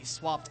Hammond will be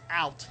swapped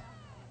out.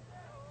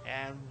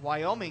 And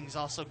Wyoming's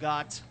also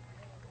got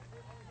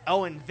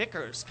Owen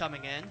Vickers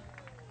coming in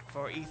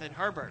for Ethan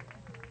Herbert.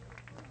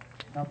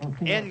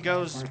 In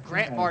goes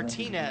Grant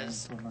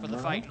Martinez for the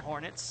Fighting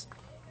Hornets.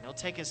 And he'll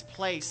take his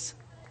place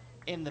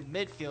in the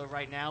midfield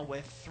right now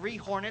with 3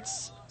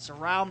 Hornets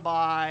surrounded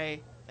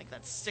by, I think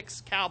that's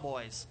 6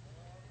 Cowboys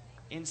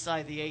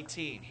inside the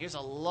 18. Here's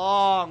a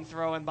long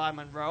throw in by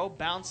Monroe,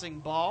 bouncing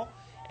ball,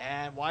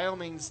 and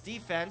Wyoming's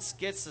defense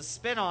gets a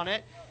spin on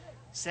it.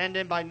 Send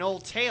in by Noel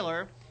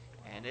Taylor,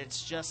 and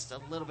it's just a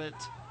little bit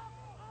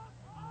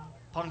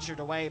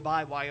punctured away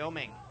by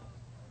Wyoming.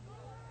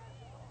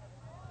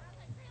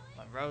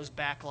 Monroe's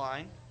back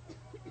line,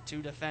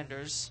 2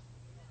 defenders.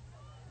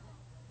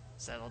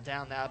 Settled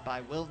down now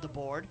by Will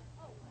DeBoard.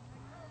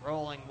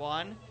 Rolling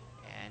one,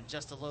 and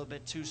just a little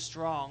bit too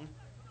strong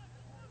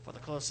for the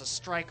closest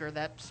striker.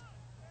 That's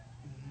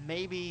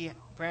maybe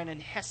Brandon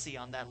Hesse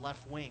on that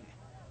left wing.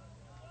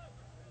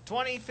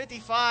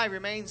 20:55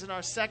 remains in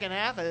our second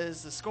half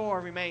as the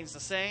score remains the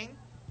same.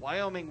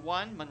 Wyoming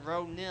 1,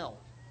 Monroe 0.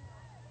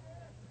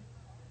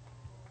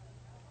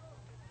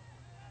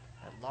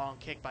 That long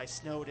kick by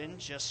Snowden,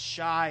 just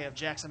shy of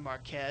Jackson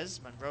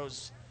Marquez.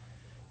 Monroe's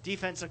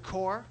defensive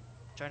core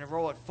trying to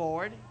roll it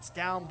forward. It's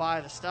down by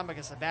the stomach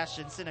of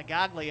Sebastian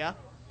Sinigaglia.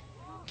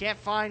 Can't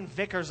find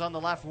Vickers on the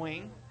left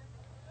wing.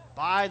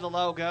 By the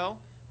logo.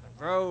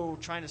 Monroe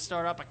trying to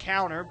start up a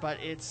counter, but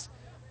it's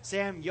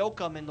Sam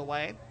Yoakum in the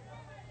way.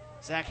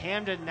 Zach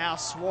Hamden now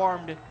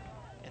swarmed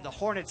in the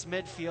Hornets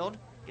midfield.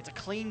 Gets a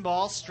clean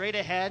ball straight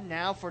ahead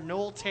now for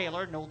Noel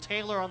Taylor. Noel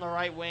Taylor on the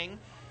right wing.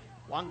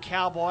 One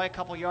Cowboy a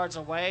couple yards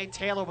away.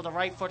 Taylor with a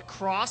right foot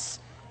cross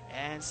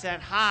and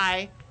sent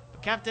high,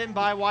 but kept in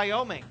by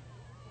Wyoming.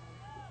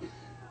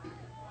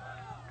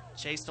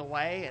 Chased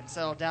away and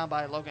settled down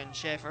by Logan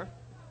Schaefer.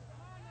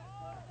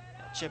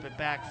 They'll chip it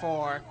back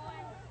for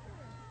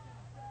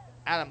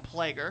Adam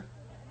Plager.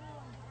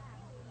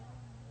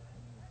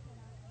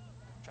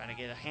 Trying to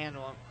get a hand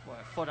on, or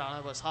a foot on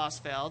it was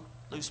Hosfeld.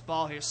 Loose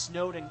ball here.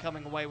 Snowden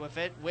coming away with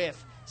it,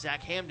 with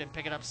Zach Hamden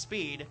picking up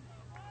speed.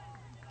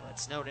 But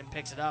Snowden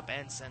picks it up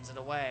and sends it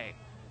away.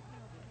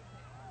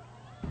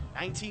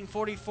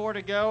 19:44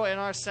 to go in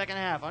our second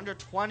half. Under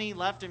 20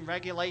 left in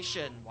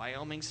regulation.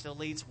 Wyoming still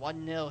leads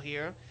 1-0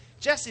 here.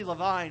 Jesse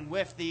Levine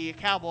with the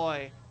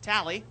Cowboy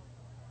tally.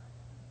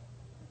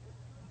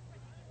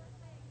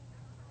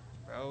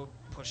 Rowe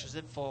pushes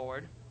it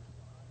forward.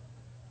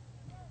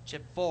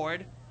 Chip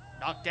forward.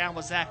 Knocked down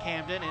with Zach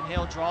Hamden, and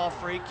he'll draw a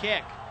free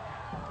kick.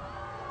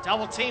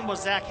 Double team with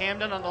Zach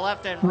Hamden on the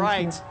left and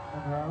right.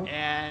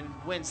 And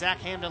when Zach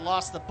Hamden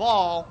lost the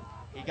ball,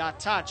 he got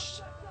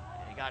touched.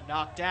 And he got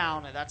knocked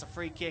down, and that's a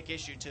free kick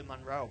issued to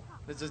Monroe.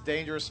 This is a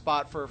dangerous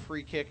spot for a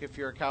free kick if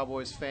you're a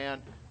Cowboys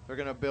fan. They're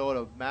going to build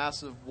a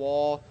massive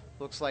wall.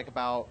 Looks like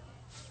about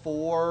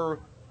 4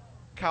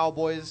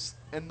 Cowboys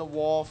in the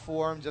wall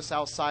for him, just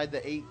outside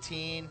the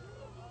 18.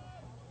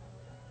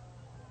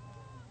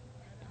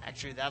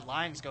 Actually, that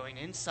line's going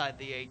inside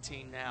the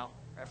 18 now.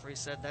 Referee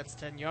said that's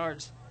 10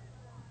 yards.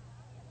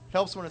 It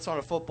helps when it's on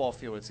a football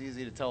field. It's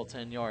easy to tell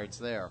 10 yards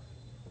there.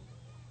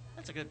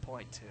 That's a good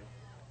point, too.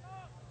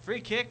 Free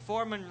kick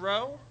for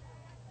Monroe.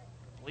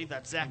 I believe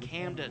that's Zach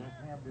Hamden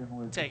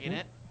taking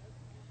it.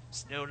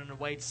 Snowden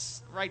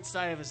awaits right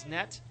side of his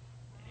net.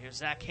 And here's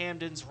Zach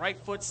Hamden's right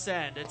foot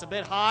send. It's a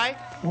bit high.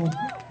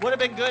 Would have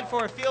been good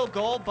for a field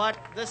goal, but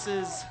this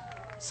is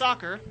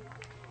soccer.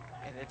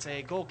 And it's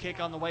a goal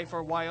kick on the way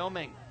for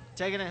Wyoming.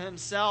 Taking it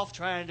himself,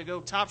 trying to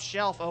go top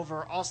shelf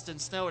over Austin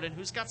Snowden,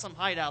 who's got some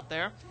height out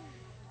there.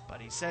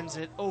 But he sends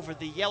it over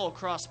the yellow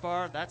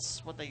crossbar.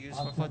 That's what they use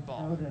for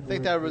football. I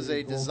think that was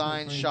a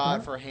design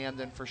shot for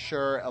Hamden for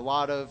sure. A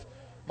lot of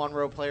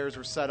Monroe players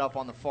were set up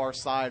on the far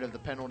side of the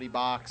penalty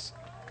box.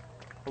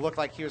 It looked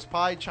like he was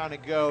probably trying to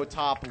go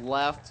top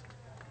left.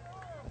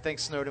 I think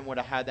Snowden would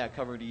have had that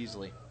covered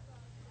easily.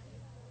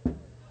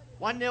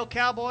 1-0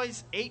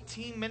 Cowboys,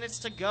 18 minutes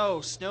to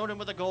go. Snowden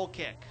with a goal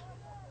kick.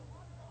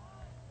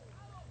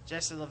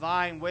 Jesse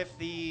Levine with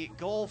the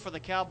goal for the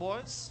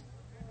Cowboys.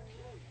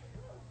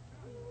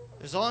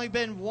 There's only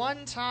been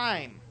one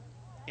time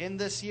in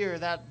this year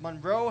that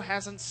Monroe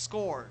hasn't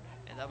scored,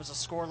 and that was a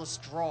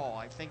scoreless draw.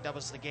 I think that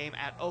was the game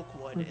at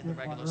Oakwood in the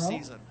regular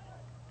season.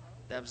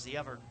 That was the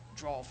other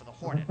draw for the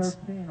Hornets.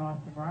 13,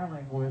 Austin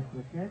Reiling with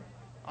the kick.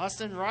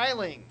 Austin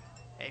Reiling,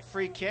 a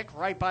free kick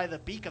right by the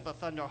beak of the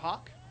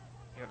Thunderhawk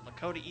here at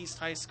Lakota East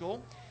High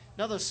School.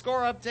 Another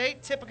score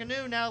update.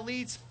 Tippecanoe now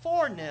leads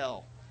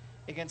 4-0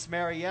 against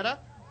Marietta.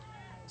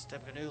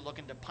 Tippecanoe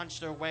looking to punch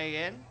their way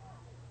in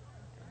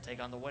and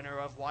take on the winner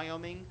of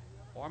Wyoming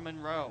or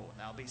Monroe.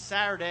 That'll be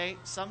Saturday,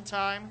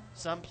 sometime,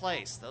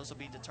 someplace. Those will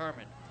be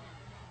determined.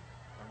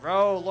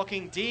 Monroe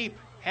looking deep.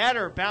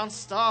 Header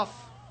bounced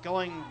off,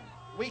 going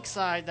weak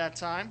side that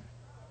time.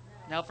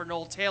 Now for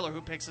Noel Taylor,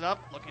 who picks it up,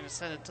 looking to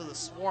send it to the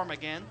swarm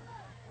again.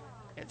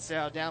 It's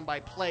down by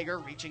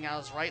Plager, reaching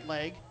out his right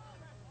leg.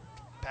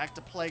 Back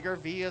to Plager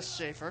via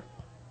Schaefer.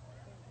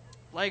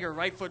 Plager,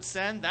 right foot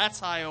send. That's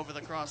high over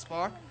the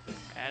crossbar.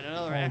 And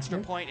another extra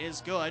point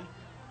is good.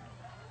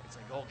 It's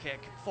a goal kick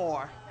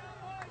for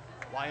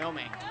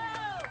Wyoming.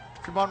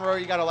 For Monroe,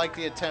 you got to like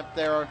the attempt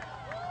there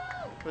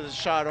with a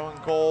shot on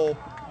goal.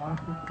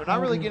 They're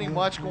not really getting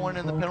much going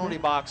in the penalty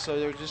box, so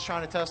they're just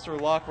trying to test their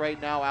luck right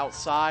now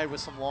outside with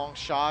some long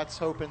shots,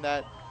 hoping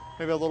that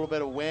maybe a little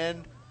bit of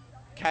wind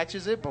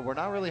catches it, but we're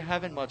not really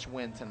having much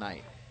wind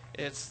tonight.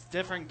 It's a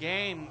different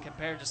game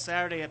compared to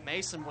Saturday at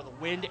Mason, where the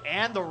wind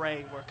and the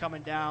rain were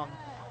coming down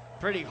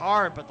pretty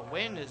hard, but the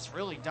wind has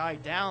really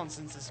died down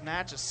since this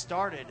match has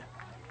started,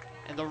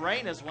 and the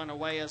rain has went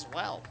away as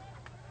well.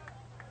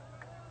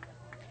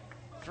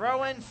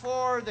 Throw in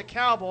for the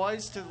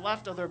Cowboys to the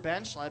left of their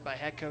bench, led by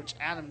head coach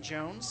Adam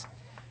Jones.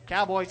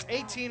 Cowboys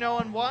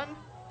 18-0-1,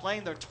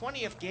 playing their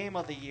 20th game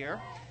of the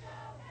year.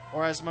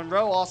 Whereas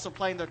Monroe also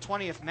playing their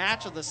 20th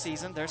match of the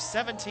season. They're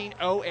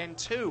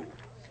 17-0-2.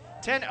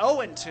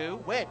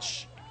 10-0-2,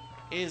 which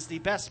is the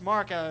best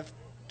mark of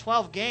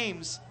 12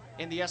 games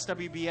in the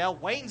SWBL.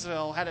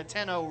 Waynesville had a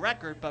 10-0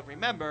 record, but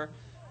remember,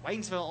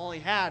 Waynesville only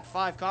had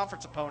 5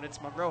 conference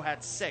opponents. Monroe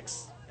had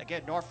 6.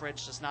 Again,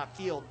 Northridge does not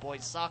field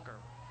boys soccer.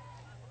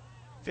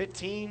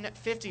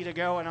 15:50 to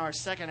go in our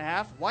second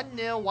half.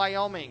 1-0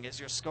 Wyoming is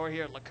your score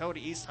here at Lakota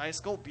East High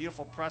School.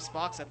 Beautiful press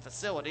box and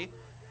facility.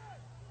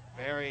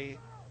 Very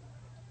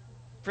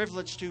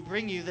privileged to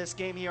bring you this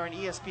game here on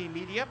ESP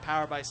Media,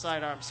 powered by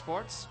Sidearm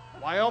Sports.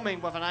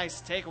 Wyoming with a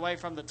nice takeaway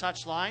from the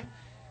touchline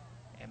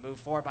and move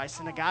forward by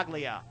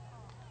Sinagaglia.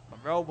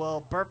 Monroe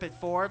will burp it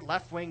forward,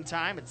 left wing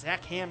time, and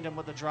Zach Hamden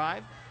with the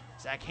drive.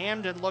 Zach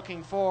Hamden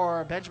looking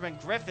for Benjamin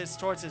Griffiths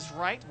towards his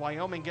right.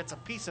 Wyoming gets a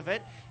piece of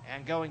it,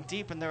 and going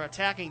deep in their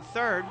attacking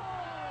third.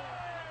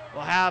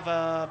 We'll have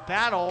a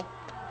battle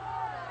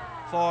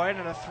for it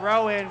and a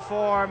throw in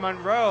for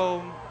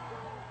Monroe,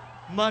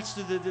 much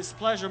to the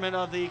displeasurement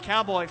of the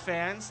Cowboy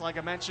fans. Like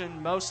I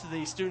mentioned, most of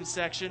the student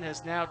section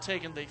has now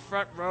taken the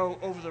front row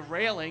over the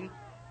railing.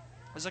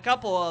 There's a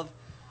couple of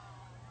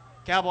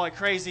Cowboy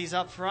crazies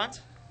up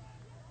front.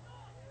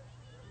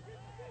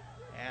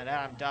 And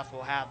Adam Duff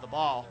will have the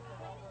ball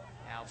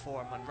now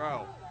for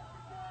Monroe.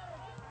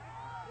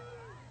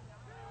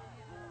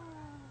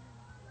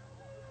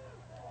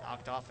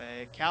 Knocked off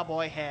a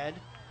Cowboy head.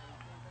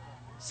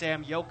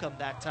 Sam Yoakum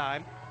that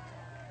time.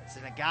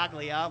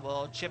 Sinagaglia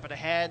will chip it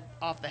ahead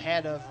off the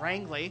head of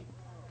Rangley.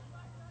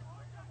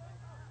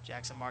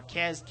 Jackson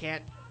Marquez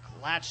can't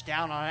latch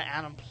down on it.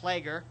 Adam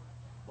Plager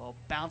will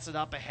bounce it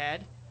up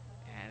ahead.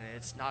 And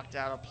it's knocked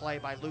out of play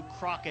by Luke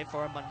Crockett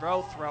for a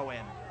Monroe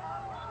throw-in.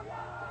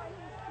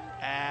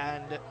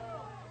 And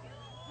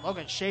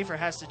Logan Schaefer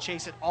has to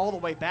chase it all the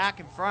way back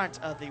in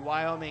front of the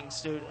Wyoming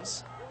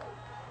students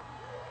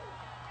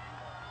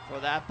for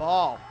that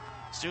ball.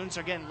 Students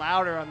are getting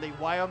louder on the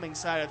Wyoming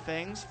side of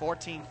things.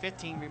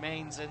 14-15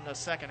 remains in the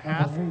second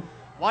half.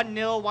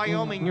 1-0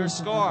 Wyoming, your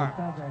score.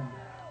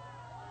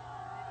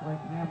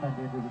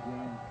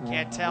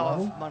 Can't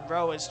tell if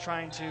Monroe is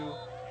trying to...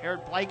 Here,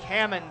 Blake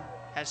Hammond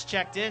has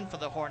checked in for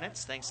the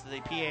Hornets, thanks to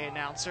the PA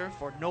announcer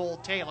for Noel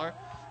Taylor,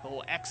 who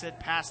will exit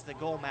past the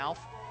goal mouth.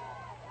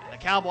 And the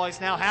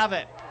Cowboys now have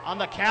it on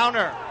the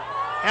counter.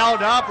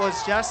 Held up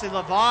was Jesse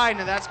Levine,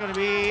 and that's going to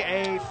be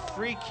a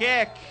free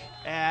kick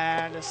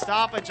and a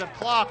stoppage of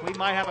clock. We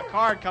might have a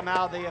card come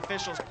out of the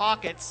officials'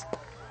 pockets.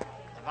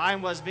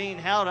 Levine was being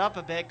held up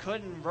a bit,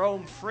 couldn't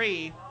roam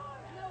free,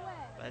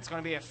 but it's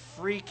going to be a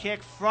free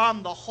kick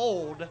from the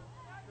hold,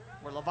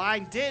 where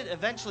Levine did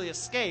eventually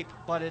escape,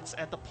 but it's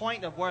at the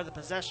point of where the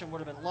possession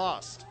would have been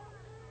lost.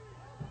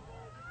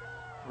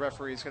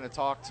 Referee's going to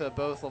talk to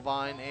both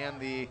Levine and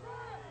the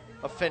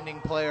offending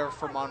player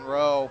for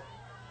Monroe.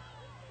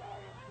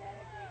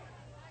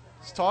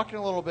 He's talking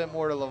a little bit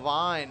more to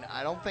Levine.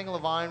 I don't think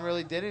Levine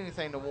really did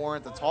anything to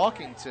warrant the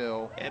talking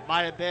to. It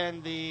might have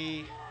been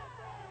the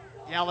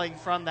yelling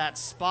from that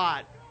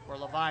spot where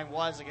Levine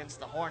was against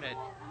the Hornet.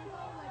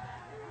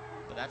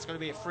 But that's going to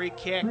be a free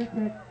kick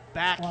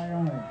back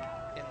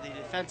in the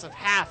defensive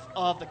half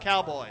of the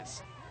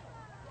Cowboys.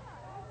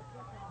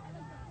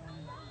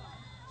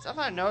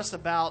 Something I noticed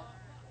about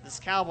this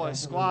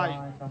Cowboys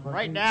squad,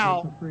 right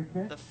now,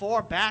 the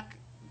four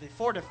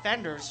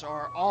defenders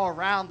are all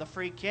around the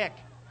free kick.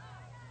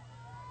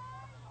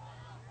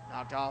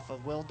 Knocked off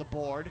of Will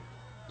DeBoard.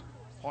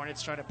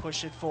 Hornets trying to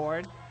push it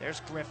forward. There's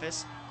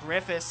Griffiths.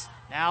 Griffiths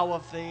now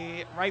with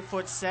the right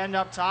foot send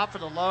up top for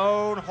the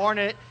lone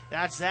Hornet.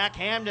 That's Zach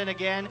Hamden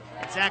again.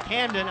 And Zach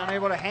Hamden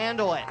unable to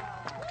handle it.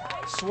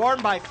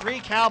 Swarmed by 3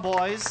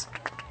 Cowboys.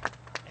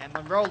 And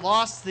Monroe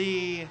lost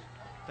the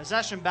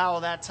possession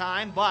battle that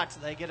time, but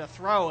they get a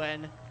throw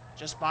in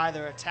just by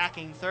their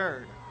attacking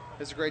third.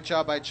 It's a great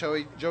job by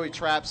Joey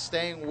Trapp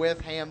staying with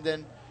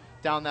Hamden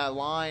down that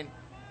line.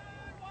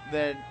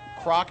 Then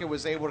Crockett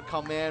was able to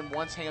come in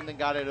once Hamden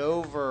got it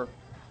over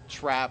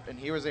Trapp, and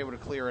he was able to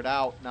clear it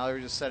out. Now they're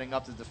just setting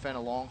up to defend a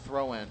long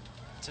throw-in.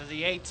 To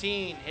the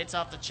 18, hits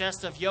off the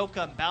chest of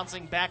Yoakum,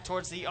 bouncing back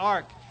towards the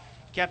arc.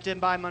 Kept in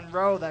by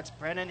Monroe, that's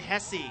Brennan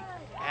Hesse.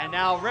 And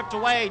now ripped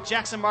away,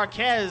 Jackson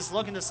Marquez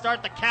looking to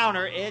start the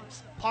counter. It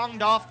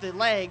ponged off the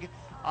leg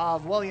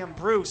of William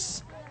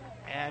Bruce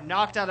and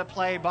knocked out of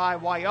play by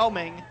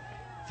Wyoming.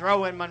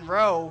 Throw in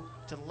Monroe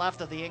to the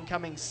left of the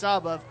incoming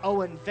sub of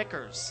Owen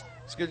Vickers.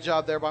 It's a good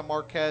job there by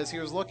Marquez. He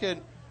was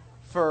looking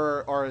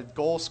for our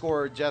goal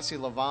scorer, Jesse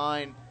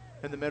Levine,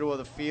 in the middle of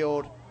the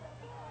field.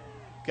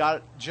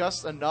 Got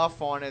just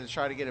enough on it to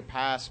try to get it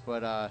past,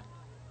 but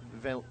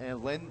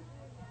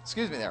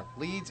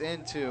leads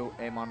into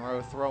a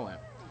Monroe throw-in.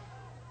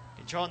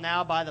 Controlled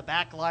now by the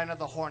back line of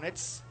the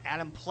Hornets.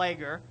 Adam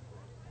Plager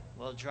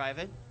will drive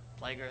it.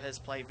 Plager has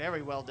played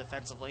very well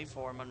defensively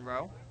for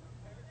Monroe.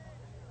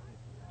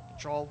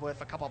 Controlled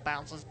with a couple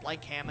bounces.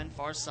 Blake Hammond,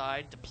 far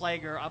side, to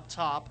Plager up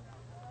top.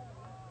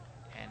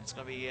 And it's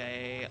going to be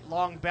a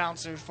long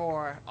bouncer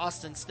for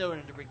Austin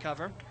Snowden to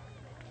recover.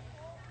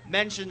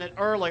 Mentioned it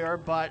earlier,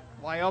 but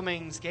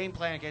Wyoming's game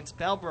plan against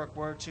Bellbrook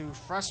were to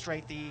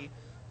frustrate the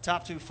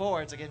top 2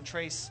 forwards, again,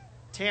 Trace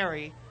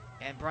Terry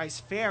and Bryce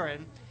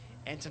Farron.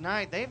 And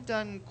tonight, they've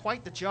done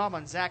quite the job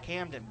on Zach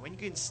Hamden. When you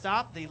can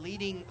stop the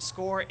leading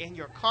scorer in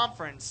your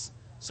conference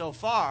so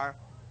far,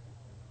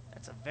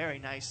 that's a very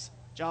nice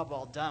job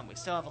well done. We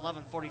still have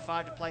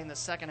 11:45 to play in the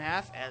second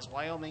half as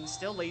Wyoming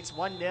still leads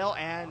 1-0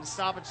 and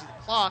stoppage of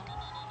the clock.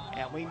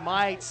 And we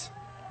might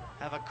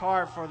have a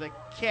card for the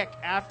kick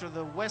after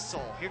the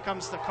whistle. Here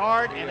comes the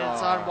card, and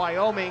it's on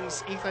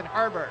Wyoming's Ethan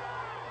Herbert.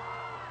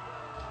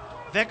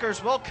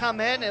 Vickers will come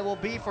in. It will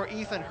be for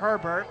Ethan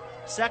Herbert.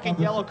 Second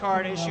yellow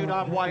card issued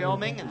on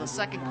Wyoming, and the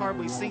second card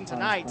we've seen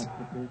tonight.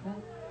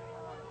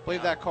 I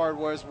believe that card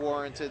was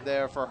warranted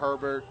there for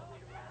Herbert.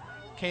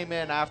 Came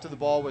in after the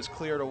ball was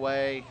cleared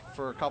away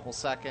for a couple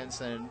seconds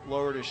and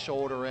lowered his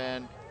shoulder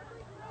in.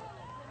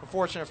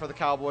 Unfortunate for the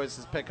Cowboys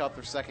to pick up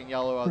their second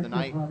yellow of the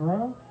night.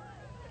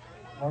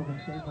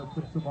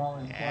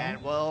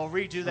 And we'll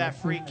redo that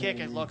free kick,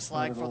 it looks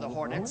like, for the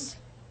Hornets.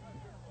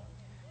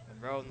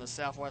 Monroe in the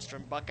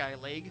Southwestern Buckeye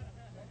League.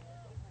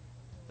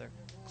 Their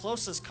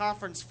closest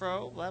conference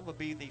foe, that would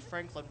be the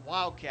Franklin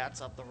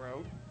Wildcats up the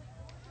road.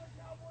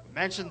 We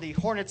mentioned the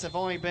Hornets have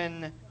only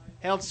been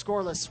held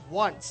scoreless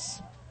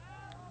once,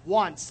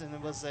 and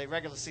it was a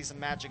regular season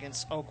match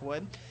against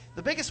Oakwood.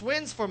 The biggest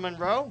wins for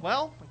Monroe,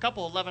 well, a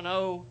couple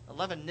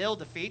 11-0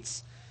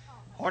 defeats.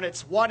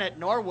 Hornets won at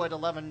Norwood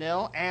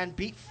 11-0 and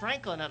beat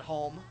Franklin at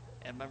home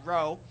at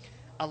Monroe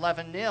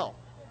 11-0.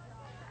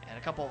 And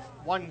a couple of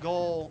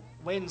one-goal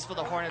wins for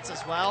the Hornets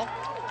as well.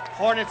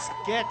 Hornets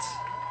get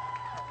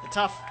the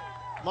tough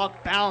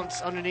luck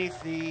bounce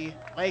underneath the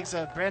legs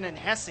of Brennan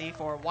Hesse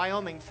for a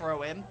Wyoming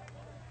throw-in,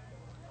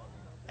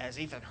 as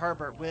Ethan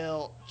Herbert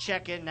will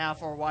check in now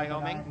for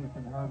Wyoming.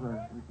 Ethan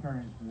Herbert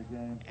returns to the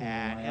game for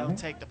And he'll Wyoming.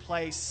 take the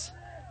place.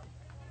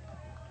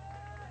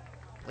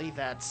 I believe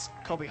that's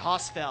Kobe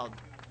Hosfeld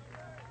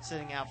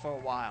sitting out for a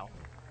while.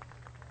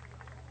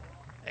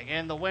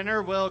 Again, the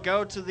winner will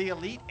go to the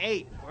Elite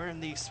Eight. We're in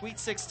the Sweet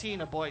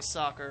 16 of boys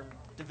soccer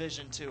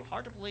Division II.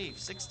 Hard to believe,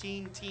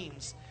 16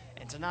 teams.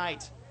 And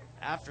tonight,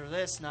 after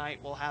this night,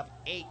 we'll have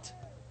 8.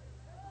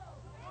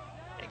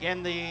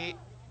 Again, the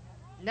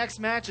next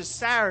match is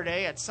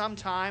Saturday at some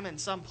time and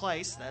some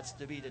place. That's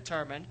to be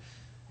determined.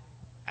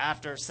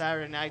 After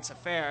Saturday night's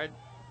affair, it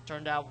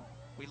turned out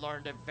we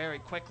learned it very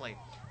quickly.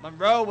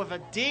 Monroe with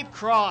a deep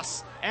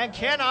cross and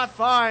cannot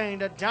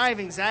find a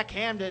diving Zach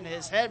Hamden.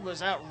 His head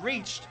was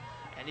outreached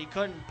and he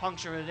couldn't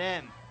puncture it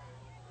in.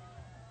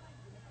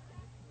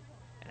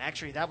 And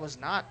actually, that was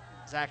not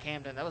Zach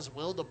Hamden. That was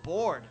Will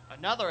DeBoard,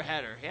 another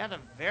header. He had a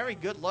very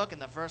good look in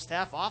the first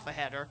half off a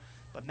header,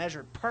 but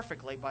measured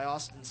perfectly by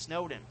Austin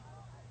Snowden.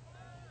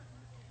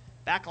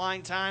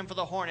 Backline time for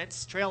the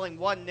Hornets, trailing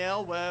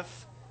 1-0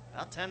 with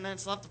about 10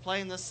 minutes left to play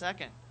in this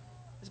second.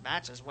 This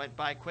match just went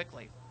by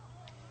quickly.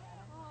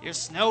 Here's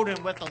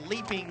Snowden with a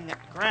leaping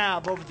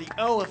grab over the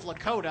O of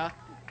Lakota,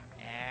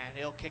 and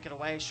he'll kick it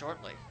away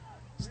shortly.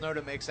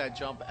 Snowden makes that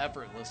jump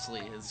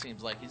effortlessly, it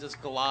seems like. He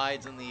just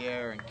glides in the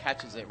air and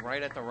catches it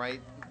right at the right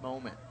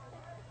moment.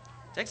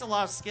 Takes a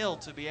lot of skill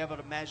to be able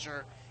to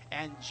measure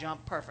and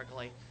jump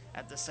perfectly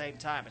at the same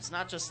time. It's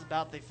not just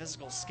about the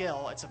physical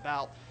skill, it's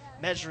about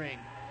measuring.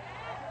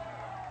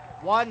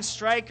 One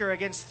striker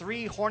against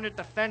 3 Hornet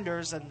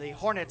defenders, and the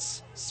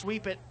Hornets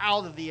sweep it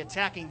out of the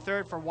attacking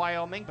third for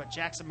Wyoming, but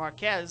Jackson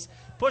Marquez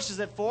pushes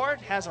it forward,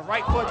 has a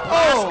right foot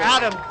pass.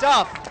 Adam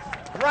Duff,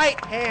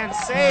 right hand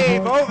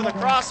save over the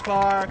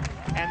crossbar,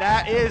 and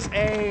that is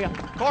a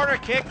corner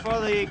kick for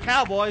the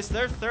Cowboys,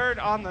 their third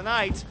on the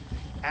night,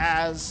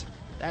 as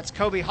that's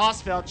Kobe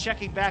Hosfeld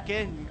checking back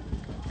in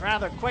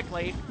rather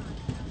quickly,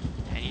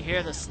 and you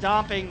hear the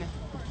stomping.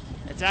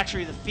 It's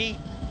actually the feet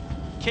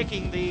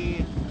kicking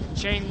the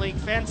chain link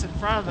fence in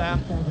front of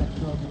them.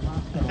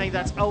 I think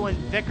that's Owen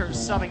Vickers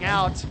subbing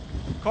out.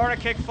 Corner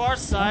kick far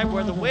side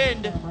where the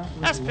wind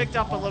has picked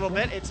up a little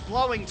bit. It's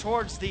blowing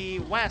towards the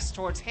west,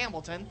 towards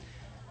Hamilton.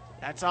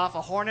 That's off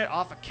a Hornet,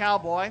 off a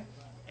Cowboy,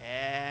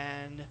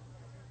 and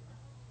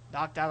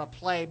knocked out of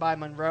play by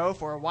Monroe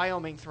for a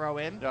Wyoming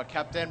throw-in.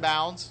 Kept in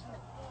bounds.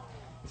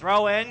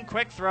 Throw-in,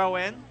 quick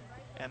throw-in,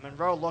 and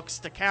Monroe looks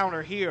to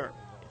counter here.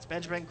 It's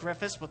Benjamin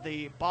Griffiths with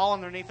the ball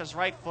underneath his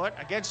right foot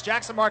against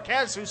Jackson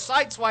Marquez, who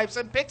sideswipes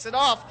and picks it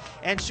off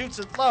and shoots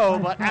it low,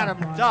 but Adam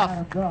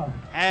Duff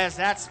has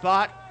that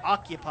spot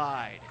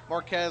occupied.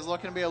 Marquez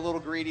looking to be a little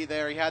greedy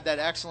there. He had that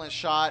excellent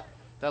shot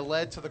that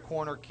led to the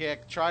corner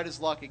kick. Tried his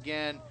luck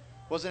again.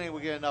 Wasn't able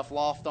to get enough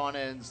loft on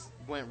it and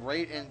went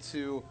right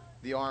into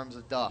the arms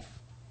of Duff.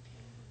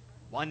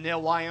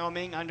 1-0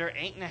 Wyoming, under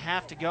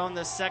 8.5 to go in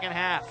the second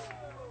half.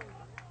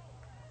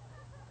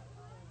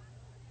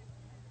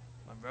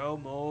 Monroe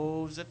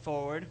moves it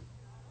forward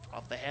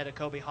off the head of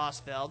Kobe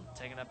Hosfeld,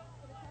 taking a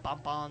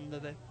bump onto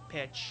the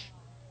pitch.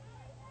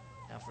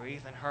 Now for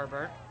Ethan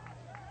Herbert.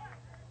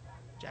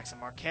 Jackson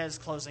Marquez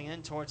closing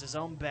in towards his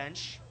own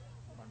bench.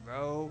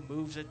 Monroe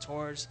moves it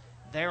towards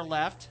their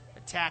left,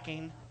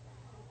 attacking.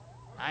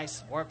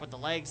 Nice work with the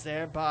legs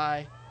there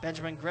by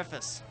Benjamin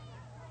Griffiths.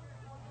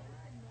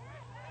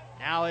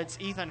 Now it's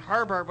Ethan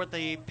Herbert with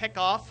the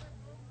pickoff.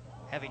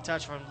 Heavy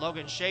touch from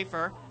Logan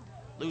Schaefer.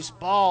 Loose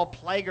ball.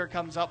 Plager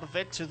comes up with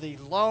it to the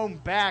lone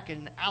back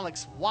in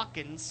Alex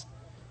Watkins.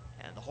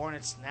 And the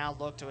Hornets now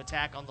look to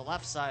attack on the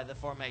left side of the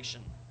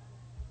formation.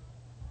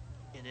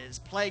 It is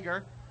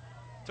Plager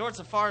towards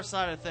the far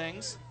side of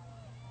things.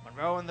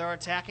 Monroe in their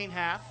attacking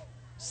half.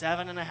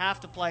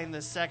 7.5 to play in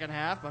this second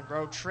half.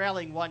 Monroe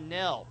trailing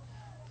 1-0.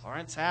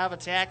 Hornets have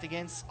attacked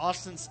against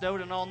Austin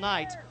Snowden all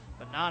night,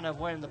 but none have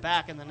won in the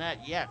back in the net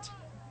yet.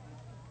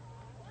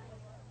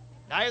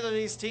 Neither of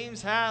these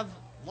teams have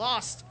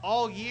lost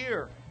all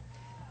year.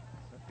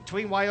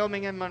 Between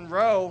Wyoming and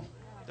Monroe,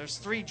 there's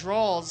 3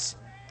 draws.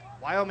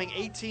 Wyoming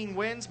 18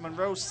 wins,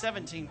 Monroe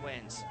 17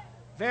 wins.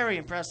 Very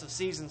impressive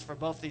seasons for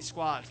both these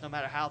squads, no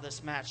matter how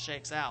this match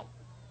shakes out.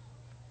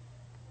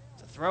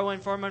 To throw in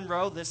for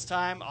Monroe, this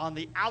time on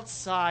the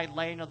outside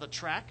lane of the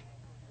track.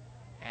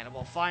 And it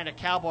will find a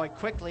Cowboy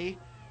quickly,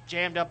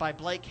 jammed up by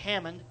Blake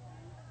Hammond.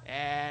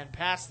 And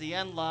past the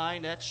end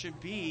line, that should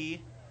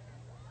be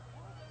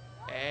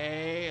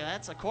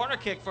that's a corner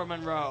kick for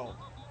Monroe.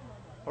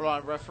 Hold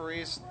on,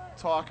 referee's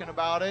talking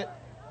about it.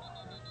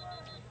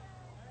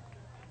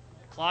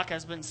 Clock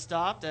has been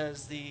stopped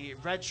as the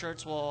red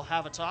shirts will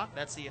have a talk.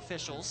 That's the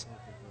officials.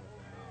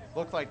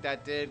 Looked like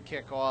that did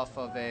kick off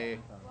of a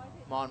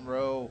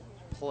Monroe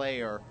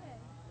player.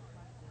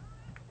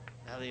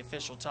 Now the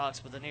official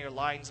talks with the near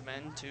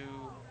linesman to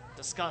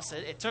discuss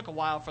it. It took a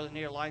while for the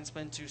near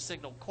linesman to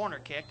signal corner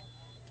kick.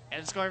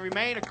 And it's going to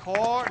remain a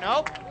corner.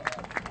 Nope.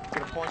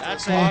 Gonna point to the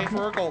That's spot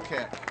for a goal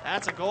kick.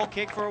 That's a goal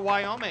kick for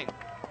Wyoming.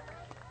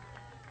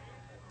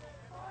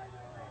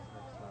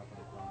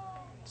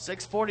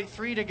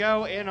 6:43 to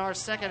go in our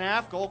second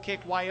half. Goal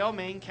kick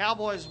Wyoming.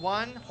 Cowboys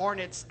 1,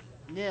 Hornets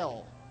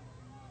 0.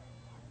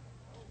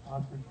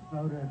 Austin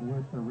Snowden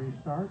with the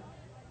restart.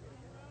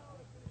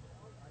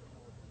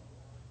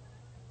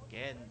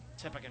 Again,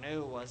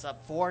 Tippecanoe was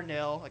up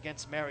 4-0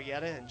 against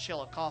Marietta in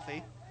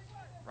Chillicothe,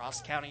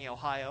 Ross County,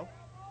 Ohio.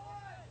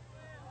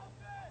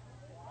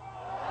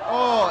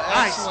 Oh,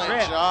 Nice excellent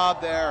strip.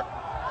 job there.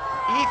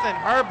 Ethan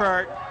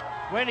Herbert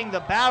winning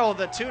the battle of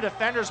the 2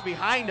 defenders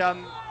behind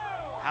him.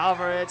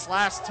 However, it's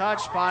last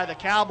touched by the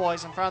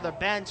Cowboys in front of the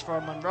bench for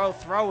a Monroe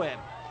throw-in.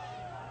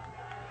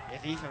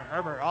 Give Ethan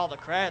Herbert all the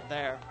credit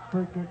there.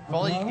 Free kick If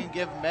only you Monroe. can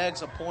give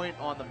Meggs a point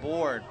on the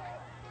board.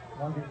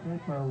 Morgan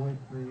Cooper with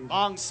the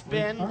Long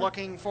spin, restart.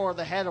 looking for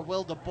the head of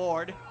Will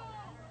DeBoard.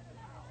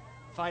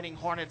 Finding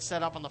Hornets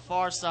set up on the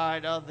far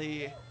side of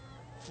the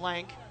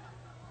flank.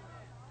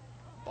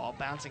 Ball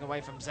bouncing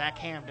away from Zach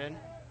Hamden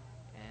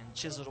and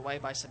chiseled away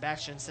by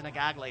Sebastian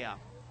Sinagaglia.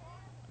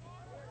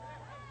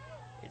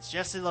 It's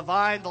Jesse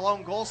Levine, the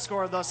lone goal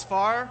scorer thus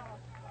far.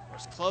 We're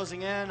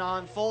closing in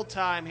on full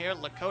time here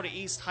at Lakota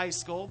East High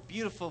School.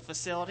 Beautiful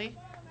facility.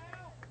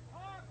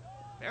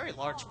 Very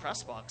large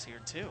press box here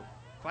too.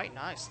 Quite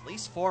nice. At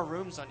least 4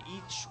 rooms on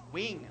each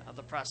wing of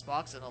the press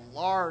box and a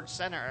large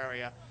center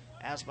area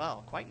as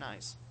well. Quite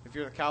nice. If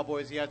you're the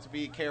Cowboys, you have to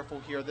be careful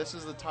here. This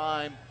is the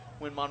time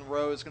when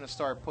Monroe is going to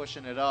start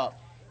pushing it up.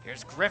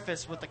 Here's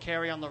Griffiths with the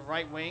carry on the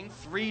right wing.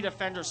 3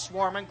 defenders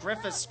swarming.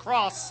 Griffiths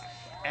cross.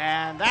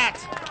 And that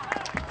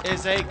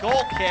is a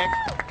goal kick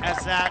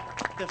as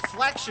that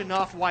deflection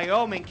off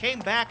Wyoming came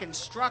back and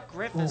struck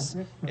Griffiths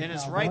in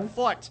his right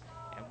foot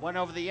and went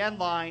over the end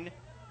line.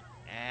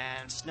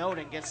 And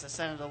Snowden gets to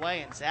send it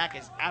away, and Zach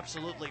is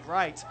absolutely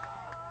right.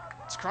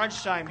 It's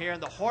crunch time here,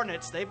 and the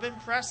Hornets, they've been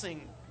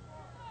pressing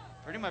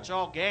pretty much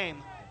all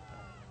game.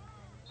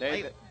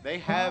 They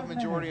have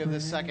majority of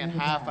the second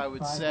half, I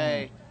would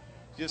say.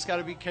 You just got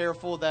to be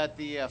careful that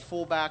the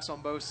fullbacks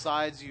on both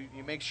sides, you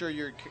make sure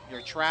you're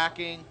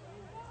tracking,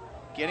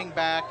 getting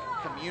back,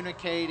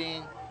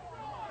 communicating,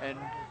 and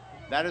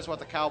that is what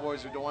the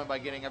Cowboys are doing by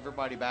getting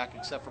everybody back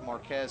except for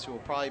Marquez, who will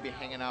probably be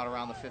hanging out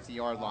around the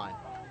 50-yard line.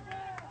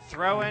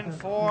 Throw in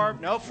for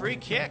no free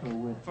kick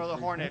for the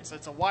Hornets.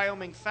 It's a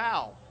Wyoming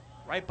foul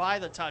right by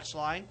the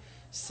touchline.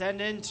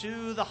 Send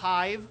into the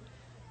Hive,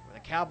 where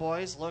the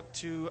Cowboys look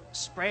to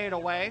spray it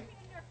away.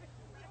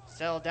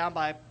 Settled down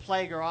by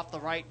Plager off the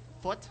right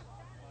foot.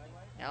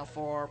 Now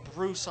for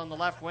Bruce on the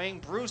left wing.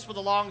 Bruce with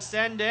a long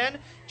send in.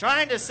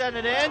 Trying to send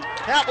it in.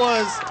 That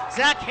was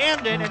Zach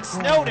Hamden, and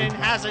Snowden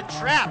has it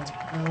trapped.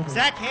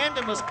 Zach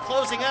Hamden was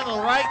closing in on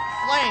the right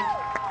flank.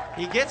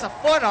 He gets a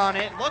foot on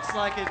it. Looks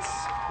like it's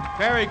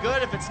very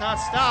good if it's not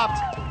stopped.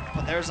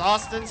 But there's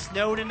Austin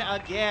Snowden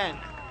again.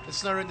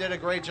 Snowden did a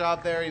great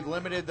job there. He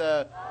limited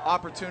the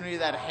opportunity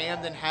that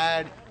Hamden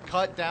had,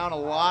 cut down a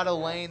lot of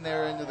lane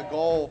there into the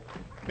goal.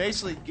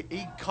 Basically,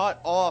 he cut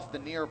off the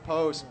near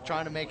post,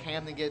 trying to make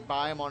Hamden get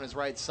by him on his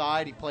right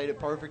side. He played it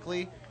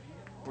perfectly.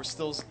 We're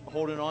still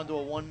holding on to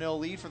a 1-0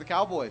 lead for the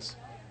Cowboys.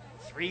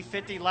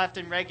 3:50 left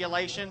in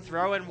regulation.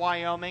 Throw in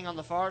Wyoming on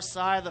the far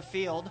side of the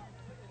field.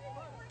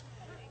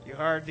 You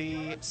heard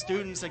the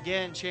students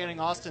again chanting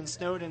Austin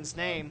Snowden's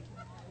name.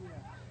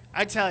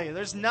 I tell you,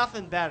 there's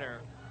nothing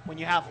better when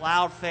you have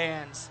loud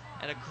fans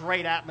and a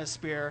great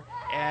atmosphere,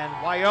 and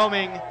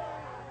Wyoming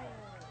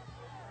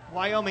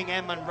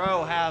and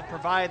Monroe have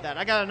provided that.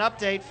 I got an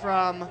update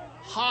from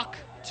Hawk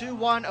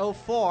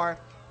 2104.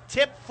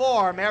 Tip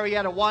 4,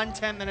 Marietta 1,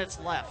 10 minutes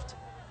left.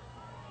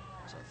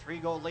 So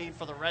 3-goal lead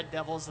for the Red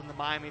Devils in the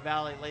Miami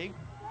Valley League.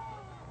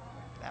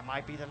 That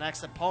might be the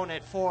next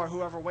opponent for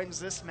whoever wins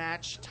this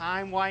match.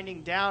 Time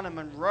winding down, and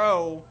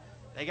Monroe,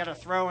 they got to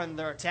throw in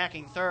their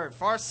attacking third.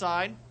 Far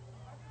side.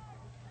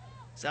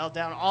 Sailed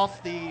down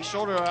off the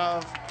shoulder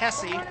of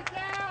Hesse,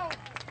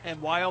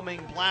 and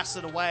Wyoming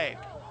blasted away.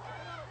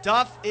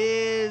 Duff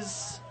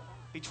is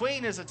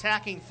between his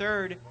attacking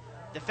third,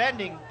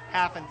 defending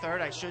half and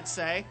third, I should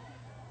say.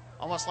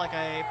 Almost like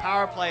a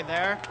power play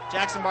there.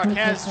 Jackson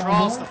Marquez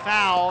draws the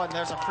foul, and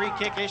there's a free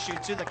kick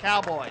issued to the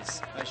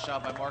Cowboys. Nice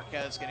shot by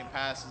Marquez getting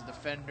past his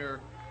defender.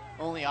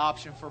 Only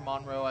option for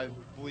Monroe, I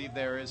believe,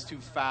 there is to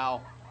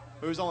foul.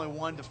 There was only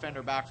one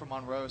defender back from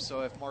Monroe,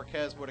 so if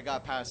Marquez would have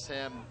got past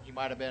him, he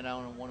might have been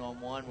out on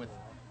one-on-one with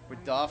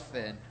Duff,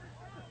 and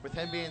with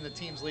him being the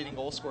team's leading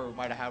goal scorer, we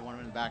might have had one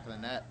in the back of the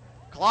net.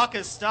 Clock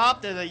is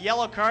stopped, and a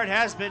yellow card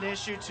has been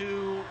issued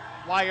to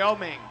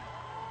Wyoming.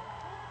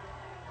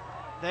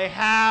 They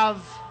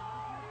have,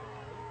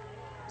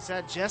 is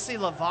that Jesse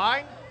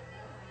Levine?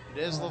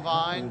 It is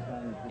Levine.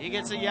 He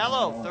gets a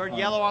yellow, third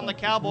yellow on the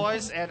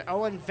Cowboys, and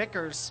Owen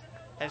Vickers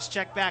has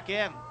checked back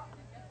in.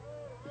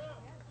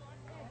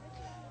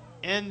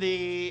 In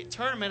the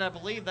tournament, I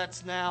believe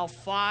that's now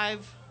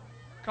 5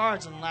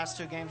 cards in the last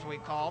 2 games we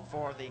called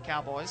for the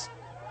Cowboys.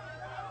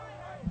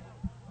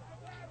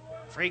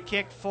 Free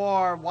kick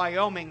for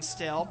Wyoming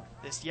still.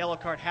 This yellow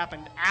card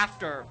happened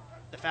after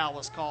the foul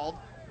was called.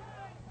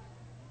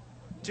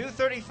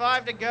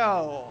 2:35 to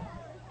go.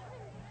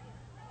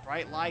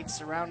 Bright lights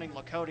surrounding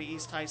Lakota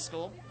East High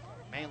School,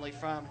 mainly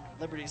from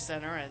Liberty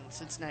Center and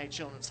Cincinnati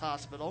Children's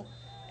Hospital,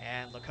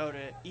 and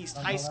Lakota East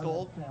High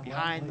School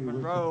behind the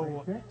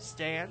Monroe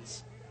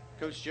stands.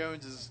 Coach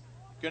Jones is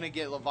going to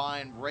get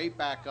Levine right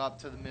back up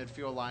to the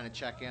midfield line to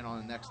check in on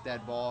the next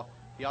dead ball.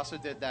 He also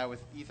did that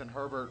with Ethan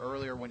Herbert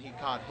earlier when he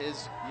caught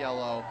his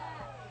yellow.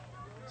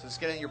 So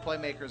just getting your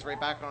playmakers right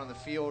back on the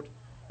field.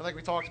 But like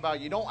we talked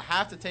about, you don't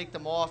have to take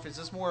them off. It's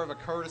just more of a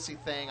courtesy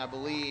thing, I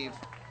believe.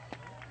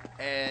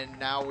 And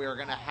now we are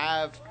going to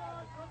have,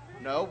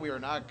 no, we are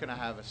not going to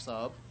have a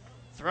sub.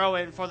 Throw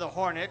in for the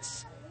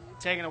Hornets,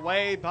 taken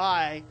away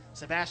by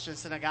Sebastian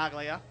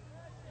Sinagaglia.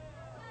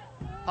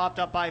 Popped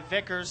up by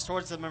Vickers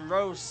towards the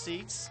Monroe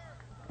seats.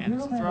 And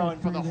it's a throw in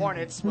for the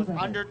Hornets with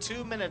under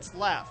 2 minutes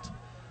left.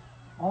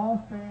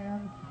 All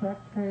fans,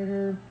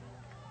 spectators,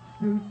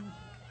 students,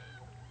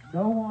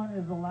 no one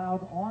is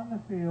allowed on the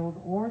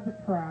field or the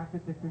track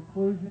at the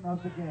conclusion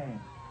of the game.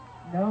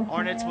 No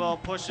Hornets fans, will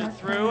push it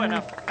through, and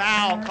a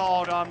foul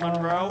called on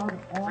Monroe.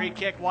 Free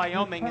kick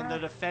Wyoming in the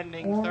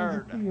defending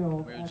third.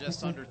 We're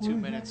just under 2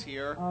 minutes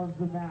here. Of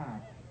the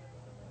match.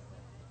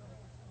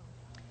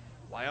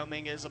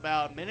 Wyoming is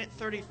about minute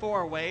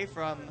 34 away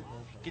from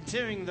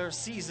continuing their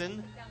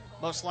season,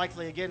 most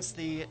likely against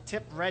the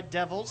Tip Red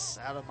Devils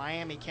out of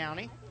Miami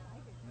County.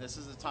 This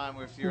is the time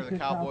where if you're the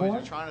Cowboys,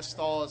 you're trying to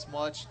stall as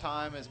much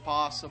time as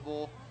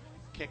possible,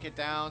 kick it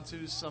down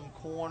to some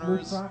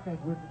corners,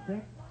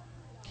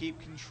 keep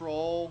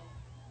control.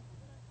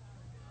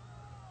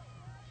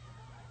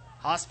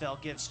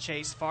 Hosfeld gives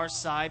chase far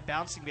side,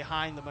 bouncing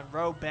behind the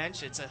Monroe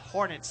bench. It's a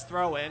Hornets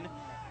throw-in.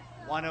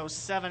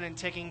 1:07 and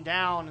ticking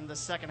down in the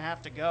second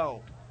half to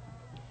go.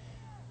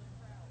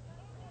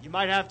 You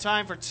might have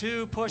time for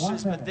 2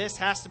 pushes, but this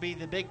has to be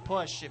the big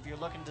push if you're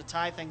looking to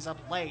tie things up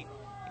late,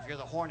 if you're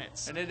the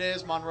Hornets. And it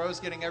is. Monroe's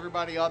getting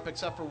everybody up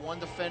except for one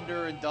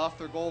defender and Duff,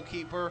 their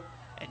goalkeeper.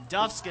 And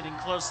Duff's getting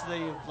close to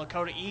the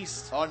Lakota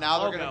East. Oh, now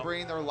logo. they're going to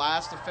bring their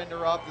last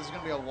defender up. This is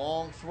going to be a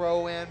long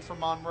throw in for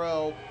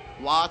Monroe.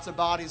 Lots of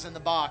bodies in the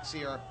box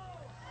here.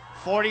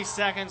 40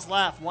 seconds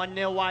left.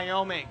 1-0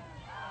 Wyoming.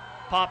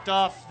 Popped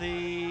off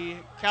the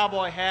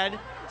Cowboy head.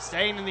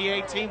 Staying in the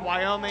 18.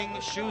 Wyoming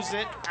shoos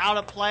it out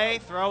of play.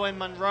 Throw in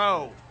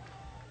Monroe.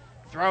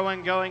 Throw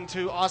in going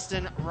to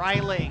Austin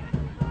Riley.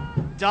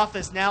 Duff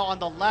is now on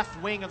the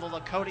left wing of the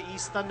Lakota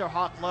East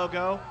Thunderhawk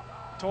logo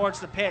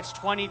towards the pitch.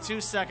 22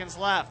 seconds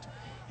left.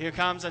 Here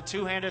comes a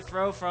two-handed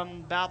throw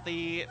from about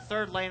the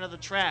third lane of the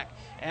track.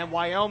 And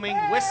Wyoming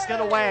whisks it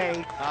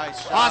away.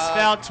 Nice shot.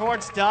 Hosfeld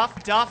towards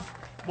Duff. Duff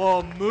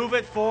will move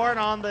it forward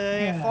on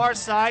the far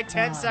side.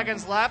 10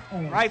 seconds left.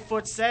 Right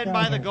foot sent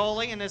by the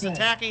goalie in his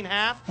attacking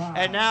half.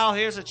 And now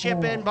here's a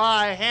chip in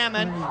by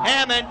Hammond.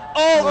 Hammond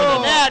over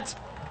the net.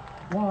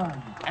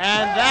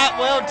 And that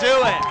will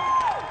do it.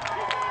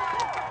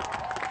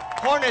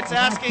 Hornets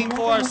asking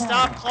for a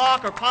stop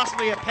clock or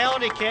possibly a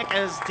penalty kick,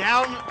 as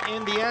down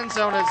in the end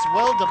zone is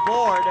Will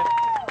DeBoard.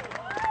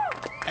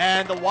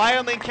 And the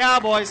Wyoming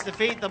Cowboys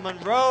defeat the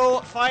Monroe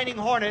Fighting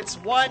Hornets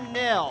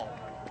 1-0.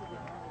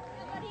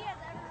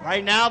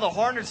 Right now, the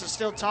Hornets are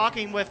still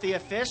talking with the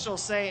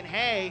officials saying,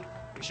 hey,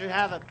 we should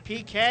have a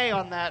PK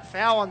on that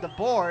foul on the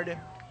board.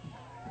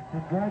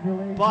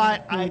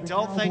 But I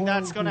don't think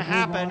that's going to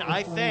happen.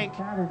 I think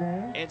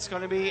it's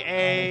going to be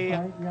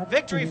a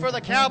victory for the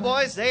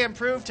Cowboys. They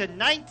improved to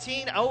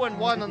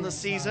 19-0-1 on the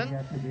season.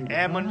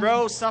 And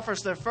Monroe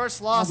suffers their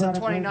first loss in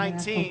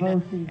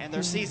 2019. And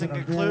their season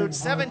concludes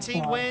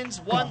 17 wins,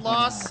 1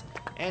 loss,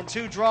 and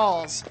 2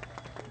 draws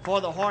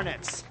for the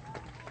Hornets.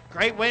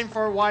 Great win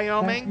for Thank you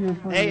Wyoming.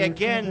 for They your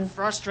again attendance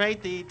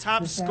frustrate the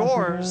top this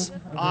scorers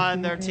afternoon of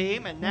on their this team,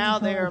 evening. and now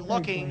they are Please travel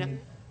looking safely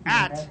to the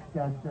at next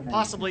destination.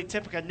 possibly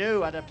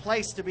Tippecanoe at a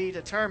place to be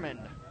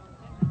determined.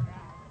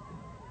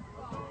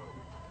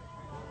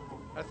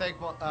 I think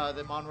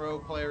the Monroe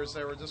players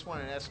there just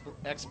wanted an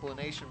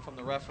explanation from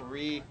the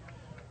referee.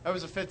 That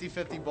was a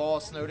 50-50 ball.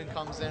 Snowden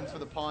comes in for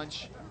the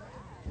punch,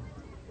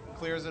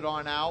 clears it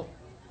on out.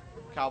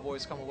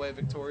 Cowboys come away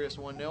victorious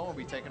 1-0 and will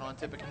be taking on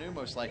Tippecanoe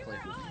most likely.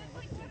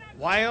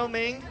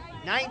 Wyoming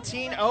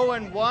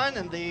 19-0-1,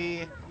 and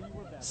the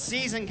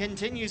season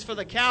continues for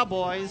the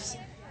Cowboys.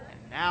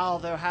 And now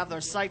they'll have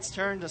their sights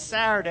turned to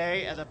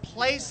Saturday at a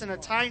place and a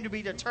time to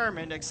be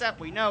determined, except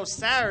we know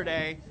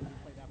Saturday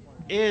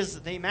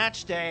is the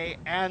match day,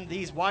 and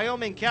these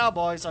Wyoming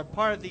Cowboys are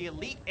part of the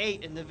Elite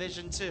Eight in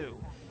Division II.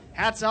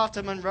 Hats off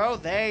to Monroe.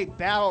 They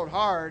battled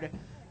hard,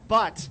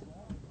 but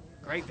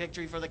great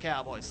victory for the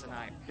Cowboys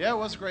tonight. Yeah, it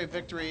was a great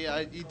victory.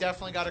 You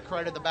definitely got to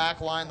credit the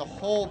back line, the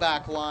whole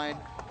back line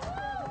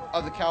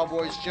of the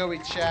Cowboys. Joey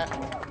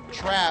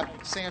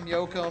Trapp, Sam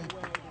Yoakum,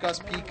 Gus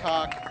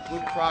Peacock,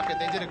 Luke Crockett.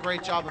 They did a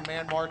great job of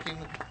man marking,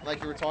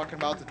 like you were talking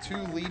about, the two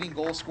leading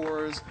goal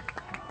scorers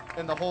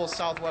in the whole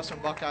Southwestern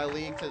Buckeye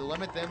League, to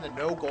limit them to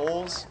no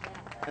goals.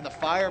 And the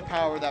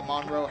firepower that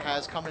Monroe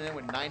has coming in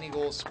with 90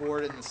 goals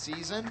scored in the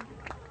season,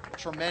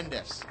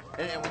 tremendous.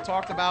 And we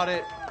talked about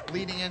it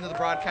leading into the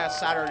broadcast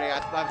Saturday.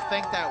 I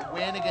think that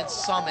win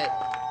against Summit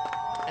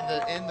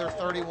in their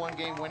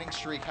 31-game winning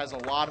streak has a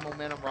lot of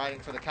momentum riding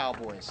for the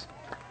Cowboys.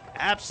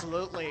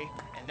 Absolutely.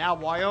 And now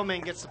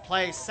Wyoming gets to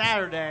play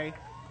Saturday,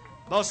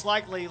 most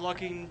likely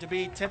looking to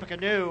be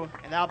Tippecanoe,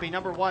 and that'll be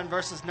number 1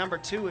 versus number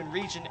 2 in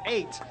Region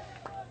 8.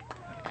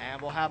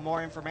 And we'll have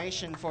more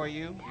information for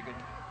you. You can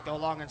go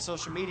along on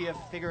social media,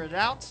 figure it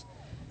out.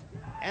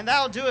 And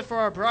that'll do it for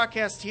our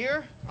broadcast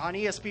here on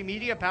ESP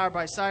Media, powered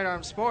by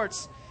Sidearm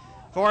Sports.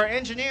 For our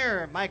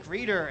engineer, Mike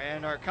Reeder,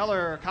 and our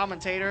color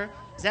commentator,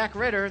 Zach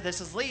Ritter,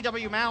 this is Lee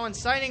W. Mowen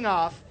signing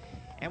off,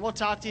 and we'll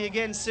talk to you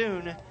again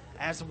soon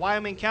as the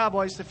Wyoming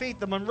Cowboys defeat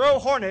the Monroe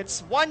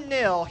Hornets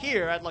 1-0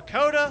 here at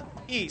Lakota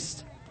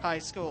East High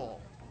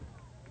School.